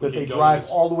you, we that they could go drive with-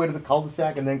 all the way to the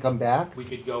cul-de-sac and then come back? We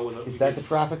could go with a. Is we that could- the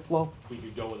traffic flow? We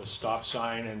could go with a stop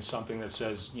sign and something that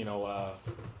says, you know,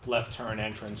 left turn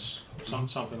entrance,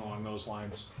 something along those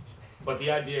lines. But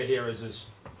the idea here is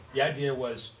the idea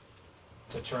was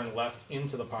to turn left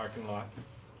into the parking lot,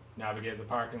 navigate the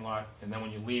parking lot, and then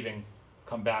when you're leaving,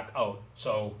 come back out.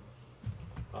 So,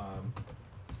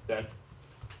 that,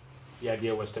 the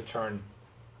idea was to turn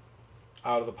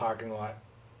out of the parking lot,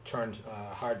 turn,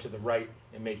 hard to the right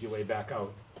and make your way back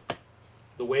out.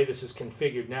 The way this is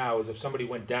configured now is if somebody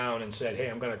went down and said, hey,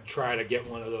 I'm gonna try to get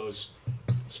one of those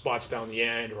spots down the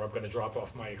end, or I'm gonna drop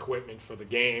off my equipment for the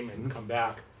game and come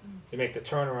back, they make the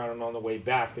turnaround, and on the way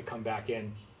back, they come back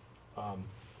in,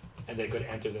 and they could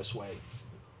enter this way.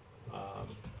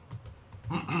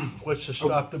 What's to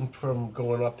stop them from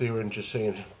going up there and just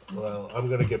saying, well, I'm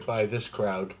gonna get by this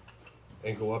crowd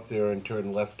and go up there and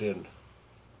turn left in?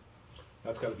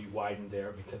 That's gotta be widened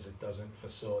there because it doesn't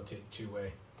facilitate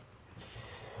two-way.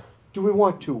 Do we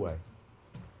want two-way?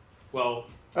 Well,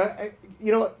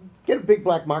 You know what, get a big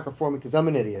black marker for me, because I'm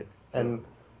an idiot. And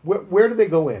where do they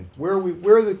go in? Where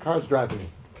are the cars driving in?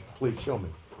 Please, show me.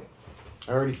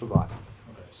 I already forgot.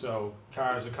 okay, so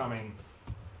cars are coming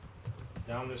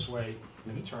down this way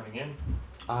and they're turning in.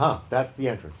 Uh-huh, that's the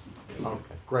entrance.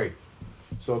 Okay, great.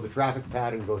 So the traffic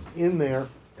pattern goes in there,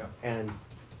 Yeah. and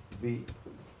the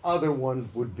other one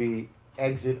would be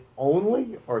exit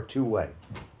only or two-way?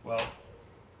 Well,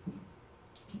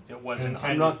 it was And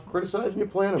intended. I'm not criticizing your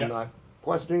plan, Yeah. I'm not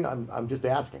questioning, I'm just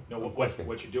asking. No, I'm what questioning.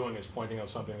 you're doing is pointing out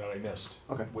something that I missed.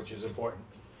 Okay. Which is important.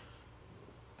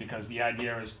 Because the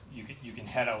idea is you can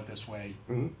head out this way,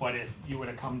 Mhm. but if you were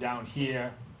to come down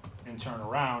here and turn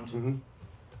around, Mhm.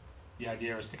 the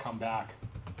idea is to come back,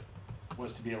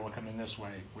 was to be able to come in this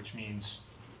way, which means,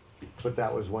 But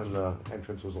that was when the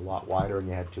entrance was a lot wider and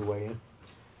you had two-way in?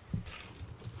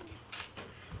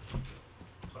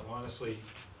 but honestly,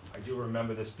 I do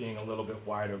remember this being a little bit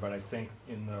wider, but I think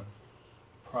in the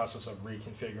process of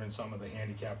reconfiguring some of the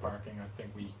handicap parking, I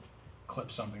think we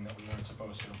clipped something that we weren't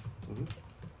supposed to. Mhm.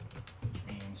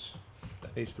 Which means,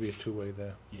 That needs to be a two-way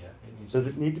there. yeah, it needs. Does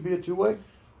it need to be a two-way?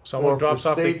 Someone Or drops for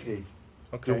off the, safety,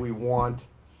 do okay, we want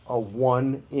a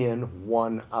one in,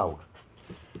 one out?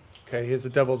 okay, here's the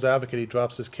devil's advocate, he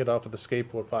drops his kid off at the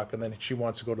skateboard park, and then she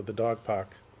wants to go to the dog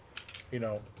park. You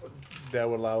know, that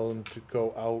would allow him to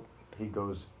go out, He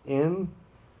goes in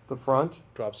the front,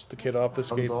 drops the kid off the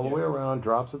comes all the way skateboard. around,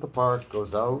 drops at the park,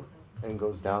 goes out, and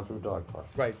goes down to the dog park.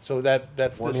 Right, so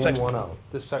that's One this in, section, one out.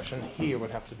 this section here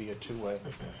would have to be a two-way,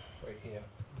 right here.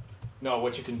 No,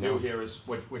 what you can do No. here is,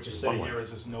 what you say here is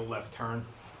there's no left turn,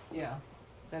 Yeah,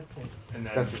 that's it, and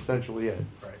then, That's essentially it.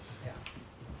 right. yeah.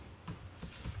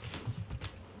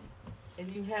 And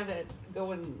you have it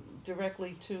going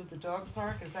directly to the dog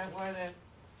park, is that why that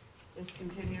is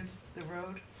continued, the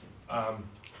road?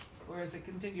 Or is it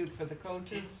continued for the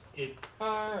coaches It,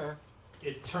 car, or?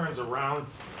 it turns around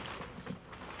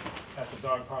at the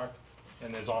dog park,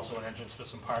 and there's also an entrance for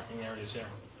some parking areas here.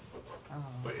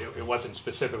 But it wasn't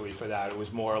specifically for that, it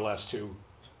was more or less to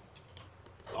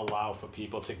allow for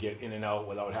people to get in and out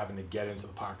without having to get into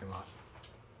the parking lot.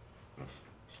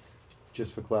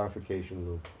 Just for clarification,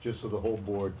 Lou, just so the whole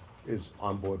board is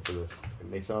on board for this. It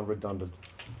may sound redundant.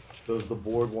 Does the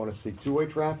board want to see two-way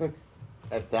traffic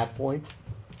at that point,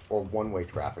 or one-way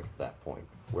traffic at that point?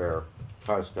 Where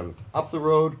cars come up the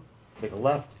road, take a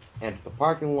left, enter the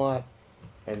parking lot,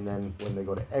 and then when they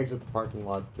go to exit the parking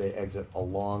lot, they exit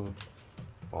along,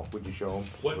 well, would you show them?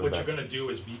 What you're gonna do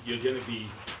is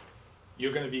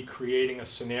you're gonna be creating a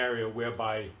scenario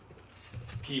whereby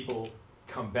people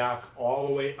come back all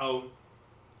the way out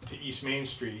to East Main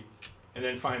Street and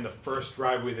then find the first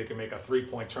driveway they can make a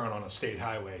three-point turn on a state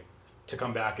highway to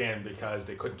come back in because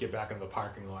they couldn't get back into the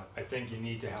parking lot. I think you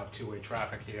need to have two-way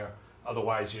traffic here,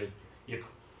 otherwise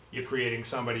you're creating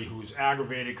somebody who's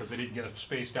aggravated because they didn't get a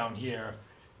space down here,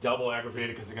 double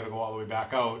aggravated because they gotta go all the way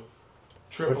back out,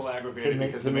 triple But aggravated can they-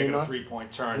 because they're can they making a not-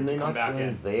 three-point Can turn they to come not back turn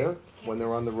in. there, when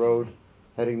they're on the road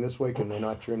heading this way, can they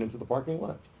not turn into the parking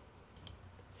lot?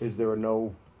 Is there a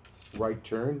no right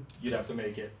turn? You'd have to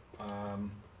make it,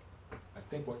 I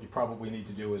think what you probably need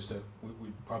to do is we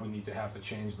probably need to have to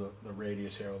change the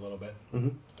radius here a little bit. Mm-hmm.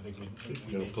 I think we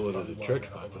You're gonna need pull to into the probably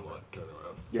church widen it out a parking little lot, turn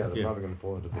around. Yeah, they're Yeah. probably gonna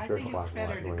pull into the I church think it's parking lot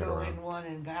better to going go around. in one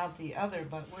and out the other,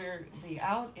 but where the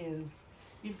out is,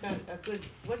 you've got a good,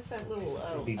 what's that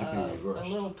little, need to be reversed. a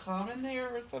little common there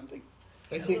or something?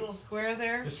 I A think little square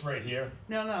there? This right here,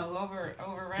 No, over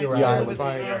right You're here right. with the,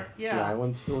 Fire. the yeah.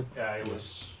 island to it. yeah, it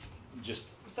was just,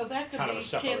 So that could kind of a be,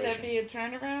 can't that separation. be a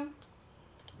turnaround?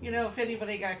 You know, if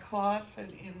anybody got caught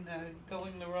in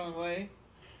going the wrong way?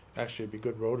 Actually, it'd be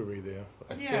good rotary there.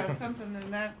 Yeah, something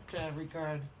in that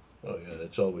regard. Oh, yeah,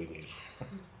 that's all we need. I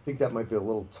think that might be a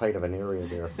little tight of an area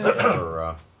there for,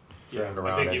 yeah, turning I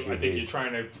around think you're SUVs.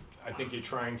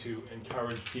 trying to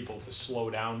encourage people to slow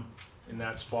down in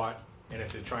that spot, and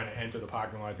if they're trying to enter the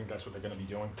parking lot, I think that's what they're gonna be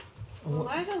doing.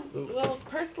 Well,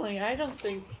 personally, I don't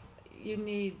think you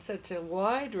need such a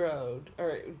wide road,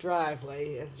 or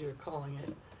driveway, as you're calling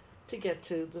it, to get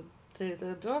to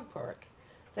the dog park.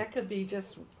 That could be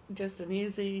just an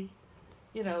easy,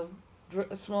 you know,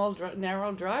 a small,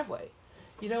 narrow driveway.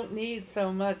 You don't need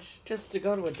so much just to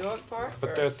go to a dog park.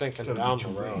 But or- they're thinking down the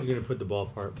road. You're gonna put the ball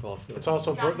field. It's Not-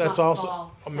 also, not that's also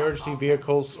ball stuff emergency also.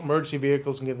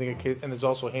 vehicles and getting a kid, and there's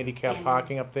also handicap And-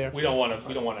 parking up there. We don't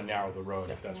wanna narrow the road,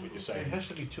 if that's what you're saying. has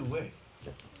to be two-way.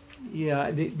 Yeah,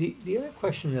 the other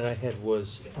question that I had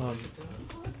was,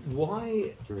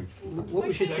 why, what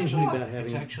was your thinking about It's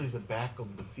having, actually the back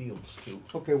of the fields, too.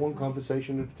 Okay, one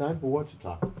conversation at a time. Who wants to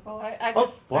talk? Well, I Oh,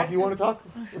 just. Bob, I you wanna just- talk?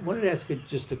 I wanted to ask you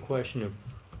just a question of,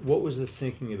 what was the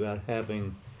thinking about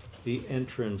having the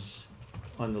entrance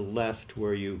on the left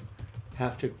where you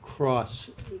have to cross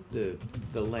the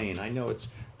lane? I know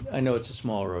it's a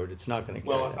small road, it's not gonna carry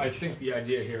Well, that I much. think the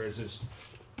idea here is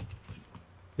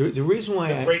The reason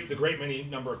why the great many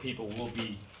number of people will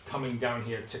be coming down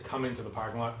here to come into the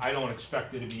parking lot. I don't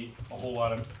expect there to be a whole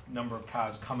lot of number of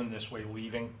cars coming this way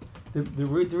leaving. The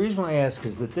reason why I ask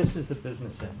is that this is the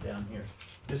business end down here.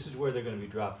 This is where they're gonna be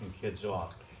dropping kids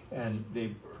off. And they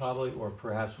probably, or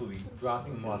perhaps will be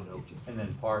dropping them off and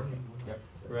then parking.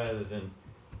 Rather than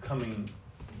coming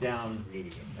down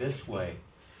this way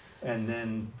and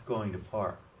then going to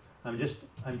park. I'm just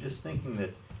thinking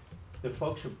that the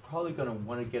folks are probably gonna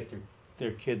wanna get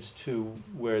their kids to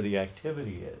where the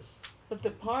activity is. But the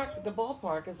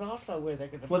ballpark is also where they're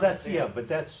gonna. Well, park that's, there. yeah, but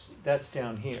that's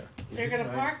down here. They're gonna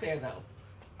Right. park there though.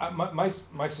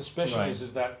 My suspicion Right.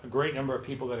 is that a great number of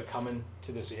people that are coming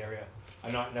to this area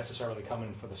are not necessarily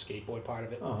coming for the skateboard part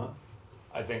of it. Uh-huh,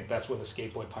 I think that's where the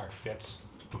skateboard park fits.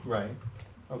 right,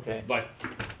 okay. But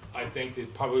I think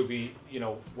it'd probably be, you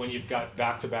know, when you've got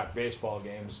back-to-back baseball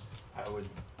games, I would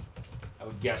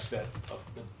guess that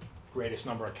the greatest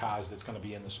number of cars that's gonna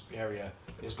be in this area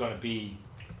is gonna be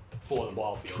for the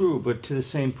ball field. True, but to the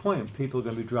same point, people are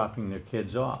gonna be dropping their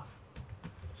kids off.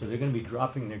 So they're gonna be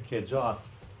dropping their kids off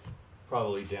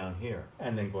probably down here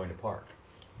and then going to park.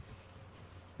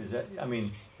 Is that, I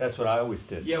mean, that's what I always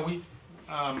did. Yeah, we,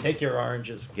 Take your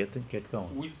oranges, get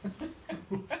going. we,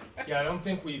 yeah, I don't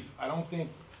think we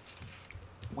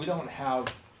don't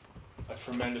have a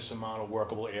tremendous amount of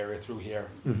workable area through here.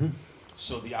 Mm-hmm.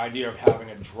 So the idea of having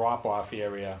a drop-off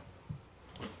area,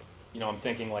 you know, I'm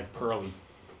thinking like Pearlie,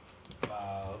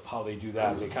 how they do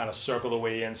that. They kind of circle the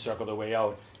way in, circle the way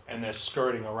out, and they're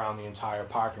skirting around the entire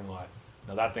parking lot.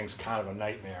 Now that thing's kind of a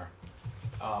nightmare.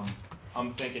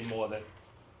 I'm thinking more that,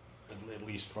 at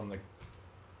least from the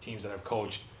teams that I've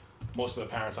coached, most of the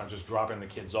parents aren't just dropping the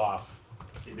kids off.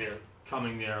 They're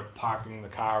coming there, parking the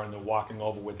car, and they're walking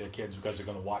over with their kids because they're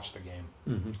gonna watch the game.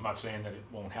 Mm-hmm. I'm not saying that it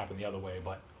won't happen the other way,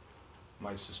 but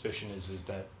my suspicion is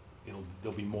that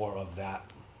there'll be more of that.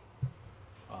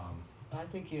 I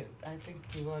think you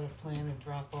ought to plan a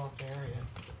drop-off area,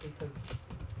 because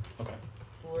Okay.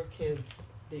 poor kids,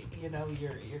 you know,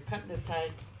 you're cutting it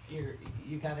tight,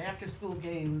 you got after-school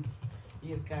games,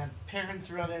 you've got parents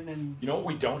running and, You know what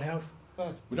we don't have?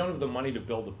 but, We don't have the money to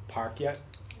build a park yet,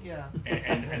 yeah.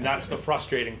 and that's the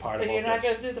frustrating part So about you're not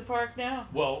this. gonna do the park now?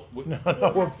 Well, We'll have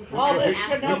to All this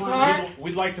ask for no them. park?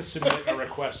 we'd like to submit a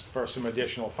request for some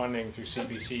additional funding through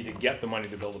CPC to get the money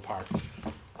to build a park.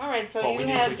 Alright, so But we you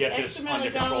need to have get X this amount under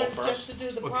of control dollars first. just to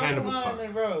do the What kind parking of a lot and park?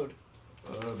 the road.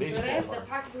 Baseball Yeah. The park.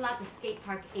 parking lot, the skate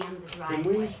park, and the Can we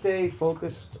driveway. stay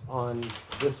focused on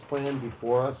this plan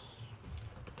before us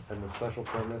and the special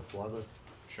permit for others?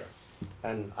 Sure.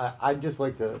 And I'd just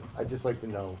like to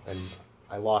know, and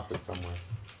I lost it somewhere.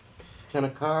 Can a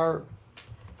car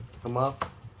come up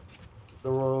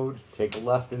the road, take a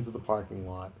left into the parking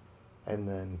lot, and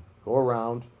then go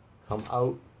around, come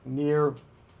out near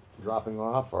dropping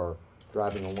off, or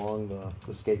driving along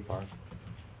the skate park.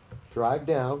 Drive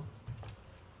down,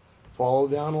 follow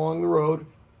down along the road,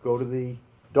 go to the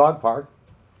dog park,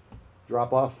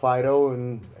 drop off Fido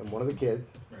and one of the kids,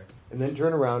 Right. and then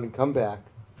turn around and come back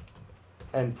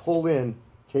and pull in,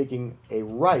 taking a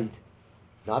right,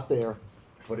 not there,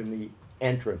 but in the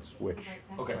entrance, which,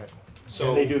 Okay, can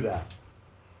so they do that?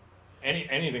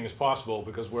 anything is possible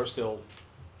because we're still,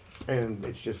 And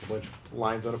it's just a bunch of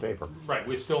lines on a paper. right,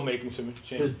 we're still making some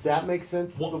changes. Does that make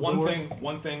sense to the One board?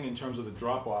 one thing in terms of the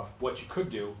drop off, what you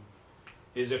could do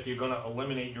is if you're gonna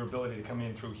eliminate your ability to come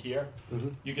in through here,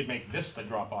 Mhm. you could make this the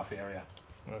drop off area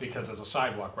because there's a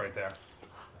sidewalk right there.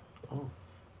 Oh,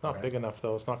 It's not big enough,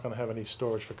 though. It's not gonna have any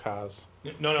storage for cars.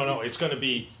 No, it's gonna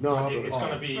be, No, it's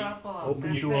gonna be, Drop off.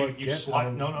 Open you, door, you get slide,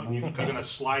 out, no, move you're car. gonna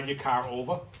slide your car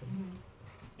over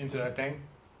into that thing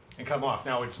and come off.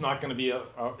 Now, it's not gonna be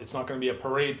it's not gonna be a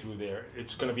parade through there.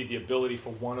 It's gonna be the ability for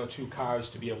one or two cars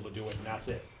to be able to do it, and that's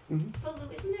it. But Lou,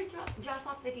 isn't there drop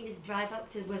off, they can just drive up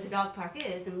to where the dog park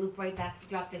is and loop right back,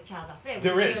 drop their child off there? which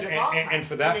There near is, the and- ball and park,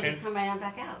 for that- And then just and- come right on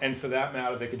back out. And for that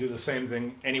matter, they could do the same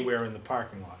thing anywhere in the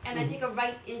parking lot. And then take a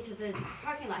right into the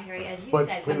parking lot area, as you but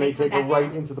said, can when they they come take a back right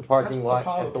out. into the parking lot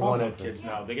That's at the one problem with entrance? kids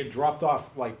now. They get dropped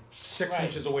off like 6 Right.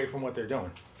 inches away from what they're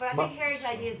doing. But I My- think Harry's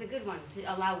idea is a good one, to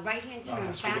allow right-hand No, it turns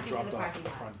has to back get into the dropped off parking at the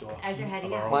front lot door as you're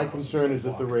heading of our out. My own concern is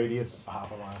that the block. radius, A half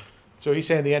a mile. So he's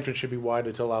saying the entrance should be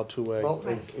wider to allow two-way. well,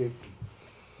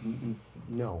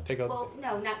 no. Take out Well,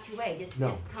 no, not two-way, just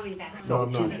No. coming back. No,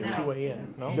 I'm not. Coming out. two-way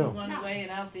in, no? No. One way and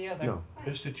out the other. No.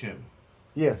 Mr. Chairman,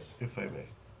 Yes, if I may.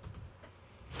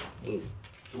 It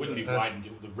wouldn't be widened,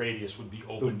 the radius would be the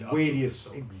opened up. to the radius,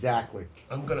 facility. exactly.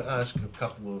 I'm gonna ask a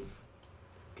couple of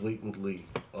blatantly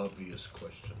obvious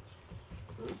questions.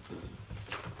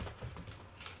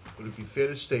 Would it be fair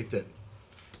to state that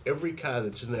every car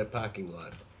that's in that parking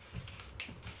lot,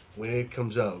 when it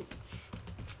comes out,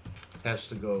 has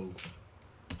to go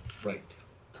right?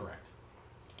 Correct.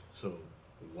 So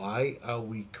why are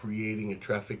we creating a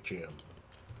traffic jam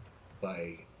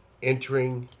by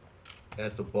entering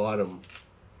at the bottom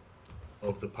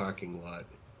of the parking lot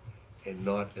and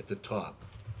not at the top?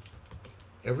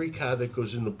 Every car that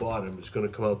goes in the bottom is gonna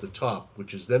come out the top,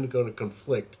 which is then gonna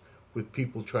conflict with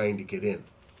people trying to get in.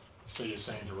 So you're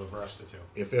saying to reverse the two?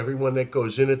 If everyone that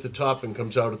goes in at the top and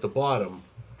comes out at the bottom,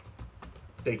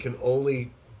 they can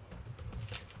only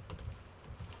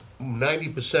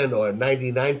 90% or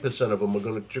 99% of them are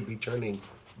gonna be turning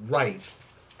right.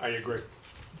 I agree.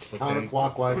 Okay?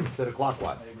 Counterclockwise instead of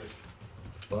clockwise. I agree.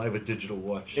 Well, I have a digital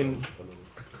watch. So In-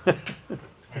 I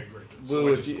agree. So Lou,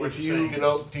 what if you're- you- what if you're you- saying You is-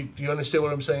 know, do you understand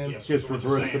what I'm saying? yes, Just so what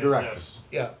you're reverse the saying is direction. this.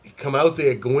 Yeah, you come out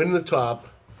there, go in the top,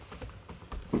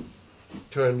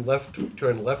 turn left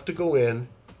to go in.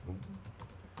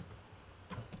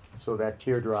 So that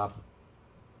teardrop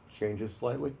changes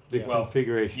slightly? The Well,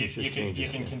 configuration You just can, you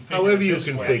changes can it. configure However it you this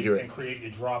way configure it. and create your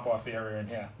drop-off area in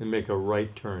here. And make a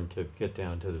right turn to get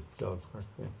down to the dog park.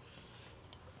 Yeah.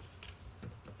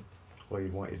 Or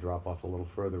you'd want your drop off a little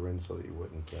further in so that you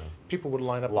wouldn't, People would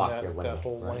line up Block on your that lane,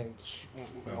 whole right? lane.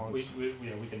 Well, once. we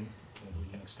can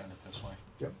extend it this way.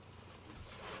 Yep.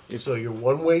 So you're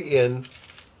one way in,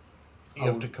 you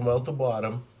have to come out the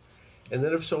bottom, and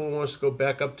then if someone wants to go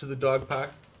back up to the dog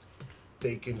park,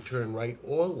 they can turn right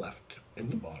or left in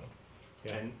the bottom.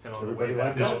 And on the way Everybody back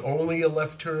like There's out, only a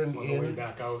left turn on the way in.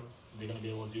 back out, they're gonna be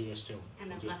able to do this too.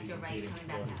 And then We'll just left be or right competing coming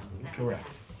back for- out. That makes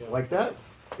Correct. sense. Like that?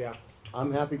 Yeah.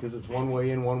 I'm happy because it's one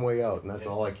way in, one way out, and that's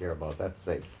all I care about. That's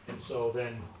safe. And so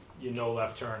then, you know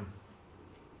left turn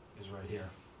is right here.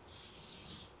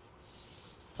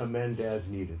 Amend as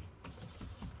needed.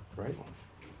 Right?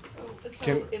 So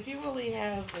Can- if you only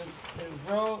have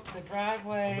the road, the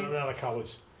driveway, None of the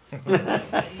colors. the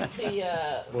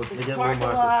Well, they the get parking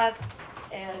little lot,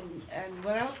 and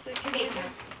what else can you do?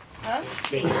 Huh?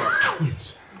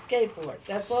 Skateboard,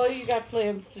 that's all you got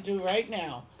plans to do right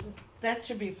now. That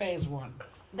should be phase one.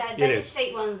 That It is is.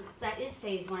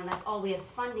 phase one, that's all we have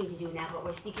funding to do now, but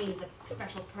we're seeking the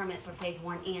special permit for phase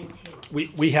 1 and 2.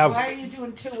 We have, Why are you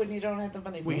doing two when you don't have the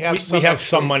money for it? we have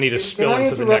some money to Can spill I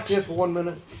into the interrupt next. here for 1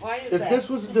 minute? Why is If that? this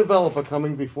was a developer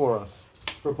coming before us,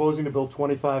 proposing to build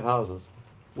 25 houses,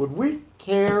 would we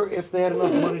care if they had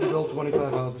enough money to build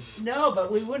 25 houses? No, but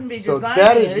we wouldn't be So designing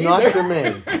that it is not either.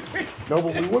 germane. No,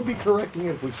 but we would be correcting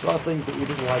it if we saw things that we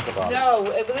didn't like about it. No,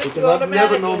 this Because I've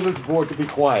never known automatically, this board to be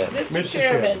quiet. Mr.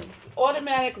 Chairman,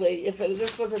 automatically, if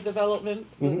this was a development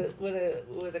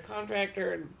with a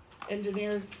contractor and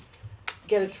engineers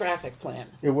get a traffic plan.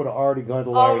 It would have already gone to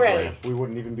Larry Already. Graham. We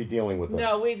wouldn't even be dealing with this.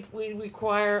 No, we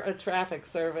require a traffic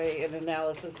survey and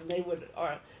analysis, and they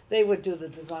would do the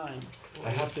design. I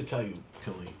have to tell you,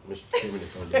 Tilly, Mr. Chairman,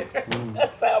 if I may,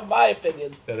 That's how my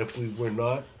opinion. that if we were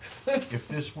not, if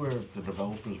this were the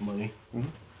developer's money,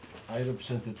 I'd have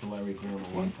sent it to Larry Graham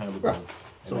a long time ago.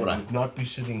 So And would I I. would not be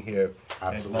sitting here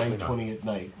at Absolutely not. 9:20 at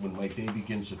night when my day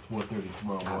begins at 4:30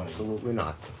 tomorrow morning. Absolutely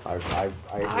not. I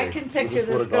agree. I can We picture just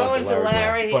this would've gone going to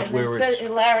Larry But and where then it's-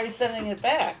 Larry sending it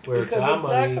back Where it's because our it's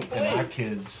not money and our complete.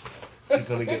 kids, you're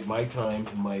gonna get my time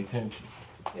and my attention.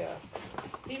 Yeah.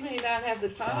 He may not have the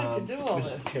time to do all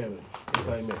this. Mr. Chairman, if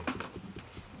I may.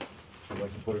 I'd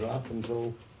like to put it off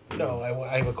until. No,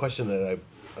 I have a question that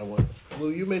I want.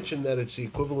 Lou, you mentioned that it's the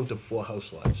equivalent of 4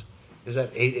 house lots. Is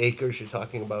that 8 acres you're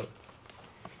talking about?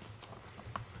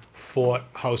 4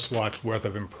 house lots worth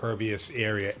of impervious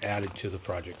area added to the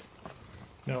project.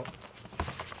 No,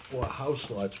 4 house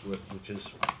lots worth, which is,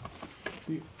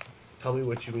 tell me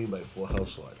what you mean by 4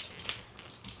 house lots.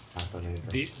 Half an acre.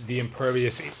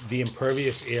 The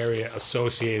impervious area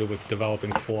associated with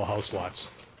developing 4 house lots.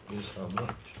 Is how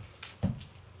much?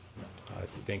 I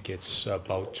think it's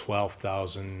about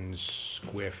 12,000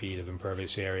 square feet of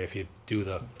impervious area if you do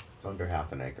the It's under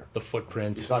half an acre.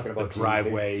 footprint, You're talking the about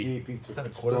driveway. DEP That a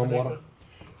quarter of an stormwater? acre?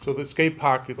 so the skate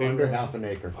park, Under half an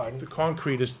acre. the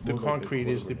concrete is, the More than concrete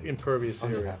is the quarter of an acre. impervious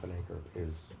Under area. half an acre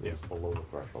is Yeah. below the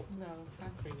threshold. No,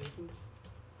 concrete isn't.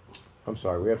 I'm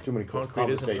sorry, we have too many Concrete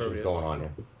is conversations impervious. going on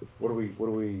here.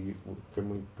 Can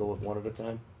we go with one at a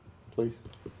time, please?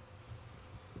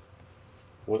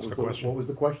 What's the question? What was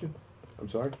the question? I'm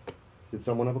sorry? Did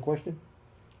someone have a question?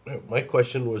 My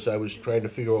question was, I was trying to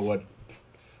figure out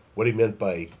what he meant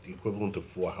by the equivalent of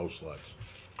 4 house lots.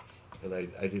 And I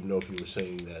didn't know if he was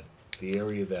saying that the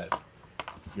area that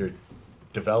you're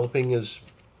developing is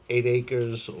 8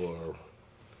 acres or,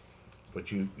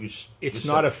 but you. It's you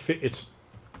not said- it's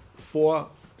 4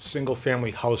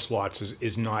 single-family house lots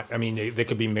is not, I mean, they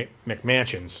could be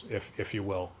McMansions, if you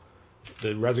will.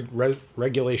 The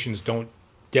regulations don't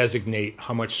designate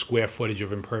how much square footage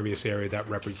of impervious area that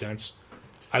represents.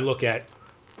 I look at,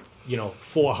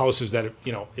 4 houses that,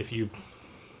 if you,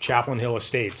 Chaplain Hill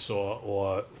Estates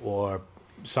or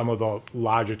some of the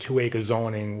larger 2-acre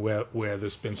zoning where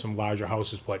there's been some larger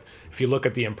houses, but if you look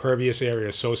at the impervious area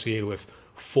associated with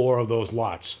 4 of those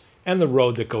lots and the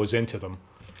road that goes into them,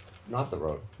 Not the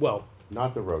road. well,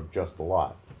 Not the road, just the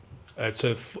lot. I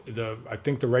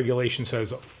think the regulation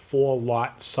says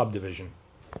 4-lot subdivision.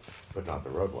 But not the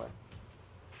roadway.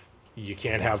 You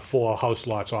can't have 4 house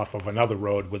lots off of another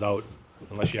road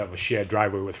unless you have a shared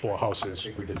driveway with 4 I houses.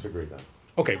 think we disagree then.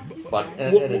 Okay, But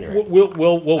at we'll, any rate, we'll I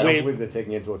don't waive, believe they're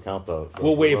taking into account the.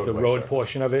 we'll waive the roadway road section.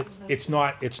 portion of it. It's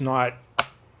not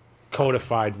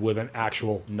codified with an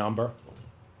actual number.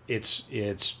 It's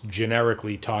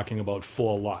generically talking about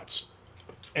 4 lots.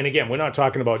 And again, we're not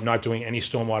talking about not doing any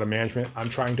stormwater management. I'm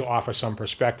trying to offer some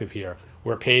perspective here.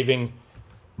 We're paving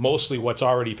mostly what's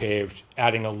already paved,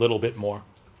 adding a little bit more.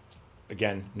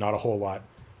 Again, not a whole lot.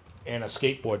 And a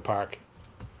skateboard park,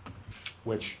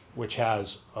 which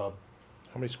has How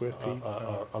many square feet?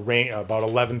 a range, about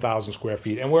 11,000 square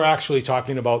feet. And we're actually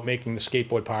talking about making the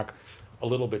skateboard park a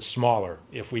little bit smaller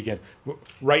if we can.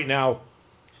 Right now,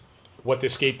 what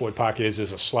this skateboard park is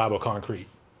a slab of concrete.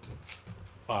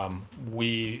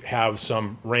 We have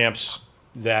some ramps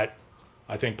that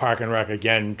I think Park and Rec,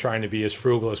 again, trying to be as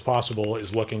frugal as possible,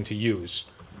 is looking to use.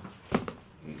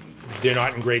 They're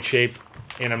not in great shape,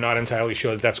 and I'm not entirely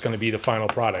sure that that's going to be the final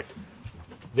product.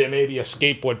 There may be a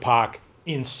skateboard park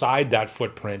inside that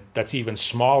footprint that's even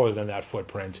smaller than that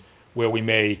footprint, where we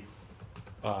may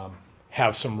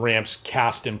have some ramps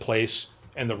cast in place,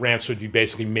 and the ramps would be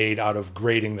basically made out of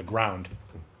grading the ground.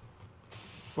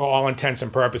 For all intents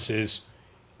and purposes,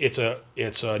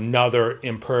 it's another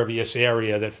impervious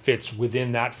area that fits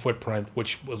within that footprint,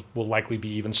 which will likely be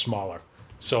even smaller.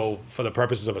 So for the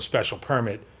purposes of a special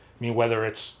permit, I mean,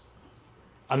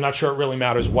 I'm not sure it really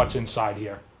matters what's inside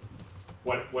here.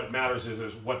 What matters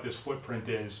is what this footprint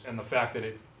is and the fact that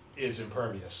it is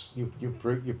impervious.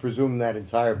 You presume that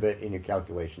entire bit in your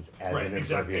calculations as an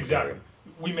impervious Exactly. area.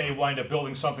 We may wind up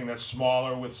building something that's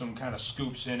smaller with some kind of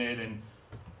scoops in it and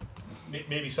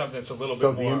maybe something that's a little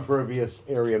So bit the more. impervious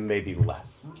area may be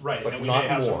less. Right, but and we not may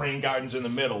have some more. rain gardens in the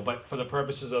middle, but for the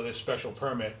purposes of this special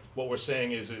permit, what we're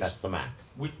saying is That's the max.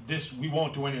 we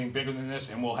won't do anything bigger than this,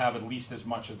 and we'll have at least as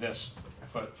much of this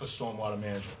for stormwater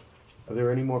management. Are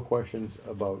there any more questions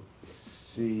about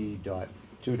C.2.3?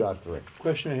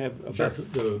 Question I have about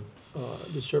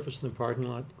the surface in the parking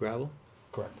lot, gravel,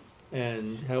 Correct.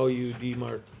 and how you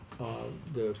demarc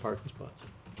the parking spots.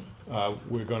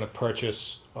 we're gonna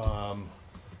purchase,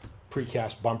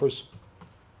 precast bumpers,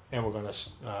 and we're gonna,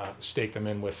 stake them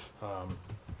in with,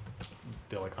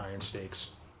 they're like iron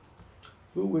stakes.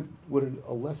 Who would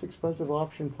a less expensive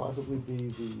option possibly be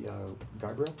the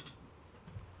guardrail?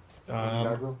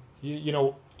 Guardrail? You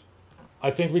know,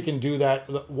 I think we can do that.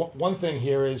 One thing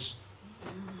here is,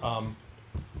 there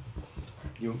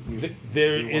You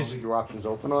wanna is, leave your options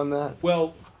open on that?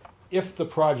 well, if the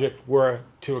project were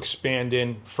to expand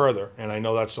in further, and I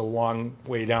know that's a long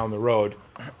way down the road,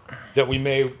 that we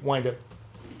may wind up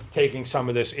taking some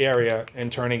of this area and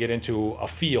turning it into a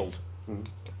field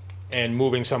and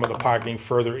moving some of the parking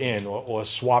further in, or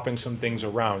swapping some things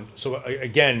around. So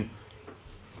again,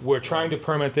 we're trying to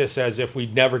permit this as if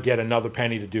we'd never get another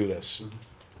penny to do this.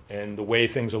 And the way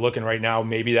things are looking right now,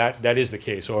 maybe that is the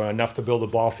case, or enough to build a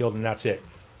ball field and that's it.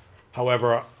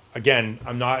 However, again,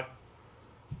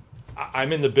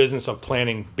 I'm in the business of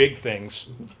planning big things,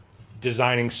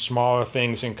 designing smaller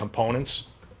things and components,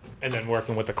 and then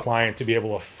working with the client to be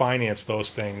able to finance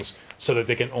those things so that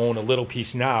they can own a little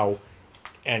piece now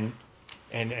and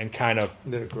kind of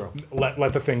Let it grow.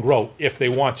 let the thing grow if they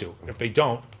want to. If they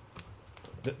don't,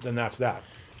 then that's that.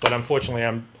 But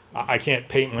unfortunately, I can't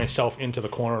paint myself into the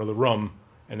corner of the room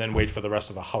and then wait for the rest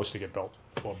of the house to get built,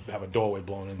 or have a doorway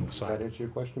blown in the Does that side. answer your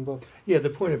question, Bill? Yeah, the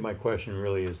point of my question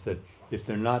really is that if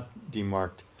they're not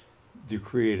demarked, the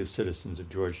creative citizens of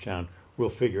Georgetown will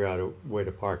figure out a way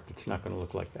to park that's not gonna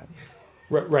look like that.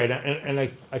 Right, and I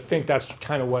think that's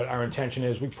kind of what our intention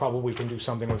is. We probably can do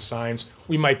something with signs.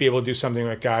 We might be able to do something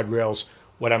with guardrails.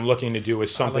 What I'm looking to do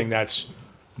is something that's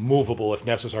movable if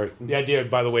necessary. The idea,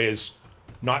 by the way, is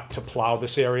not to plow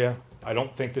this area. I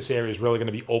don't think this area is really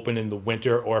gonna be open in the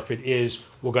winter, or if it is,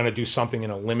 we're gonna do something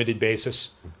in a limited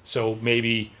basis. So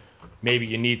maybe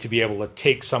you need to be able to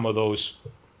take some of those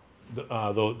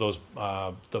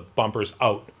the bumpers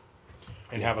out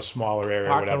and have a smaller area,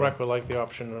 Park and whatever. Rec would like the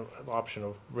option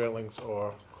of railings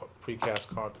or precast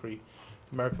concrete.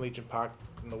 American Legion Park,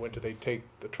 in the winter, the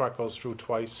truck goes through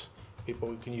twice.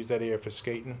 People can use that area for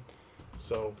skating.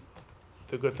 So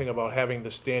the good thing about having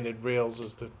the standard rails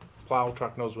is the plow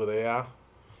truck knows where they are.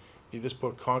 You just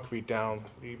put concrete down,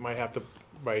 you might have to,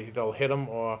 they'll hit them,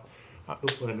 or You'll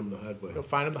find them the hard way. you'll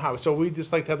find them the house. So we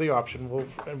just like to have the option.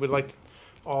 And we'd like to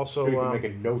also. So you can make a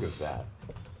note of that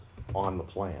on the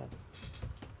plan.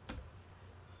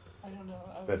 I don't know.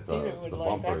 That Peter the would like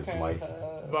bumpers that kind might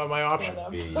of, But my option,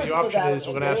 setup. be- the option Without is,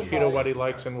 we're gonna ask a Peter what he day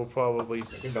likes, and we'll probably,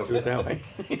 Do it that way.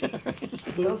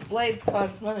 Those blades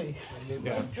cost money.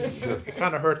 yeah. It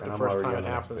kinda hurts the And I'm first already time on it the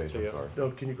next happens page, to I'm you. sorry.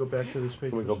 No, can you go back to this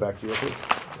page? Can we go back to your page?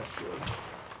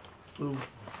 So,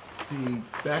 the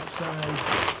backside,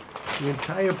 the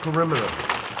entire perimeter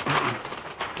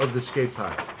of the skate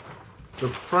park, the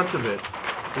front of it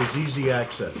is easy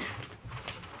access.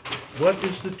 What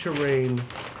is the terrain,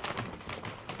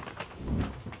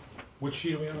 Which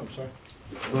sheet are we on? I'm sorry.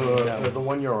 The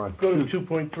one you're on. go to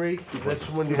 2.3, that's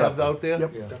the one you have out there?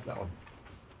 Yep, that one.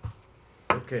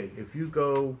 Okay, if you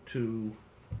go to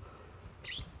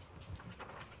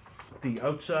the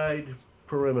outside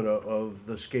perimeter of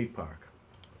the skate park,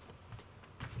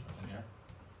 That's in here.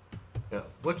 yeah,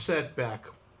 what's that back?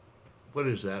 What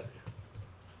is that?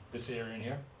 This area in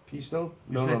here. Keystone?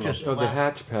 Is that just Oh, the flat?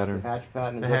 hatch The pattern. hatch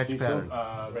pattern, is The that hatch Keystone?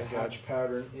 pattern. The hatch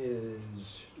pattern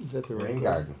is Is that the Rain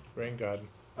garden. Rain garden.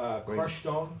 crushed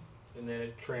stone, and then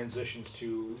it transitions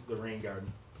to the rain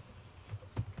garden.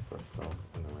 First stone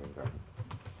in the rain garden.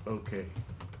 Okay,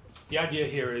 The idea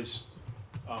here is,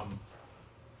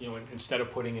 instead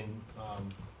of putting in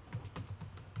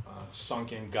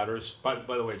sunken gutters, by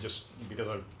the way, just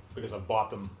because I've bought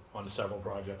them on several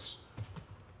projects,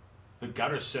 the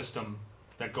gutter system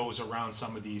that goes around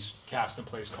some of these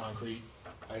cast-in-place concrete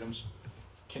items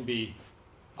can be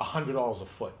 $100 a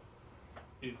foot.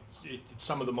 It's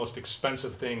some of the most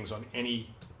expensive things on any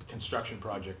construction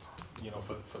project,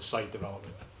 for site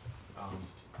development.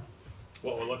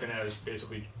 What we're looking at is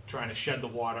basically trying to shed the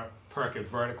water, perk it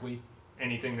vertically.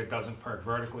 Anything that doesn't perk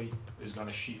vertically is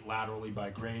gonna sheet laterally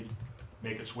by grade,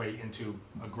 make its way into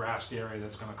a grassed area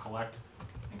that's gonna collect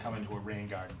and come into a rain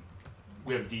garden.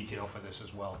 We have detail for this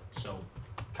as well, so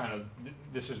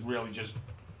this is really just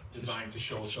designed to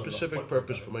show sort of the specific footprint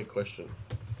purpose of for it. my question.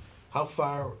 How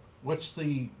far, what's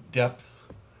the depth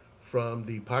from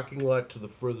the parking lot to the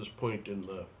furthest point in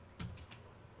the,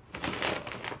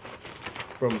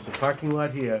 from the parking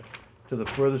lot here to the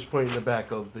furthest point in the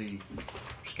back of the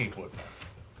skateboard park?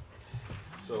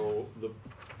 So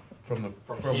From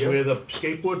From here? where the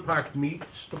skateboard park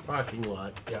meets the parking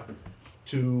lot yeah,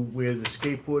 to where the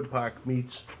skateboard park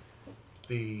meets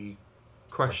the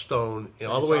crushed stone, so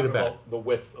all the you're way to the talking back? about the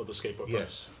width of the skateboard park.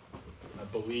 Yes. I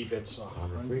believe it's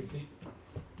 100 feet.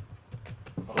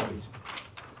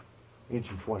 Inch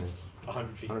and 20.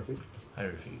 100 feet. 100 feet?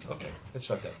 100 feet, okay, that's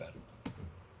not that bad.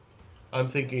 I'm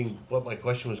thinking, what my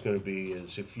question was gonna be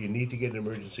is, if you need to get an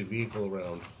emergency vehicle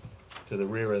around to the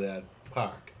rear of that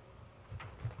park,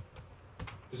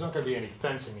 There's not gonna be any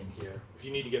fencing in here. If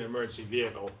you need to get an emergency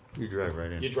vehicle, You drive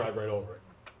right in. you drive right over it.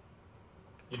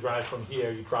 You drive from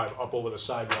here, you drive up over the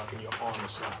sidewalk, and you're on the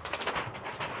slab.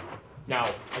 Now,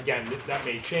 again, that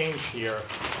may change here,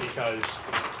 because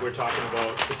we're talking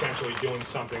about potentially doing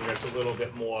something that's a little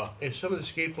bit more, and some of the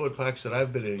skateboard parks that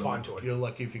I've been in, Contoured. you're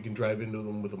lucky if you can drive into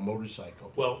them with a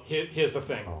motorcycle. well, here's the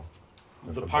thing. Oh,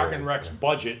 that's The a Park very- and Rec's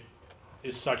budget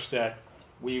is such that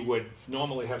we would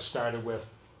normally have started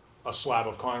with a slab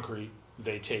of concrete.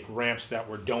 They take ramps that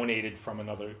were donated from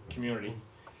another community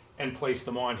and place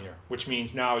them on here, which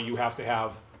means now you have to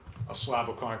have a slab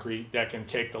of concrete that can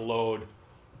take the load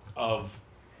of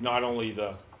not only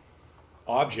the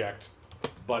object,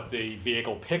 but the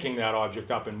vehicle picking that object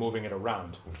up and moving it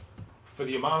around. For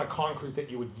the amount of concrete that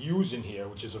you would use in here,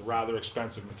 which is a rather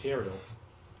expensive material,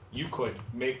 you could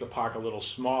make the park a little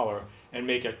smaller and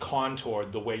make it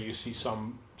contoured the way you see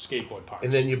some skateboard parks.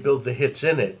 And then you build the hits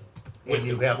in it, and with,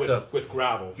 you have to, with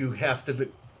gravel. you have to,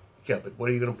 yeah, but what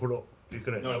are you gonna put, you're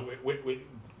gonna. No,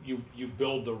 you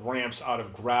build the ramps out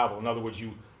of gravel. In other words,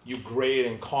 you grade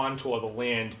and contour the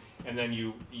land, and then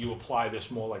you apply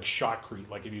this more like shotcrete,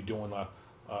 like if you're doing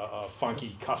a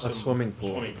funky custom swimming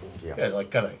pool. Swimming pool. Yeah,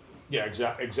 like kinda, Yeah,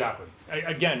 exactly.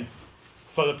 Again,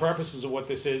 for the purposes of what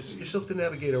this is, you still have to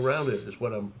navigate around it, is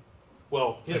what I'm,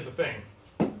 well, here's the thing.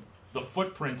 The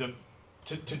footprint of,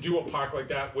 to do a park like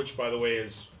that, which by the way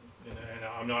is, and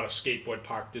I'm not a skateboard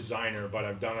park designer, but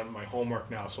I've done my homework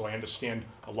now, so I understand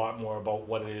a lot more about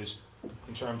what it is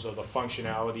in terms of the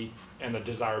functionality and the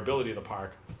desirability of the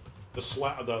park.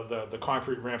 The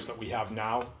concrete ramps that we have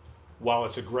now, while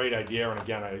it's a great idea, and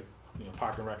again,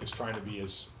 Park and Rec is trying to be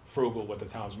as frugal with the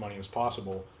town's money as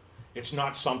possible, it's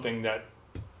not something that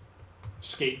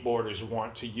skateboarders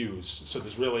want to use. So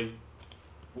there's really,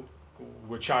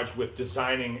 we're charged with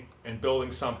designing and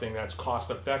building something that's cost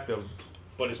effective,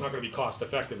 but it's not gonna be cost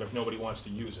effective if nobody wants to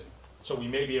use it. So we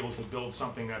may be able to build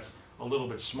something that's a little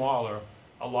bit smaller,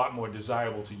 a lot more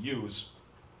desirable to use,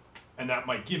 and that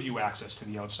might give you access to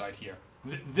the outside here.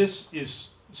 This is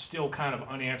still kind of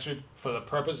unanswered for the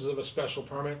purposes of a special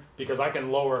permit, because I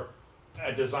can lower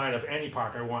a design of any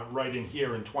park I want right in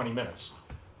here in 20 minutes.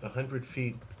 the 100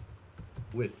 feet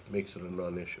width makes it a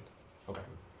non-issue. Okay.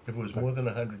 If it was more than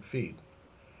 100 feet,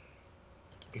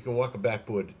 you can walk a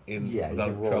backboard in Yeah, you without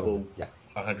can roll trouble. it, yeah.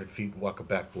 100 feet, walk a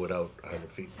backboard out 100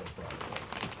 feet, no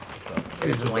problem. It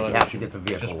isn't like you have to get the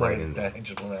vehicle Just right wanted- in. I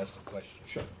just want to ask the question.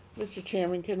 Sure. Mr.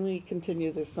 Chairman, can we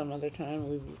continue this some other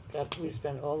time? We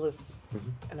spent all this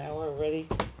an hour already.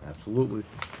 Absolutely.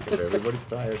 If everybody's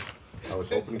tired. I was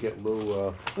hoping to get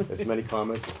Lou, as many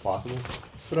comments as possible.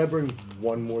 Could I bring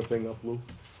one more thing up, Lou?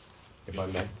 If I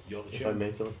may? You're the If I chairman.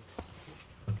 may, Tilly?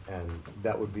 And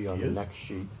that would be on the Yes. next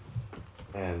sheet.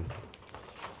 And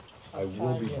I will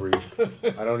Time be yet. brief.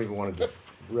 I don't even want to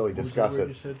really discuss it.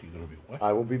 You said you're gonna be what?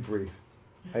 I will be brief.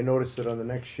 I noticed that on the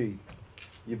next sheet,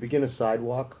 you begin a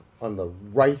sidewalk on the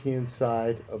right-hand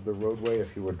side of the roadway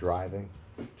if you were driving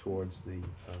towards the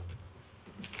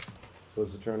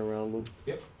turnaround loop.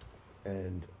 Yep.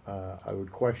 And I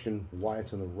would question why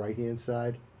it's on the right-hand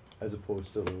side as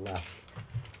opposed to the left.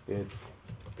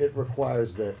 It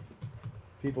requires that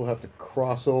people have to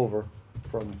cross over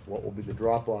from what will be the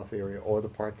drop-off area or the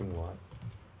parking lot.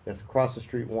 They have to cross the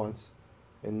street once,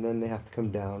 and then they have to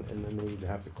come down, and then they either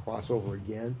have to cross over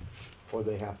again, or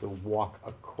they have to walk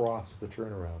across the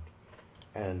turnaround.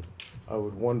 And I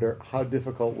would wonder, how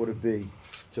difficult would it be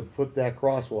to put that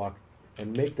crosswalk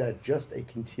and make that just a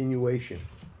continuation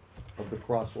of the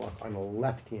crosswalk on the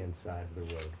left-hand side of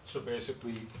the road? So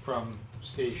basically, from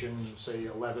station, say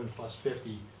 11 plus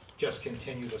 50, just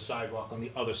continue the sidewalk on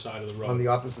the other side of the road. On the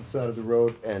opposite side of the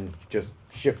road and just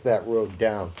shift that road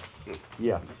down.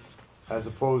 Yeah, as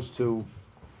opposed to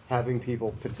having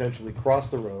people potentially cross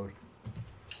the road,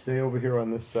 stay over here on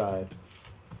this side.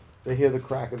 They hear the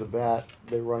crack of the bat,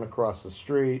 they run across the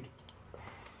street,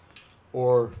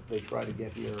 or they try to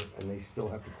get here and they still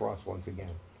have to cross once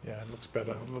again. Yeah, it looks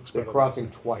better, it looks They're better.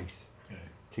 crossing twice Okay.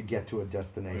 to get to a I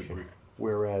destination. agree.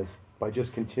 Whereas by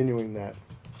just continuing that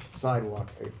sidewalk,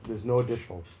 there's no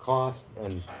additional cost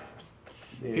and.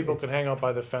 People it's- can hang out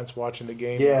by the fence watching the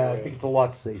game. Yeah, that I way. think it's a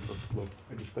lot safer. Look,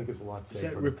 I just think it's a lot Is safer.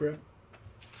 that riprap?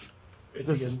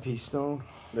 This is pea stone.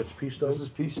 That's pea This stone? is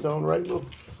pea stone, right, Lou,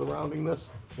 surrounding this?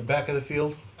 The back of the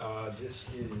field? This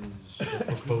is The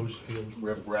proposed field?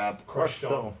 Rip wrap. crushed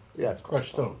stone. Yeah, it's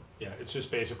Crushed stone. Yeah, it's just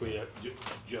basically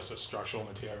just a structural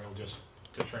material, just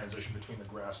to transition between the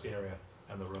grassed area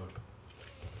and the road.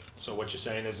 So what you're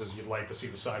saying is you'd like to see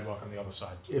the sidewalk on the other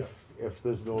side? If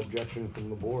there's no objection from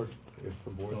the board, if the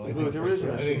board. Well, I thinks think- There isn't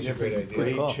I a think it's a great significant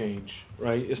idea. grade change,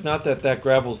 right? It's not that that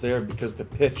gravel's there because the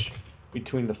pitch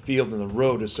between the field and the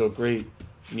road is so great,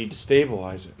 you need to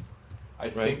stabilize it. I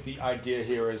think the idea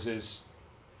here is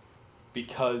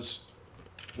because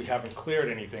we haven't cleared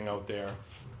anything out there,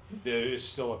 there is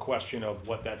still a question of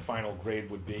what that final grade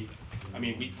would be. I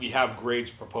mean, we have grades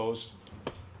proposed.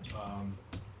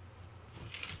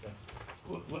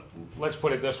 Let's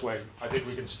put it this way, I think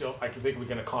we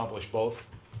can accomplish both.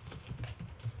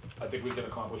 I think we can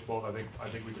accomplish both. I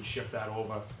think we could shift that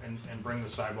over and bring the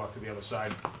sidewalk to the other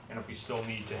side. And if we still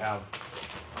need to have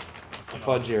A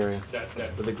fudge area that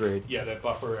for the grade. yeah, that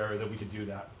buffer area, that we could do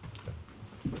that.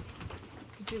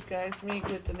 Did you guys meet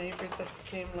with the neighbors that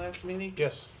came last meeting?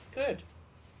 Yes, Good.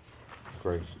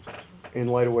 Great. In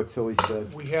light of what Tilly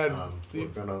said, we had, we're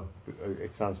gonna,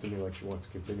 it sounds to me like she wants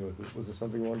to continue with it. Was there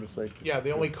something you wanted to say? yeah,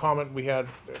 the only comment we had,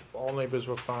 all neighbors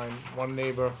were fine. One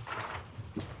neighbor,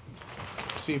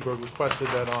 Seaberg, requested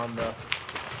that on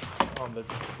the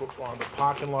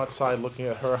parking lot side, looking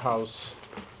at her house,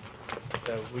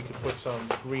 that we could put some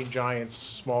green giants,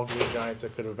 small green giants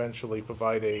that could eventually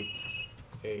provide a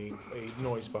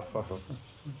noise buffer.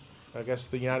 I guess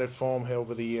the United Foam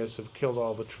over the years have killed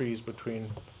all the trees between,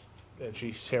 and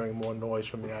she's hearing more noise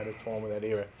from United Foam in that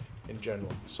area in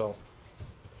general. So,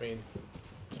 I mean,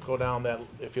 go down that,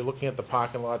 if you're looking at the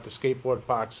parking lot, the skateboard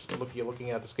parks, you're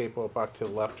looking at the skateboard park to the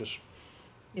left, just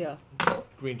Yeah.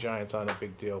 green giants aren't a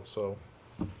big deal, so.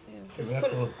 Yeah. Just After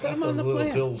put them on the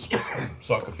plan. Bill's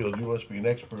soccer field, you must be an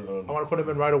expert on. I wanna put them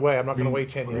in right away, I'm not gonna wait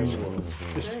 10 years.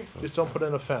 Just, Thanks. just don't put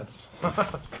in a fence.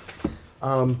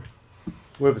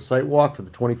 We have a site walk for the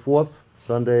 24th,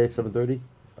 Sunday, 7:30.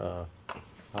 How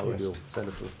would you send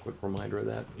us a quick reminder of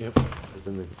that? Yep.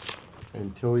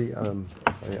 And Tilly, I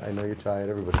know you're tired,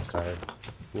 everybody's tired.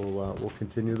 We'll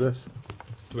continue this.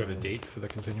 Do we have a date for the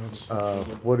continuance?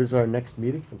 What is our next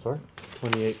meeting? I'm sorry?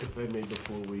 28. If I may,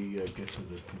 before we get to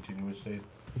the continuous date,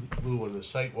 Lou, on the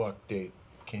sidewalk date,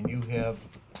 can you have,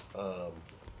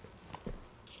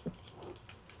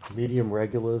 Medium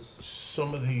regulars.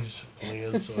 some of these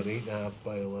plans on 8.5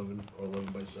 by 11 or 11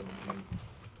 by 17?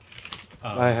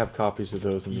 I have copies of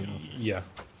those in the office. Yeah.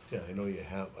 Yeah, I know you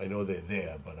have, I know they're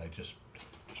there, but I just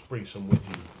bring some with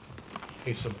you,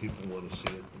 in case some people wanna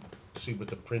see it, see what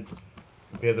the print,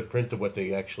 compare the print to what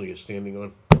they actually are standing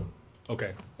on.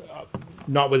 Okay.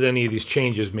 Not with any of these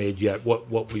changes made yet, what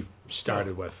we've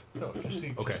started with. No, just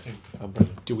the Okay. existing, I'll bring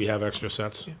it. Do we have extra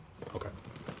sets? Okay.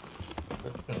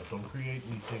 no, don't create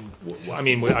anything. Well, I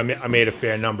mean, I made a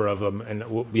fair number of them, and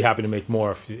we'll be happy to make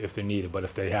more if they're needed, but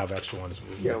if they have extra ones,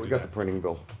 we'll Yeah, do we got the that. printing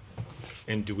bill.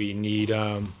 And do we need,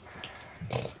 how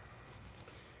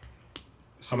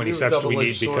many we were sets do we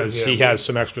need? double-edged sword Because here. he has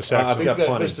some extra sets. I've We've got got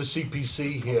plenty. Mr.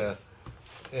 CPC here,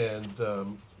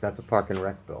 and, That's a park and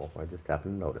rec bill. I just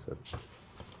happened to notice it.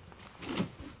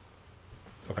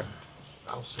 Okay.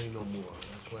 I'll say no more.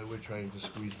 That's why we're trying to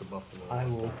squeeze the buffalo. I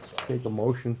will take a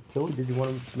motion. Tilly, did you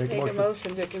want to make a Take motion? a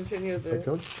motion to continue Hey, the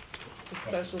Tilly?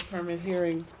 special permit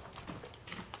hearing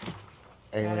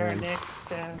at our And,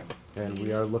 next, and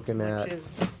we are looking at, which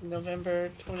is November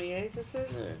 28th, is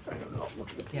it? Or I don't know, I'm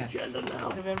looking at the Yes. agenda now.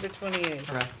 November 28th.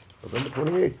 Correct. November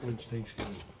 28th. When's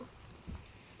Thanksgiving?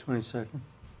 22nd.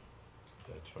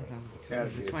 That's fine. Yeah,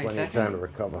 plenty of 22nd? time to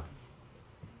recover.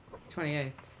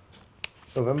 28th.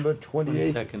 November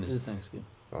 28th. Second is Thanksgiving.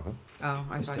 Uh-huh. Oh,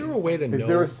 I Is thought there you a way to Is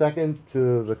there know? a second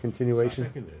to the continuation?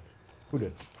 Seconded. Who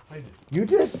did? I did. You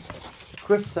did?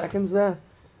 Chris seconds that?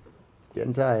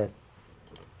 Getting tired.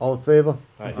 All in favor?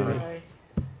 Aye.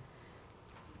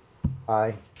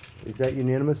 Aye. Is that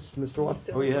unanimous, Mr. We Watts?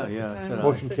 still Oh, have yeah, lots of yeah, time it's on an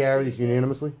Motion 60 carries days.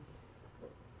 unanimously?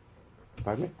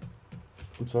 Pardon me?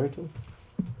 I'm sorry, Tilly?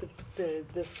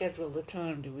 The schedule, the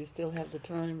time, do we still have the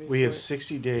time? We have before-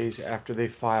 60 days after they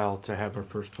file to have our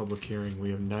first public hearing.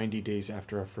 We have 90 days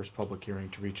after our first public hearing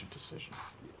to reach a decision.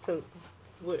 So,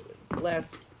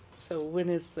 so when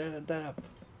is that up?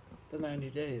 The 90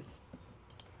 days?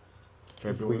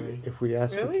 February. If we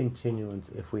ask for Really? continuance,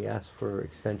 if we ask for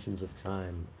extensions of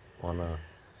time on a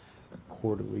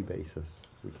quarterly basis,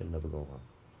 we can never go wrong.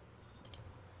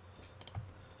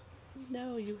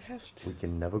 No, you have to. We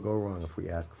can never go wrong if we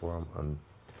ask for them on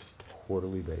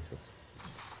quarterly basis.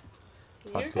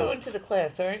 Talk You're to going it. to the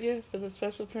class, aren't you, for the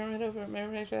special permit over at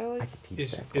Merrimack Valley? I could teach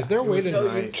Is, that is there a class. way to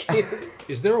No, you can't.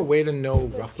 is there a way to know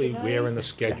What's roughly where in the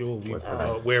schedule, what's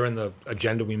tonight? where in the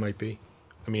agenda we might be?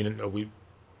 I mean, are we,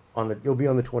 You'll be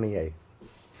on the 28th.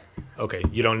 okay,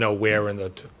 you don't know where in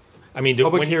the, I mean,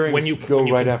 Public when hearings you go when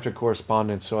you right con- after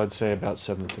correspondence, so I'd say about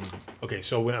 7:30. Okay,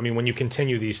 so I mean, when you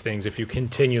continue these things, if you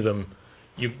continue them,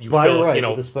 you By fill, right, you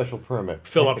know, with a special permit.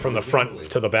 fill up from the front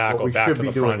to the back What or we back should to be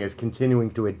the doing front. is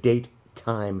continuing to a date,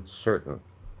 time certain.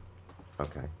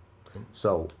 Okay.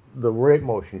 So the right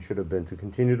motion should have been to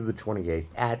continue to the 28th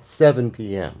at 7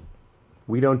 p.m.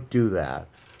 We don't do that.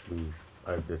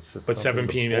 It's just But something 7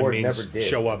 the p.m. board means never did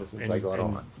show up ever since and, I got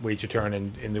and on. wait your turn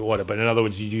in the order. But in other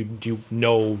words, do you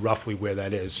know roughly where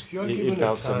that is? You're given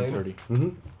About a time.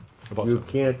 7:30. About You seven.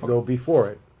 can't go before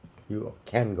it. You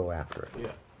can go after it. Yeah.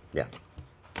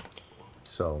 Yeah.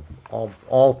 So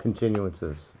all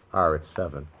continuances are at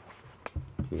 7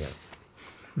 p.m.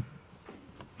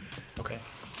 Okay,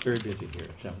 Very busy here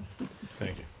at 7.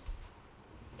 thank you.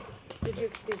 Did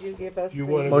you give us You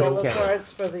the wanna Motion bullet carries.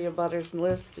 cards for the abutters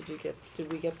list? Did we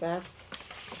get that?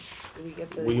 Did we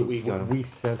get the? We got 'em. We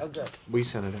sent. Oh, good. We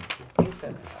sent it in. You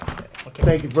said it, okay.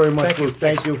 Thank you very much, Thank you. Ruth.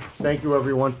 Thank you. Thank you,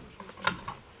 everyone.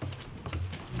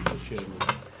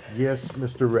 Yes,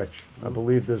 Mr. Rich. I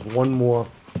believe there's one more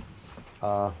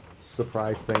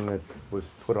surprise thing that was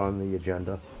put on the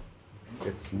agenda.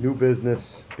 It's new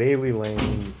business, Bailey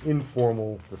Lane,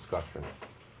 informal discussion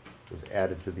was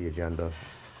added to the agenda.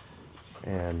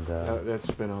 And That's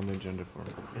been on the agenda for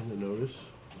me. In the notice?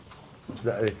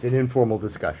 it's an informal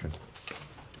discussion.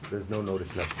 There's no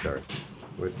notice necessary.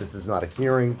 This is not a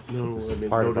hearing. No, This I is mean,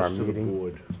 part of our notice to the meeting.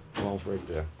 board. Well, it's right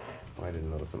there. Oh, I didn't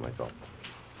notice it myself.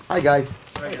 Hi, guys.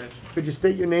 Could you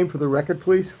state your name for the record,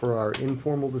 please, for our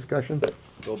informal discussion?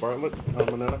 Bill Bartlett, Tom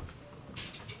Manetta.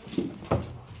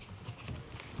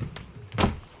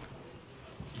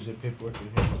 Is there paperwork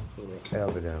in here?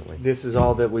 Evidently. This is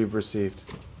all that we've received.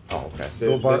 Oh, okay. The-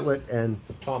 Bill the- Bartlett and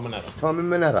Tom Manetta. Tom and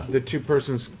Minetta. The two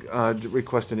persons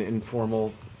requested an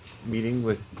informal meeting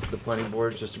with the planning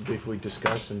board just to briefly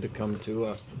discuss and to come to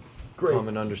a Great.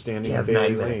 common understanding You of have 9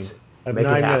 Bailey Lane. minutes. I have Make it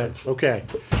 9 happen. minutes, okay.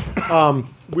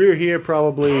 We're here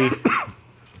probably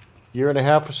year and a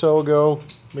half or so ago,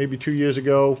 maybe 2 years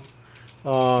ago.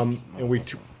 And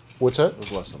what's that? It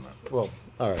was less than that. Well,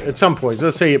 all right, at some point,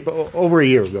 let's say over a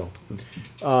year ago.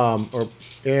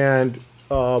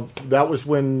 That was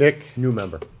when New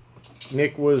member.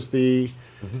 Nick was the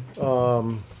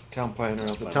Town planner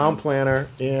of the town planner,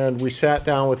 and we sat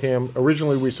down with him.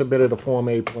 Originally, we submitted a Form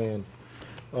A plan.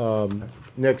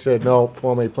 Nick said, no,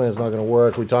 Form A plan's not gonna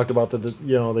work. We talked about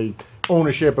the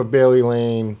ownership of Bailey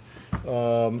Lane.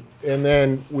 And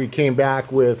then we came back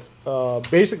with,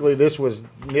 basically, this was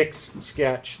Nick's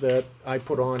sketch that I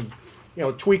put on,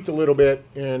 tweaked a little bit,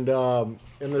 and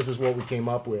this is what we came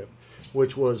up with,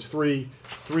 which was three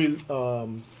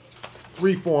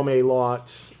Form A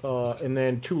lots, and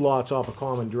then 2 lots off a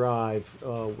common drive,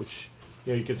 which,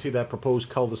 you can see that proposed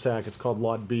cul-de-sac, it's called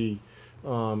Lot B.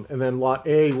 And then Lot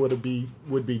A would be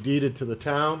deeded to the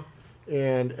town,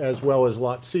 and as well as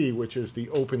Lot C, which is the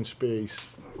open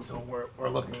space. So we're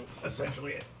looking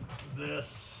essentially at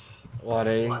this, Lot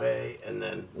A. Lot A, and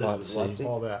then this Lot is C. Lot C.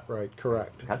 all that, right,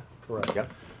 correct, Okay. correct.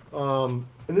 Yep.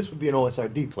 And this would be an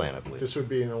OSRD plan, I believe. This would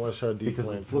be an OSRD Because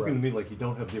plan, it's looking to correct. me like you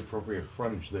don't have the appropriate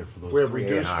frontage there for those We have 3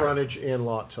 reduced A&Rs, frontage and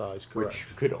lot size, which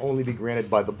correct. could only be granted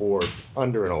by the board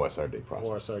under an OSRD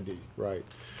process. OSRD, right.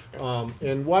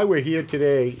 And why we're here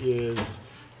today is,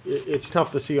 it's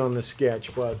tough to see on the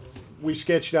sketch, but we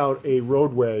sketched out a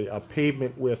roadway, a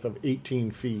pavement width of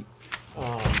 18 feet,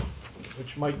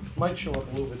 which might show up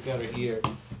a little bit better here.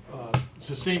 It's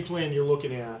the same plan you're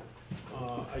looking at.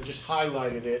 I just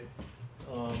highlighted it.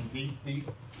 The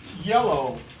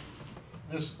yellow,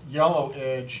 this yellow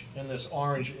edge and this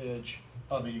orange edge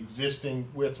are the existing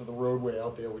width of the roadway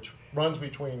out there, which runs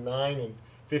between 9 and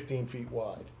 15 feet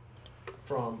wide.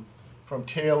 From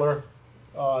Taylor,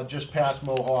 just past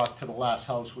Mohawk to the last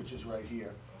house, which is right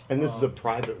here. And this is a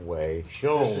private way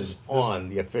shown this- on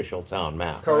the official town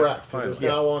map. Correct. It is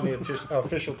now on the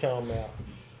official town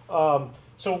map.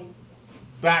 So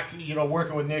back,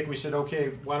 working with Nick, we said, okay,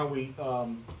 why don't we,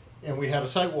 and we had a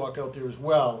site walk out there as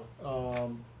well.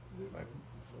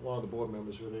 A lot of the board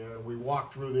members were there, and we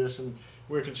walked through this, and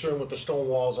we we're concerned with the stone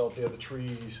walls out there, the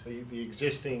trees, the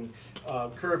existing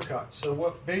curb cuts.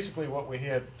 So basically what we're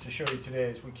here to show you today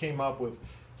is we came up with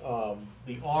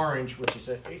the orange, which is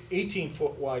an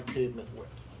 18-foot wide pavement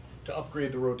width, to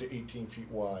upgrade the road to 18 feet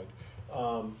wide.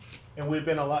 And we've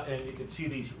been and you can see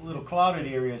these little clouded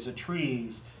areas of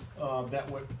trees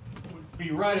that would be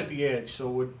right at the edge.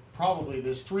 So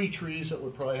there's 3 trees that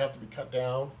would probably have to be cut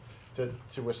down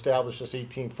to establish this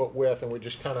 18-foot width, and we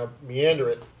just kind of meander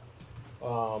it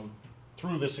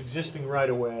through this existing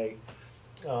right-of-way.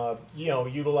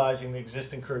 utilizing the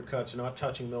existing curb cuts and not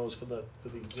touching those for the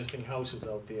existing houses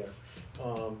out there.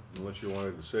 Unless you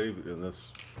wanted to save, and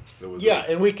there was. Yeah,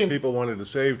 and we can. People wanted to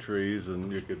save trees,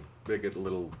 and you could make it a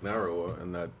little narrower,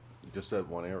 and just that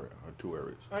one area, or two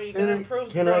areas. Are you gonna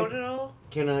improve the road at all?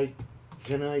 Can I,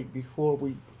 before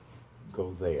we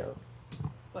go there,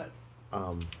 What?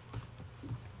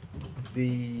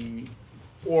 the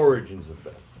origins of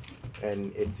this,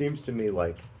 and it seems to me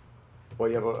like, well,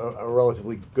 you have a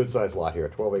relatively good-sized lot here, a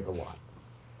 12-acre lot,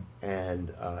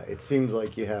 and it seems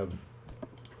like you have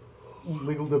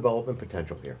legal development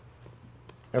potential here,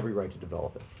 every right to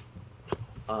develop it.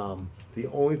 The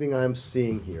only thing I'm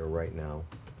seeing here right now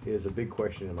is a big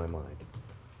question in my mind.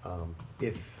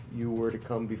 If you were to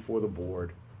come before the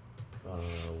board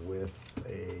with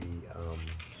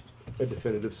a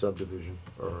definitive subdivision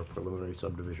or a preliminary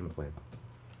subdivision plan,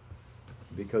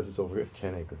 because it's over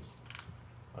 10 acres,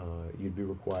 you'd be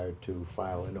required to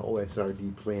file an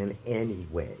OSRD plan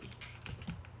anyway,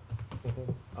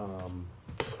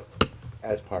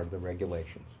 as part of the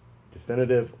regulations.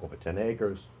 Definitive, over 10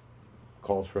 acres,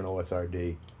 calls for an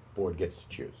OSRD, board gets to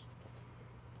choose.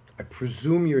 I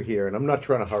presume you're here, and I'm not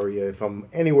trying to hurry you. If I'm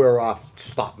anywhere off,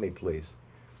 stop me, please.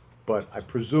 But I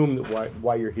presume that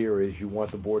why you're here is you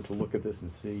want the board to look at this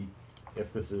and see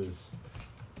if this is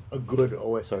a good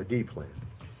OSRD plan.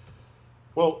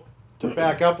 Well, to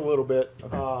back up a little bit,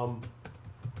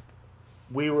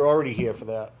 we were already here for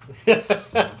that.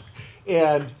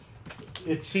 And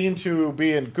it seemed to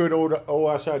be a good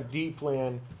OSRD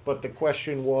plan, but the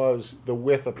question was the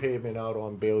width of pavement out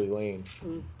on Bailey Lane.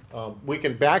 We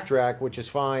can backtrack, which is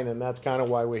fine, and that's kind of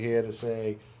why we're here to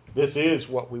say, this is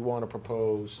what we want to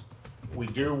propose. We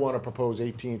do want to propose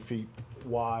 18 feet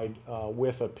wide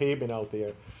width of pavement out there.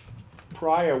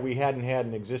 Prior, we hadn't had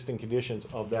an existing conditions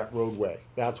of that roadway.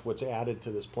 That's what's added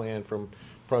to this plan from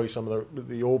probably some of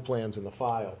the old plans in the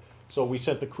file. So we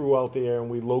sent the crew out there and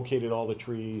we located all the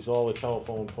trees, all the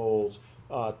telephone poles,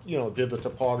 did the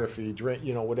topography,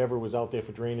 whatever was out there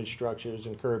for drainage structures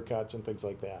and curb cuts and things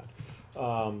like that.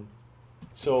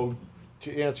 So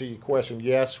to answer your question,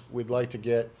 yes, we'd like to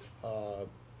get,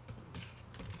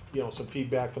 some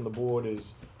feedback from the board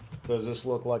is, does this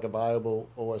look like a viable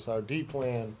OSRD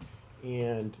plan?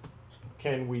 And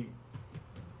can we,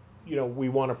 we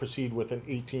want to proceed with an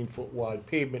 18-foot wide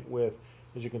pavement width.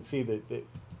 As you can see, that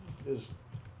there's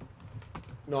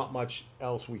not much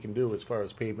else we can do as far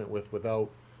as pavement width without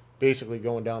basically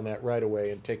going down that right of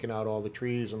way and taking out all the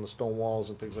trees and the stone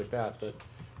walls and things like that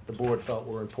the board felt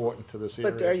were important to this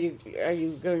area. But are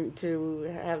you going to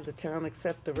have the town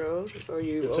accept the road, or are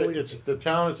you it's the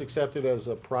town is accepted as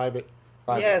a private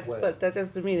yes, way. but that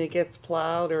doesn't mean it gets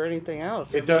plowed or anything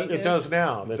else. It does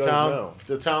now.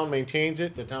 The town maintains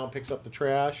it. The town picks up the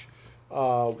trash.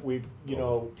 Town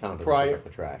doesn't prior pick up the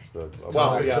trash.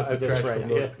 Well, yeah, that's right.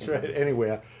 Yeah, that's right.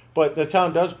 Anyway, but the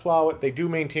town does plow it. They do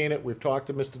maintain it. We've talked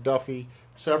to Mr. Duffy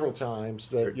several times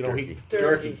that Durkee.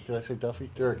 Did I say Duffy?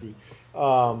 Durkee.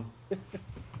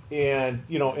 And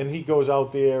he goes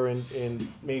out there and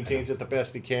maintains it the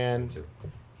best he can.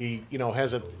 He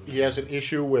has an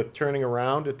issue with turning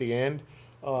around at the end,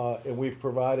 and we've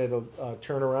provided a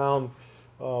turnaround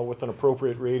with an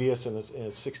appropriate radius and a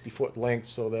 60-foot length,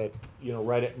 so that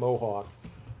right at Mohawk,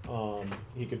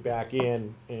 he could back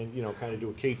in and kind of do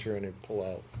a K-turn and pull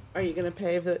out. Are you going to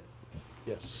pave it?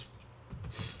 Yes.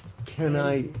 Can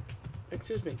I?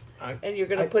 Excuse me. And you're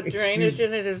going to put drainage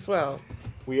in it as well?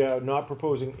 We are not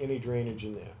proposing any drainage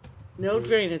in there. No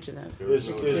drainage in it. There's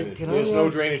no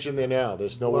drainage in there now.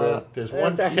 There's nowhere. There's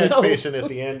one That's- I catch know. basin at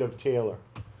the end of Taylor,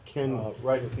 Can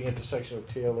right at the intersection of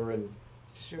Taylor and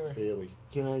Sure. Bailey.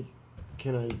 Can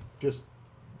I just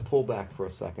pull back for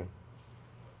a second?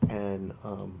 And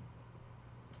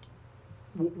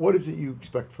what is it you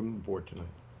expect from the board tonight?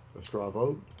 A straw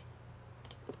vote?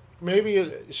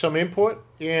 Maybe some input,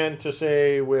 and to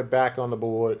say we're back on the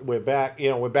board. We're back.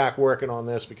 We're back working on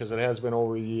this because it has been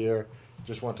over a year.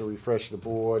 Just want to refresh the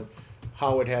board.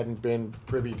 Howard hadn't been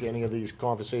privy to any of these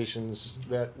conversations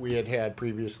that we had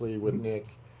previously with Nick,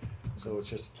 so it's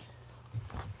just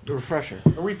A refresher.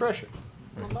 a refresher.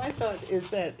 Well, my thought is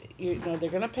that, they're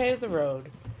gonna pave the road,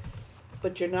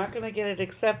 but you're not gonna get it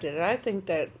accepted, and I think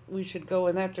that we should go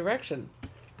in that direction,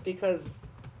 because,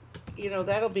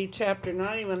 that'll be chapter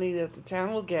 90 money that the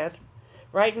town will get.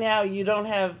 Right now, you don't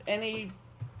have any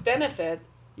benefit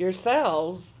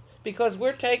yourselves, because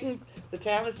the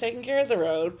town is taking care of the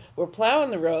road, we're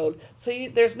plowing the road, so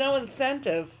there's no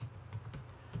incentive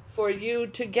for you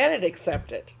to get it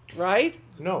accepted, right?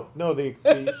 No. The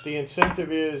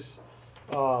incentive is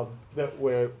that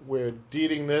we're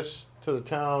deeding this to the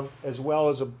town as well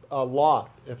as a lot,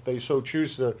 if they so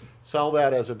choose to sell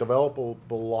that as a developable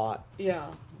lot,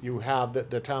 Yeah, you have,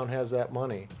 the town has that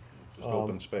money. Just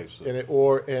open space.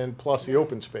 And plus the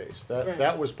open space. Right.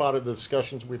 That was part of the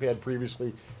discussions we've had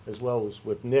previously as well, was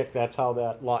with Nick, that's how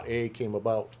that Lot A came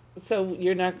about. so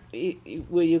you're not,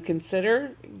 will you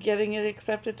consider getting it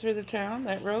accepted through the town,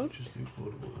 that road?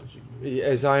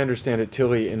 As I understand it,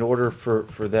 Tilly, in order for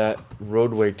that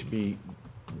roadway to be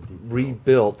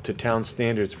rebuilt to town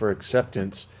standards for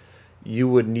acceptance, you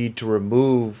would need to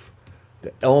remove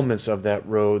the elements of that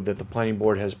road that the planning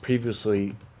board has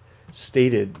previously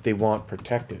stated they want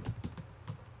protected.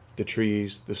 The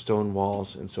trees, the stone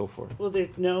walls, and so forth. Well,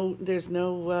 there's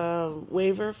no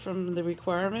waiver from the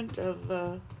requirement of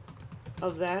that,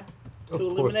 Of to course there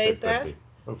eliminate could that? be.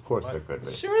 Of course there could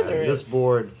be. Sure there This is.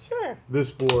 board, Sure. this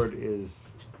board is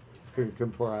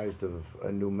comprised of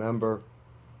a new member,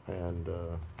 and,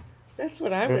 That's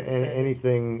what I would say.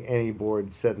 anything any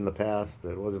board said in the past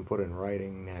that wasn't put in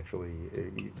writing, actually,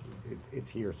 it's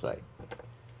hearsay.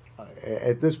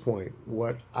 At this point,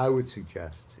 what I would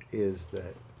suggest is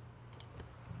that,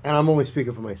 and I'm only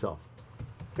speaking for myself,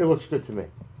 it looks good to me.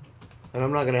 And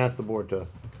I'm not gonna ask the board to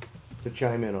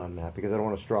chime in on that, because I don't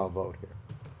want a straw vote here.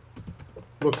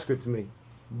 Looks good to me,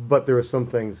 but there are some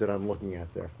things that I'm looking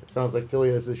at there. It sounds like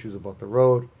Tilly has issues about the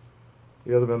road.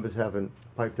 The other members haven't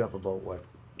piped up about what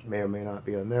may or may not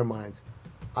be on their minds.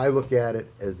 I look at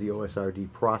it as the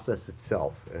OSRD process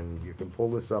itself, and you can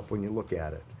pull this up when you look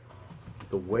at it.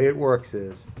 The way it works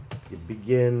is, you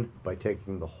begin by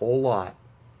taking the whole lot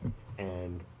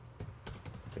and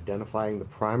identifying the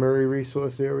primary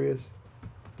resource areas,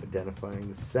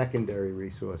 identifying the secondary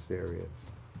resource areas.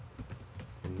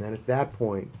 And then at that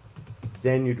point,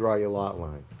 then you draw your lot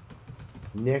lines.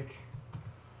 Nick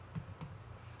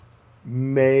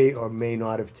may or may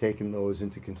not have taken those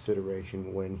into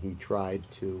consideration when he tried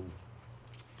to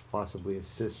possibly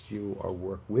assist you or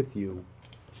work with you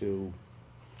to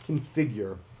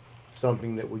configure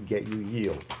something that would get you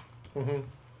yield. Mm-hmm.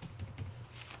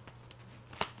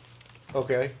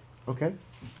 Okay. Okay?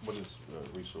 What is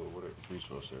what are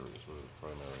resource areas, what are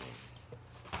the primary?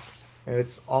 And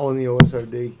it's all in the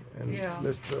OSRD, and Yeah.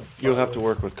 Mr. You'll have to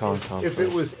work with Concom. If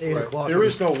it was 8 o'clock. There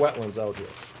is no wetlands out here.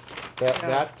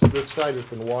 Yeah. This site has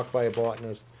been walked by a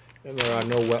botanist, and there are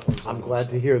no wetlands. on I'm this glad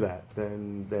to site. hear that.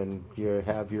 Then you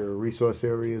have your resource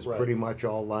areas Right. pretty much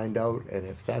all lined out, and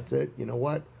if that's it, you know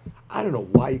what? I don't know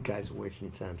why you guys are wasting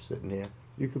your time sitting here.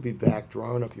 You could be back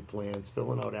drawing up your plans,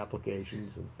 filling out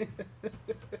applications, and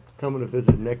coming to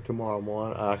visit Nick tomorrow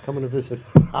morning, coming to visit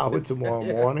Howard tomorrow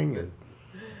morning, and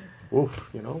woof,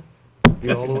 you know,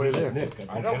 be all the way there.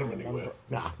 I don't remember,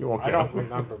 Nah, you won't I get don't him.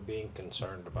 remember being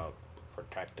concerned about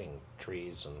protecting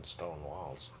trees and stone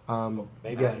walls.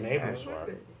 Maybe Yeah, the neighbors were.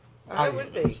 I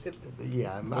would be.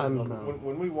 yeah, I'm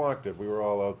When we walked it, we were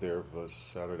all out there, it was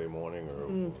Saturday morning or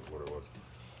what it was.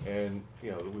 And,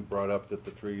 you know, we brought up that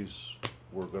the trees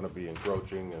were gonna be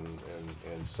encroaching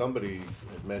and somebody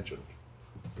had mentioned,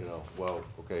 you know, well,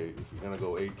 okay, if you're gonna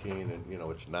go 18 and, you know,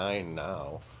 it's 9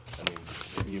 now, I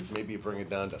mean, maybe you bring it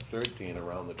down to 13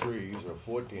 around the trees or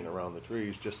 14 around the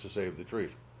trees just to save the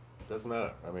trees. Doesn't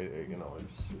matter, I mean, you know,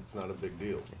 it's not a big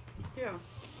deal. Yeah.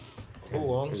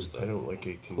 Who owns I the, don't like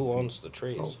 18 who feet. owns the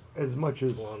trees? as much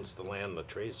as, Who owns the land the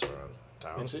trees are on?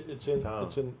 Town? It's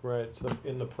Town.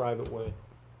 in the private way.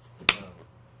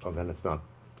 oh, then it's not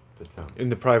the town. In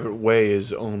the private way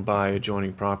is owned by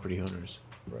adjoining property owners.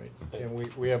 Right, and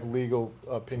we have legal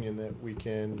opinion that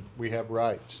we have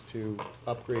rights to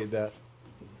upgrade that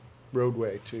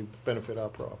roadway to benefit our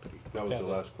property. That was the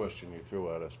last question you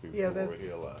threw at us Yeah, before we were that's-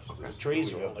 here last. The is trees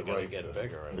do are we have only the gonna right get to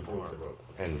bigger and improve more the road?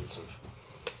 intrusive.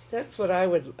 That's what I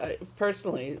would,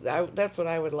 personally, that's what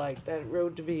I would like, that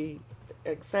road to be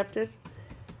accepted.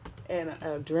 And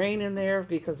a drain in there,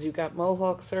 because you've got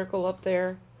Mohawk Circle up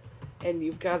there. And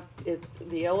you've got it,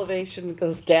 the elevation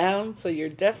goes down, so you're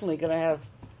definitely gonna have,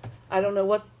 I don't know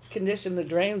what condition the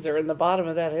drains are in the bottom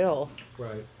of that hill.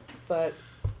 Right. But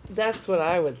that's what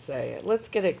I would say. Let's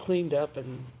get it cleaned up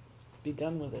and be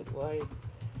done with it.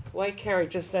 Why carry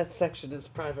just that section as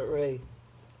private way?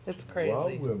 That's While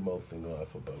crazy. we're mouthing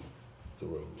off about the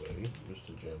roadway,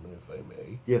 Mr. Chairman, if I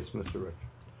may, Yes, Mr. Rich.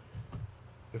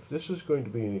 if this is going to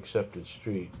be an accepted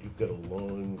street, you've got a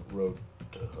long road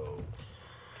to hoe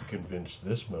to convince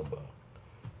this member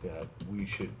that we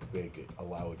should make it,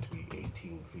 allow it to be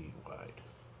 18 feet wide,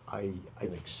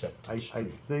 an accepted I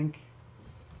street. think,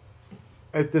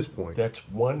 at this point, That's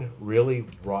one really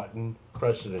rotten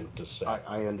precedent to set.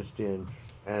 I understand,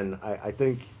 and I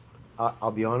think,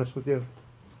 I'll be honest with you,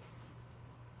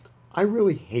 I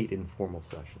really hate informal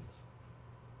sessions.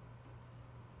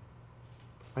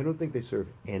 I don't think they serve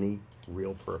any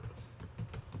real purpose.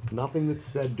 Nothing that's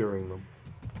said during them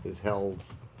is held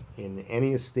in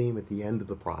any esteem at the end of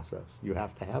the process. You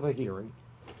have to have a hearing.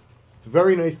 It's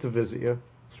very nice to visit you.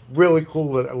 It's really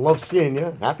cool that I love seeing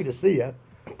you. Happy to see you.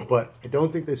 But I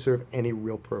don't think they serve any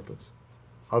real purpose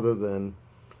other than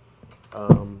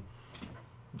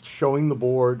showing the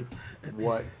board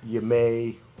what you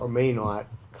may or may not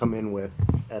come in with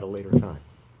at a later time.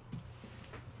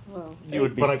 Well, You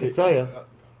would be But I can tell you,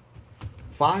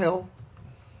 file,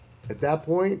 at that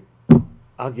point,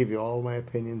 I'll give you all my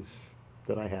opinions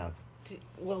that I have.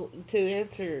 well, to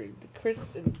answer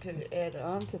Chris and to add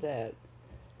on to that,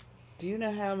 do you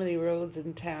know how many roads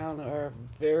in town are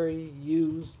very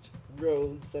used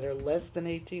roads that are less than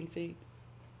 18 feet?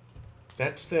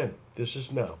 That's then, this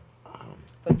is now.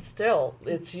 But still,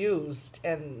 it's used,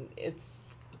 and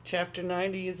it's, chapter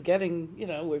 90 is getting,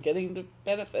 we're getting the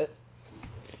benefit.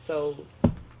 So,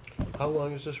 How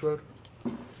long is this road?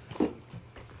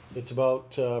 It's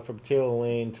about, from Taylor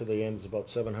Lane to the end is about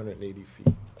 780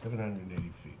 feet. 780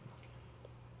 feet.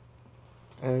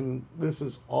 And this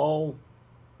is all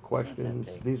questions,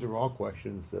 big. these are all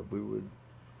questions that we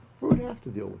would have to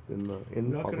deal with in the You're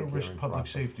not public gonna risk hearing public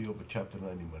process. safety over chapter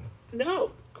 90 money. no,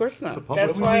 of course The not. public-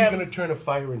 That's When why are you I'm, gonna turn a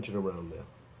fire engine around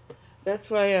there? that's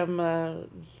why I'm, well,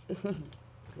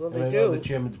 And they I know the do.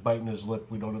 chairman's biting his lip,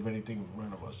 we don't have anything in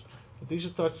front of us. But these are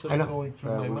thoughts that I are know, going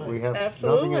through my we mind. have nothing in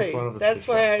Absolutely. front of us. That's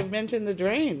to why show. I mentioned the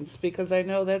drains, because I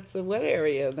know that's a wet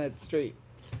area in that street.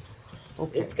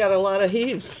 Okay. It's got a lot of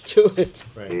heaves to it.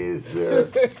 Is there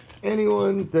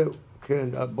anyone that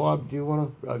can, Bob, do you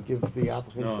wanna, give the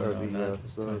applicants No, or no, the not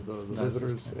this time. the Not this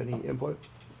visitors time. any input?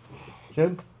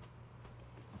 Tim?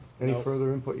 Any No.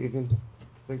 further input you can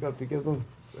think of to give them?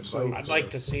 So- I'd like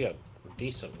to see a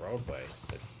decent roadway,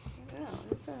 Yeah,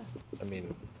 it's a, I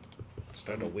mean,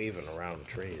 instead of weaving around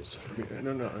trees.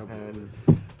 No, no, And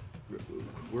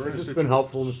we're in a this has situation. been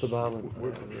helpful, Mr. Bob.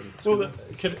 Well,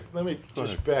 let me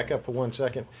just back up for 1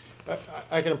 second.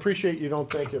 I can appreciate you don't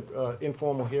think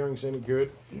informal hearings any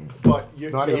good, but you.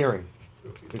 It's not a hearing.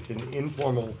 It's an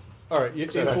informal, All right,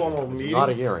 informal it's meeting. not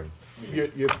a hearing.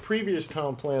 Your previous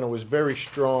town planner was very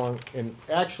strong and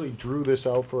actually drew this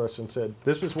out for us and said,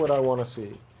 this is what I wanna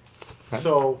see. Okay.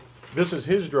 So, this is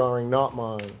his drawing, not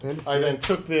mine. I understand. I then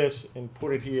took this and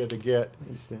put it here I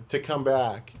understand. to come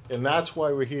back, and that's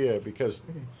why we're here, because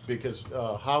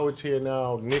Howard's here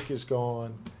now, Nick is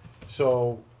gone.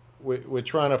 So, we're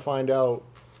trying to find out,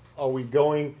 are we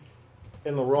going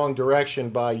in the wrong direction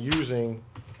by using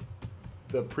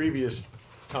the previous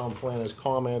town planner's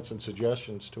comments and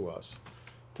suggestions to us?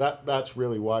 That's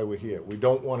really why we're here. We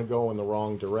don't wanna go in the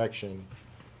wrong direction,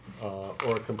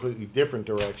 or a completely different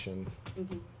direction.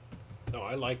 No,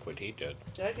 I like what he did.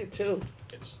 I do too.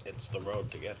 It's the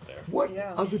road to get there. What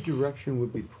Yeah. other direction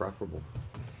would be preferable?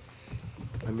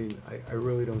 I mean, I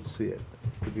really don't see it,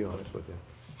 to be honest with you.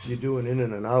 You do an in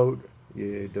and an out,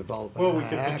 you develop a Well, we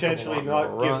could heck of a potentially lot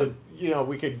more not give run. the,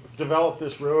 we could develop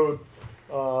this road,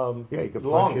 Yeah, you could punch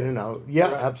longer. in and out.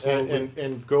 Yeah, Right, absolutely.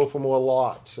 and go for more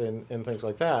lots and things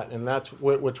like that, and that's,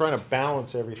 we're trying to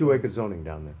balance everything. 2 acre zoning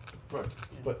down there. Right,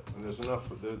 But, and there's enough,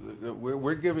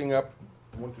 we're giving up,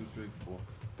 1, 2, 3, 4,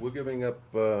 we're giving up,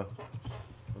 a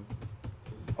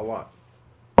lot,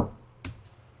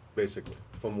 basically,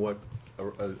 from what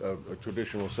a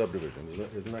traditional subdivision,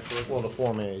 isn't that correct? well, the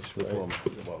Form As, The right? Form-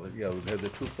 Well, yeah, we had the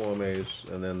 2 Form As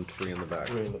and then 3 in the back.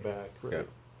 3 in the back, Yeah. right?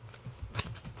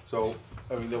 So,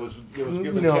 I mean, there was give and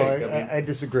take. No, I mean, I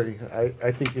disagree.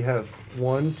 I think you have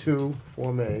 1, 2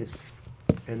 Form As,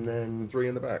 and then, 3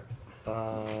 in the back.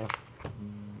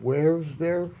 where's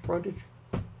their frontage?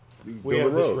 We Build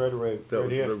have a this road. right The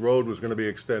here. road was gonna be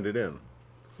extended in.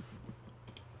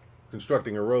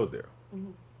 Constructing a road there.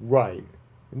 Right.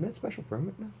 Isn't that special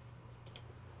permit now?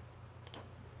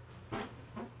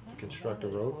 Construct a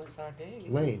road.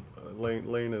 Lane.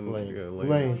 Lane and, Lane. yeah,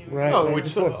 Lane, right. No, Lane, we'd of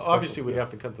still, course. obviously, we'd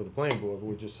have to come to the planning board, but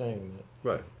we're just saying that.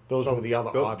 Right. Those were the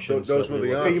other Tho- options. those that were we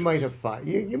the looked So at. you might have 5.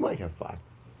 You might have 5.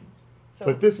 So,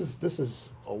 But this is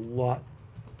a lot,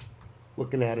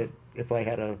 looking at it, if I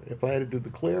had to do the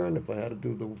clearing, if I had to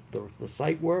do the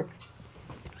site work,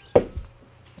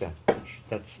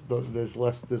 there's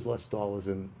less dollars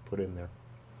put in there.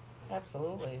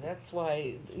 absolutely. That's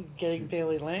why getting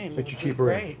Bailey Lane would That's be your cheaper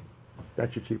great. end.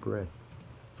 That's your cheaper end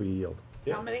for your yield.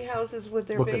 Yeah. How many houses would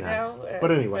there Looking be at now? it.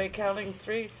 But anyway. By counting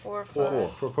 3, 4, 5? 4,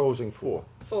 proposing 4.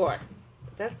 4.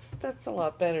 That's a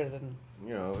lot better than,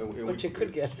 You know, and What you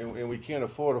could get. And we can't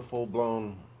afford a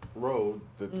full-blown road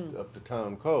that's up to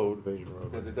town code, Division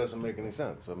road. because it doesn't make any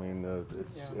sense. I mean,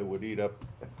 Yeah. it would eat up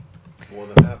more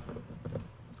than half of it.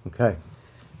 Okay.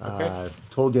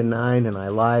 Told you 9 and I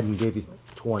lied and gave you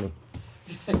 20.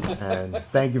 And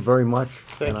thank you very much.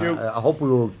 Thank And you. I hope we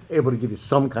were able to give you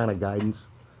some kind of guidance.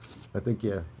 I think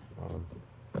you,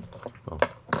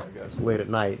 it's late at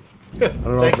night. I don't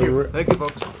know Thank if we you. were- Thank you,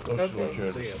 folks. Motion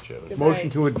to See ya. Good Motion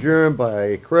night. to adjourn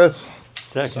by Chris.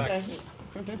 Second.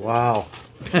 Wow.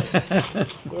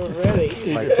 We're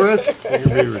ready. By Chris.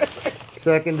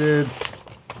 Seconded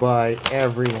by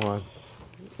everyone.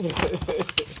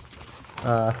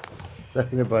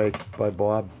 Seconded by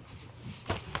Bob.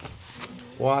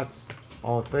 Watts,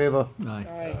 all in favor?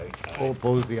 Aye. All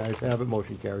opposed, the ayes have it,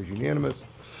 motion carries unanimous.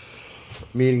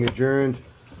 Meeting adjourned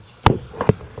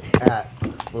at,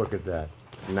 look at that,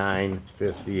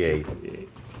 9:58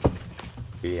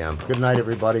 PM. Good night,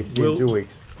 everybody, see you in 2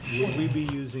 weeks. Will we be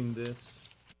using this?